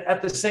 And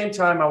at the same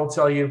time, I will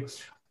tell you,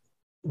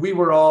 we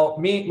were all,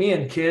 me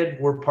and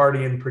Kid were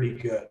partying pretty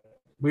good.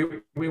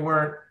 We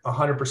weren't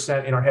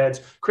 100% in our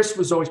heads. Chris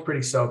was always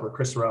pretty sober,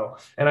 Chris Rowe,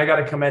 and I got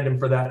to commend him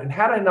for that. And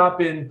had I not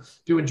been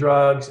doing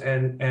drugs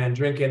and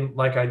drinking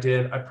like I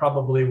did, I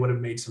probably would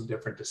have made some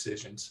different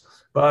decisions.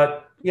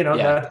 But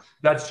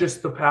that's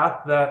just the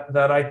path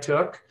that I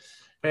took.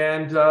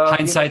 And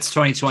hindsight's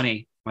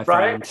 2020, my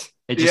friend. Right?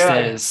 It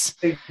just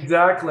is.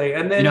 Exactly.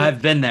 And then,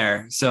 I've been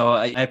there. So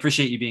I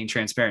appreciate you being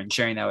transparent and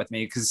sharing that with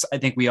me, because I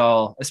think we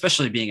all,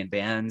 especially being in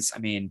bands,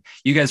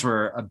 you guys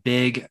were a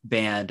big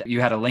band.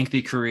 You had a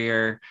lengthy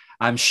career.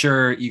 I'm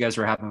sure you guys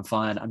were having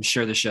fun. I'm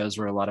sure the shows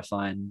were a lot of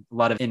fun, a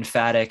lot of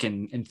emphatic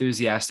and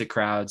enthusiastic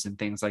crowds and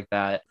things like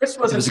that. It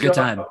was a good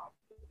time.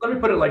 Let me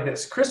put it like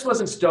this. Chris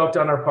wasn't stoked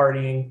on our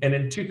partying. And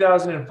in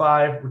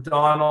 2005, with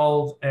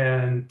Donald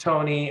and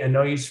Tony and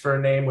No Use for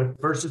a Name, with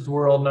Versus the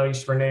World, No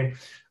Use for a Name,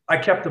 I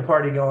kept the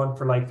party going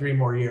for like 3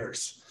 more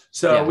years.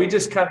 So we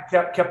just kind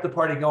of kept the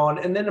party going.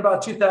 And then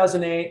about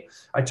 2008,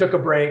 I took a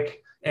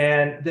break.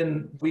 And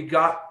then we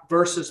got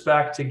Versus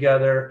back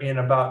together in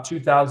about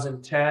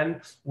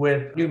 2010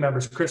 with new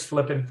members, Chris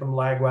Flippin from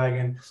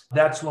Lagwagon.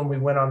 That's when we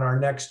went on our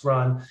next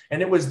run.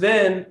 And it was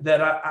then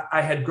that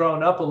I had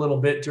grown up a little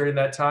bit during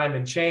that time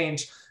and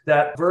changed,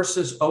 that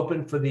Versus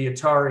opened for the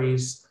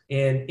Ataris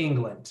in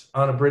England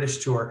on a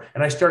British tour.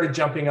 And I started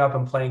jumping up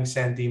and playing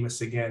San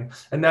Dimas again.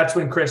 And that's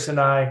when Chris and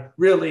I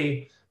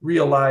really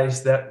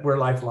realized that we're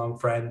lifelong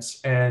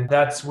friends. And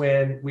that's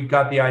when we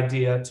got the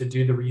idea to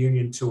do the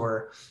reunion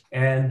tour.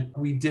 And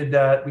we did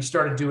that. We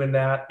started doing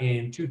that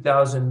in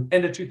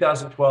end of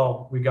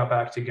 2012, we got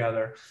back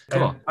together.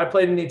 Cool. And I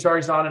played in the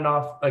Ataris on and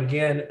off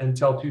again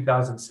until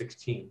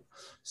 2016.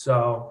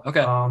 So,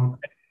 okay.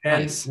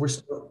 And nice.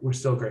 we're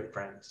still great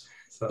friends.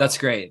 So. That's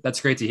great.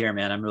 That's great to hear,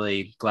 man. I'm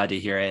really glad to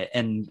hear it.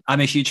 And I'm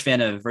a huge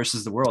fan of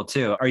Versus the World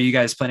too. Are you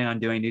guys planning on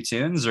doing new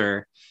tunes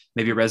or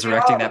maybe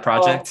resurrecting that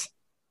project?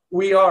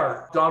 We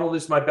are. Donald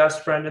is my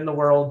best friend in the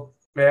world,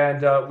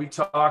 and we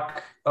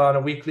talk on a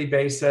weekly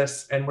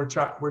basis, and we're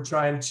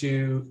trying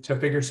to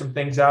figure some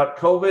things out.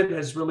 COVID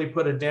has really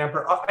put a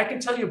damper. I can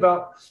tell you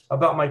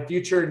about my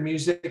future in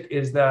music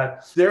is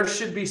that there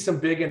should be some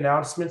big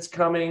announcements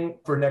coming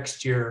for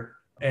next year.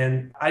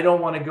 And I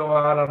don't want to go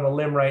out on a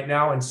limb right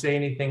now and say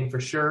anything for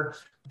sure,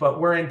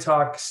 but we're in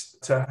talks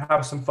to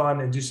have some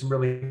fun and do some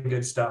really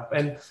good stuff.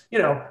 And,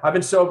 I've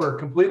been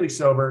completely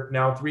sober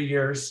now 3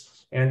 years.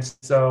 And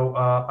so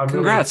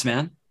Congrats,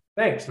 man.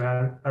 Thanks,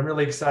 man. I'm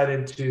really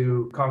excited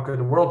to conquer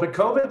the world. But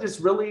COVID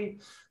has really,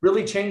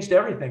 really changed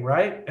everything,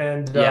 right?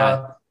 And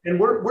and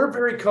we're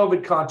very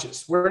COVID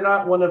conscious. We're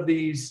not one of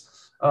these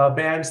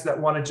bands that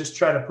want to just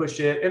try to push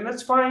it. And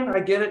that's fine. I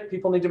get it.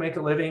 People need to make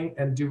a living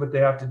and do what they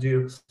have to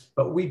do.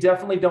 But we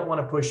definitely don't want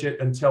to push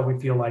it until we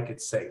feel like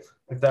it's safe,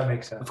 if that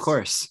makes sense. Of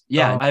course.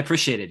 Yeah, I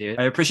appreciate it, dude.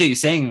 I appreciate you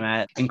saying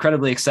that.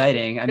 Incredibly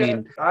exciting. I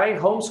mean, I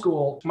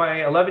homeschool. My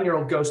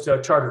 11-year-old goes to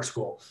a charter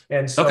school.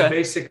 And so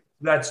basically,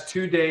 that's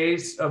 2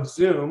 days of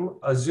Zoom,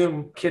 a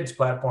Zoom kids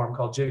platform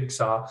called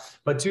Jigsaw,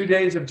 but 2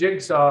 days of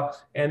Jigsaw.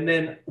 And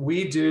then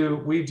we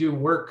do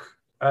work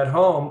at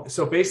home.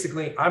 So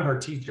basically I'm her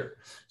teacher.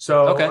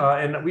 So,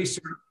 and we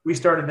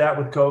started that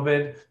with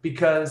COVID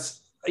because,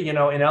 in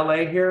LA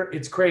here,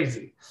 it's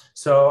crazy.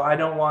 So I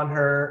don't want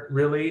her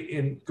really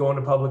in going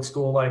to public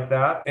school like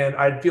that. And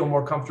I'd feel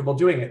more comfortable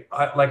doing it.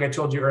 Like I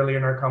told you earlier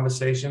in our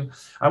conversation,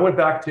 I went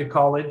back to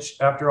college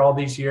after all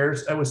these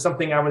years. It was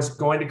something I was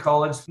going to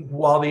college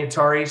while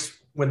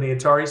when the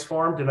Ataris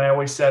formed. And I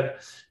always said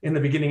in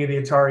the beginning of the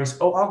Ataris,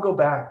 I'll go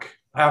back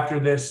after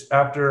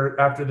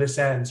this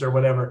ends or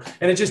whatever.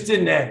 And it just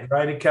didn't end,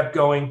 right? It kept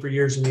going for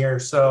years and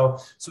years. So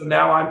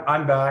now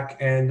I'm back,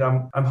 and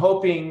I'm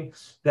hoping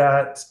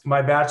that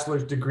my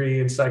bachelor's degree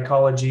in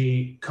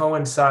psychology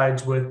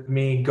coincides with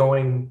me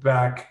going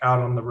back out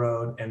on the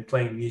road and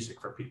playing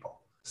music for people.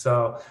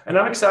 So, and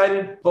I'm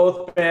excited.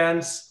 Both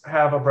bands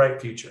have a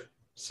bright future.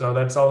 So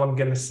that's all I'm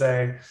going to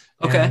say.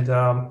 Okay. And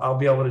I'll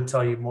be able to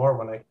tell you more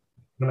when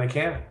I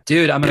can.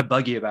 Dude, I'm going to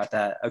bug you about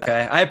that.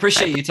 Okay. I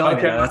appreciate you telling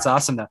me that. That's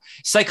awesome though.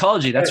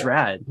 Psychology. That's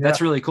rad. Yeah. That's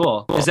really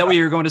cool. Is that what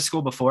you were going to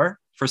school before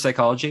for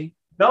psychology?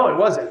 No, it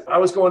wasn't. I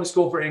was going to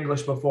school for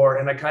English before,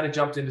 and I kind of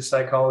jumped into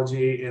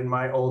psychology in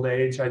my old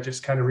age. I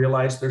just kind of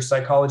realized there's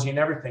psychology in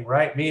everything,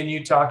 right? Me and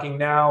you talking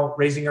now,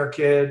 raising our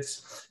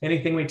kids,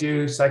 anything we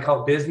do,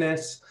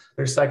 business,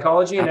 there's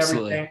psychology in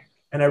everything.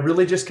 And I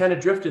really just kind of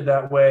drifted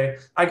that way.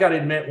 I got to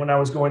admit, when I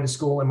was going to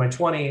school in my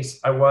 20s,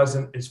 I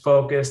wasn't as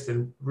focused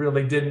and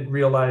really didn't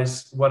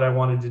realize what I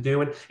wanted to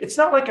do. And it's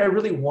not like I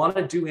really want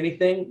to do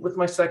anything with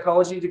my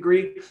psychology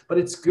degree, but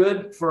it's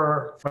good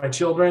for my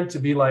children to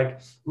be like,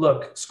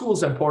 look,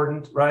 school's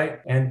important, right?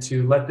 And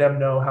to let them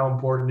know how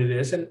important it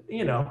is. And,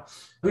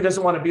 who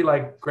doesn't want to be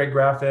like Greg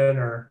Graffin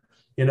or,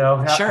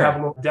 have a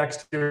little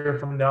Dexter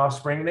from The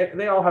Offspring.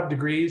 They all have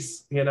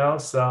degrees,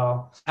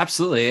 so.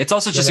 Absolutely. It's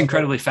also just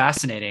incredibly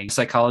fascinating,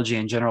 psychology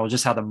in general,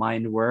 just how the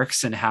mind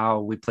works and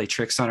how we play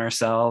tricks on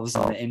ourselves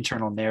and the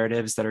internal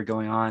narratives that are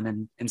going on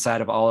and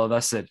inside of all of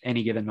us at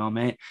any given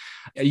moment.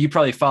 You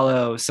probably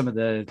follow some of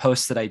the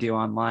posts that I do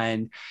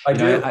online. I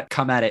do. I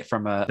come at it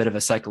from a bit of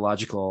a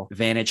psychological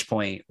vantage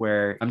point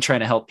where I'm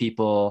trying to help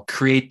people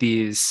create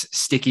these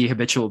sticky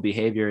habitual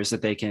behaviors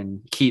that they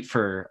can keep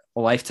for a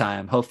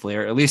lifetime, hopefully,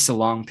 or at least a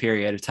long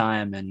period of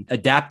time. And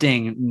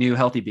adapting new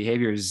healthy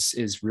behaviors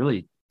is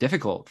really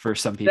difficult for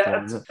some people.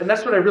 And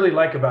that's what I really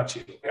like about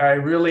you.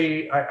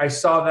 I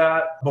saw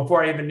that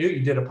before I even knew you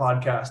did a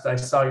podcast. I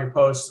saw your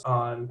posts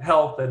on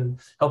health and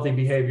healthy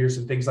behaviors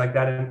and things like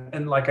that.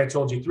 And like I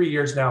told you, 3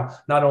 years now,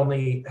 not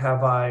only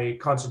have I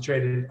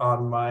concentrated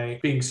on my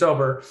being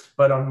sober,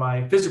 but on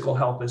my physical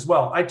health as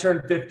well. I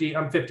turned 50.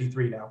 I'm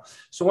 53 now.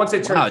 So once I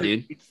turned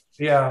 50,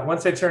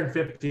 once I turned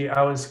 50,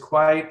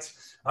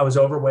 I was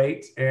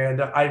overweight,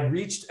 and I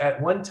reached at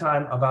one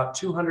time about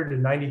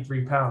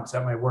 293 pounds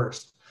at my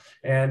worst.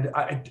 And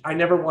I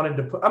never wanted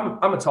to put,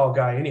 I'm a tall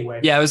guy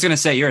anyway. Yeah, I was going to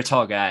say you're a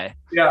tall guy.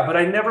 Yeah, but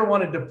I never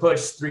wanted to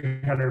push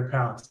 300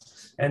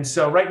 pounds. And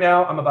so right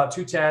now I'm about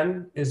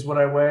 210 is what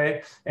I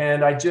weigh.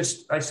 And I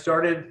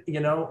started,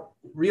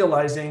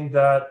 realizing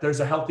that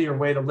there's a healthier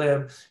way to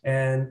live,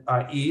 and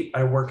I eat,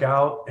 I work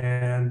out,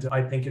 and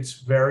I think it's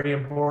very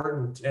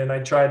important. And I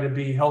try to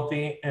be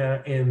healthy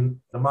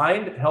in the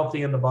mind,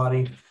 healthy in the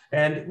body.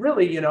 And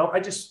really,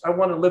 I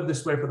want to live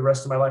this way for the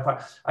rest of my life.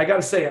 I got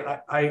to say,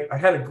 I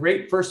had a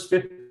great first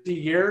 50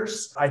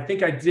 years. I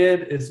think I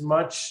did as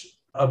much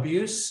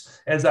abuse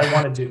as I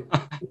want to do.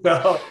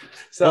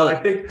 So I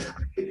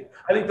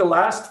think the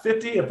last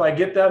 50, if I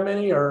get that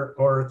many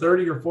or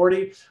 30 or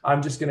 40,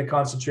 I'm just going to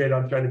concentrate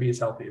on trying to be as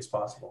healthy as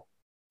possible.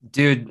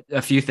 Dude,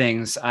 a few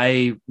things.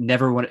 I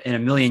never would in a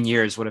million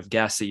years would have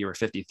guessed that you were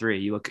 53.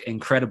 You look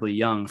incredibly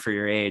young for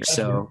your age.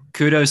 So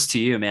kudos to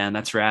you, man.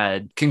 That's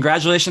rad.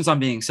 Congratulations on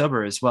being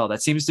sober as well.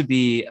 That seems to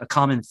be a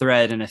common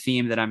thread and a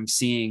theme that I'm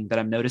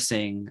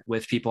noticing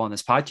with people on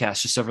this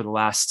podcast just over the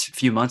last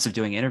few months of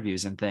doing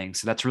interviews and things.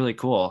 So that's really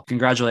cool.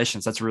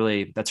 Congratulations. That's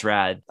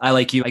rad. I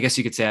like you. I guess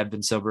you could say I've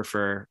been sober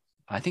for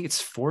I think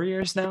it's 4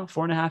 years now,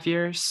 4.5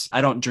 years.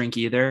 I don't drink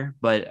either,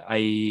 but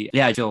I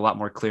feel a lot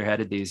more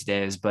clear-headed these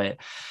days, but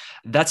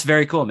that's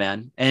very cool,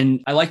 man.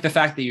 And I like the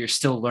fact that you're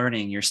still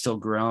learning, you're still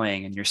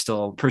growing, and you're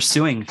still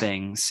pursuing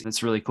things.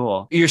 That's really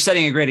cool. You're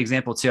setting a great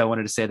example too. I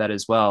wanted to say that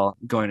as well.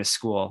 Going to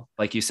school,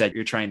 like you said,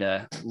 you're trying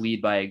to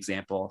lead by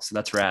example. So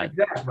that's rad.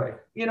 Exactly.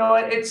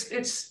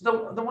 It's the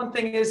one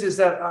thing is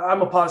that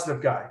I'm a positive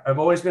guy. I've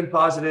always been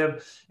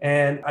positive,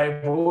 and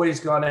I've always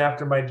gone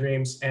after my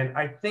dreams. And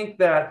I think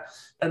that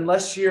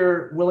unless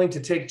you're willing to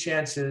take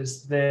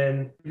chances,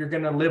 then you're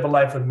going to live a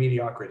life of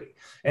mediocrity.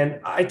 And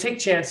I take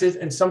chances,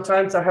 and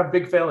sometimes I have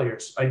big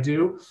failures. I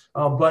do.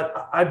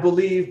 But I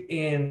believe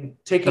in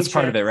taking That's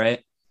part of it,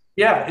 right?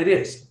 Yeah, it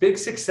is. Big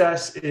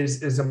success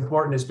is as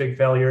important as big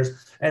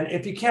failures. And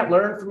if you can't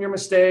learn from your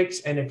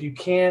mistakes, and if you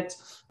can't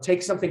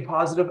take something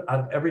positive out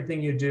of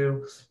everything you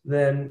do,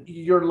 then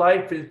your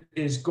life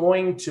is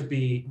going to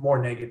be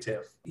more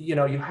negative. You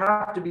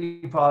have to be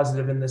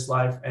positive in this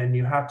life, and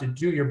you have to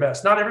do your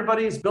best. Not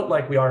everybody is built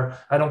like we are,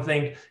 I don't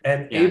think,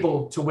 and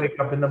able to wake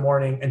up in the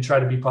morning and try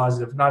to be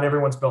positive. Not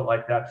everyone's built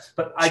like that,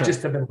 but I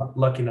just have been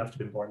lucky enough to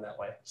be born that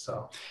way.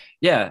 So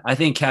yeah, I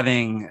think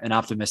having an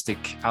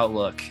optimistic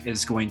outlook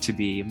is going to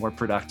be more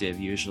productive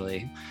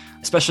usually,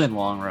 especially in the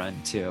long run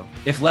too.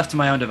 If left to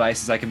my own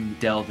devices, I can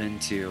delve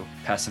into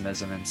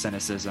pessimism and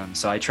cynicism.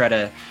 So I try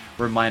to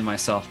remind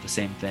myself the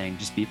same thing,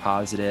 just be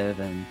positive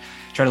and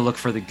try to look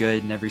for the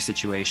good in every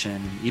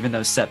situation. Even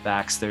those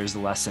setbacks, there's a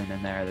lesson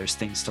in there. There's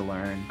things to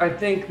learn. I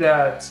think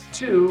that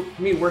too,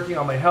 me working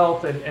on my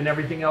health and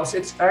everything else,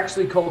 it's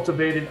actually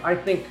cultivated. I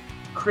think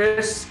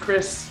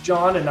Chris,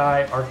 John, and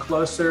I are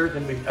closer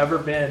than we've ever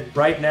been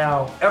right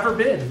now,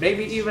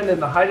 maybe even in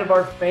the height of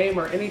our fame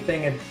or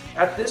anything. And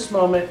at this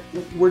moment,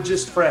 we're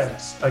just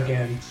friends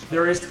again.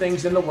 There is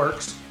things in the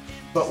works,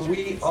 but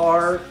we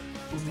are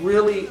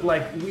really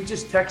we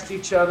just text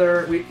each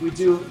other. We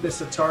do this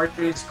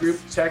Ataris group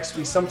text.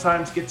 We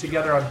sometimes get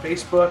together on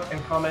Facebook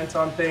and comment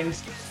on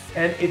things.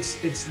 And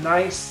it's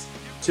nice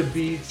to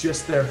be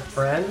just their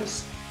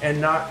friends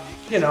and not,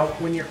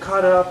 when you're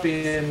caught up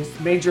in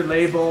major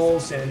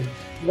labels and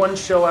one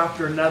show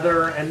after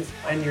another and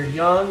you're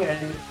young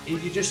and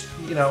you just,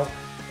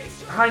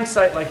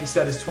 hindsight, like you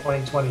said, is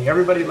 20/20.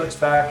 Everybody looks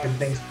back and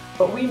thinks,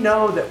 but we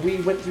know that we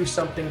went through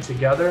something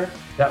together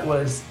that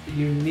was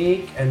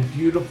unique and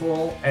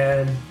beautiful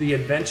and the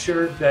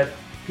adventure that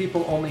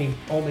people only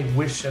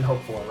wish and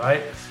hope for,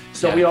 right?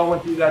 So we all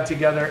went through that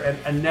together.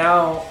 And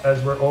now,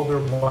 as we're older,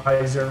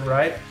 wiser,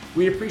 right?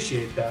 We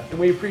appreciate that. And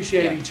we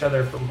appreciate each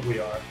other for who we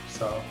are.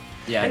 So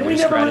and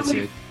there's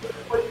gratitude.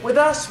 With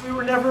us, we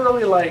were never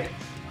really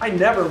I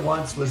never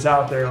once was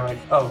out there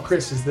oh,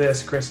 Chris is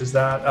this, Chris is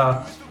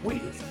that.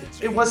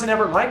 It wasn't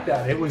ever like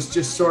that. It was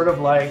just sort of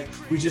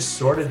we just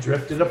sort of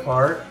drifted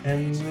apart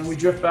and then we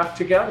drift back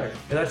together.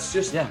 And that's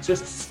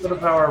just sort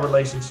of how our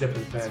relationship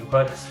has been.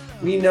 But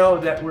we know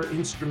that we're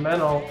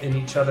instrumental in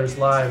each other's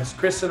lives.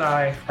 Chris and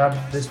I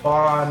have this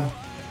bond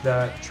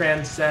that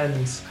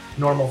transcends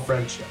normal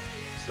friendship.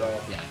 So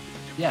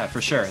Yeah,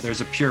 for sure.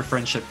 There's a pure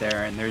friendship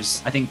there, and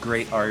there's, I think,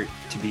 great art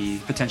to be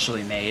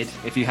potentially made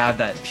if you have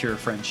that pure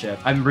friendship.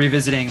 I'm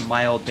revisiting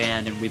my old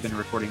band, and we've been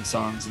recording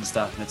songs and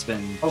stuff, and it's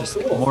been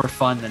cool. More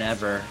fun than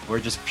ever. We're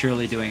just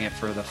purely doing it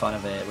for the fun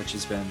of it, which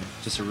has been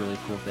just a really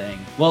cool thing.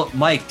 Well,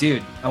 Mike,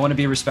 dude, I want to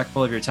be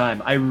respectful of your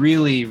time. I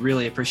really,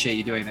 really appreciate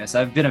you doing this.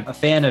 I've been a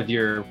fan of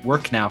your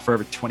work now for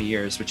over 20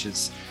 years, which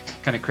is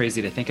kind of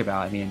crazy to think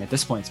about. I mean, at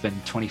this point, it's been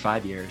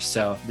 25 years.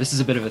 So this is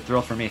a bit of a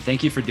thrill for me.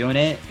 Thank you for doing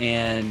it.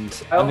 And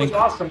that was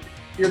awesome.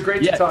 You're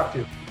great to talk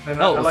to. And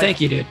thank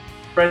you, dude.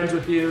 Friends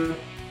with you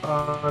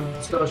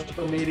on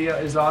social media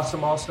is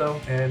awesome also.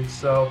 And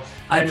so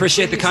I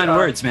appreciate the kind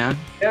words, man.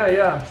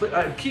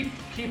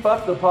 Keep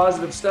up the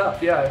positive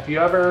stuff. Yeah. If you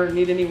ever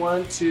need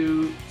anyone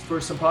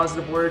for some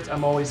positive words,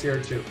 I'm always here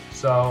too.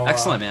 So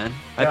excellent, man.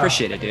 I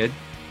appreciate it, dude.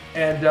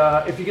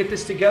 And if you get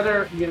this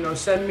together,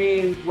 send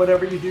me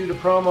whatever you do to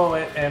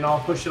promo it, and I'll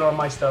push it on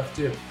my stuff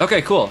too.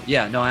 Okay, cool.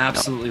 Yeah, no, I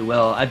absolutely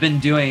will. I've been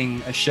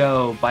doing a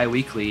show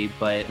bi-weekly,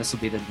 but this will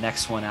be the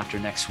next one after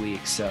next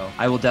week. So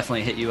I will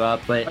definitely hit you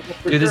up. But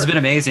dude, this has been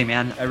amazing,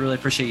 man. I really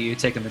appreciate you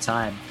taking the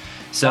time.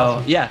 So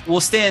awesome. Yeah, we'll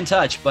stay in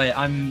touch, but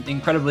I'm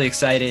incredibly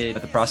excited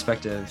at the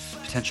prospect of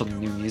potential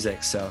new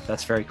music. So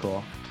that's very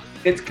cool.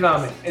 It's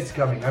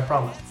coming. I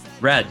promise.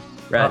 Red.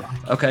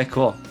 Okay,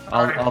 cool.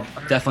 I'll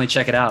definitely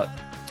check it out.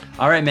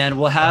 All right, man.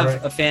 We'll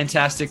have a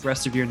fantastic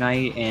rest of your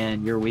night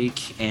and your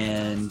week,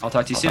 and I'll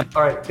talk to you soon.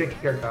 All right. Take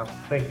care, Kyle.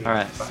 Thank you. All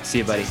right. Bye. See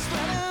you, buddy.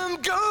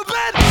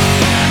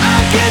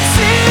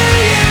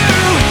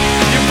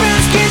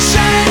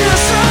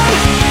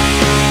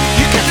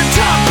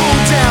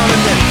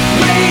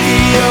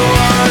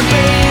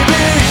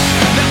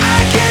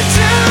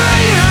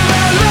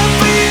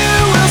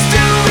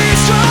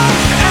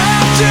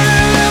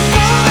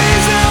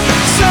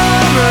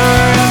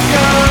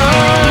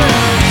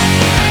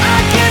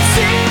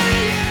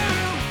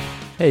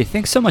 Hey,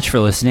 thanks so much for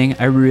listening.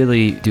 I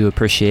really do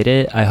appreciate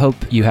it. I hope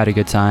you had a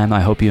good time.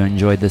 I hope you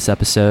enjoyed this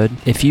episode.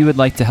 If you would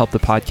like to help the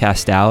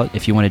podcast out,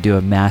 if you want to do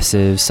a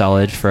massive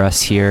solid for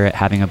us here at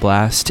Having a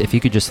Blast, if you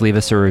could just leave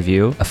us a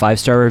review, a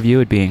 5-star review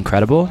would be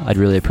incredible. I'd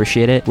really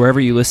appreciate it. Wherever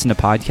you listen to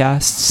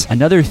podcasts,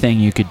 another thing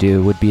you could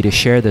do would be to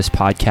share this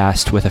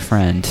podcast with a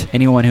friend.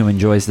 Anyone who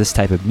enjoys this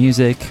type of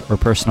music or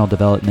personal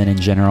development in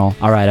general.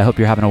 All right, I hope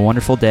you're having a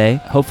wonderful day.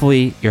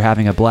 Hopefully you're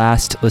having a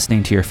blast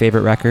listening to your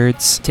favorite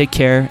records. Take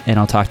care, and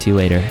I'll talk to you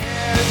later. So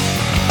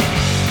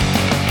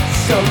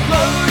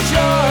close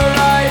your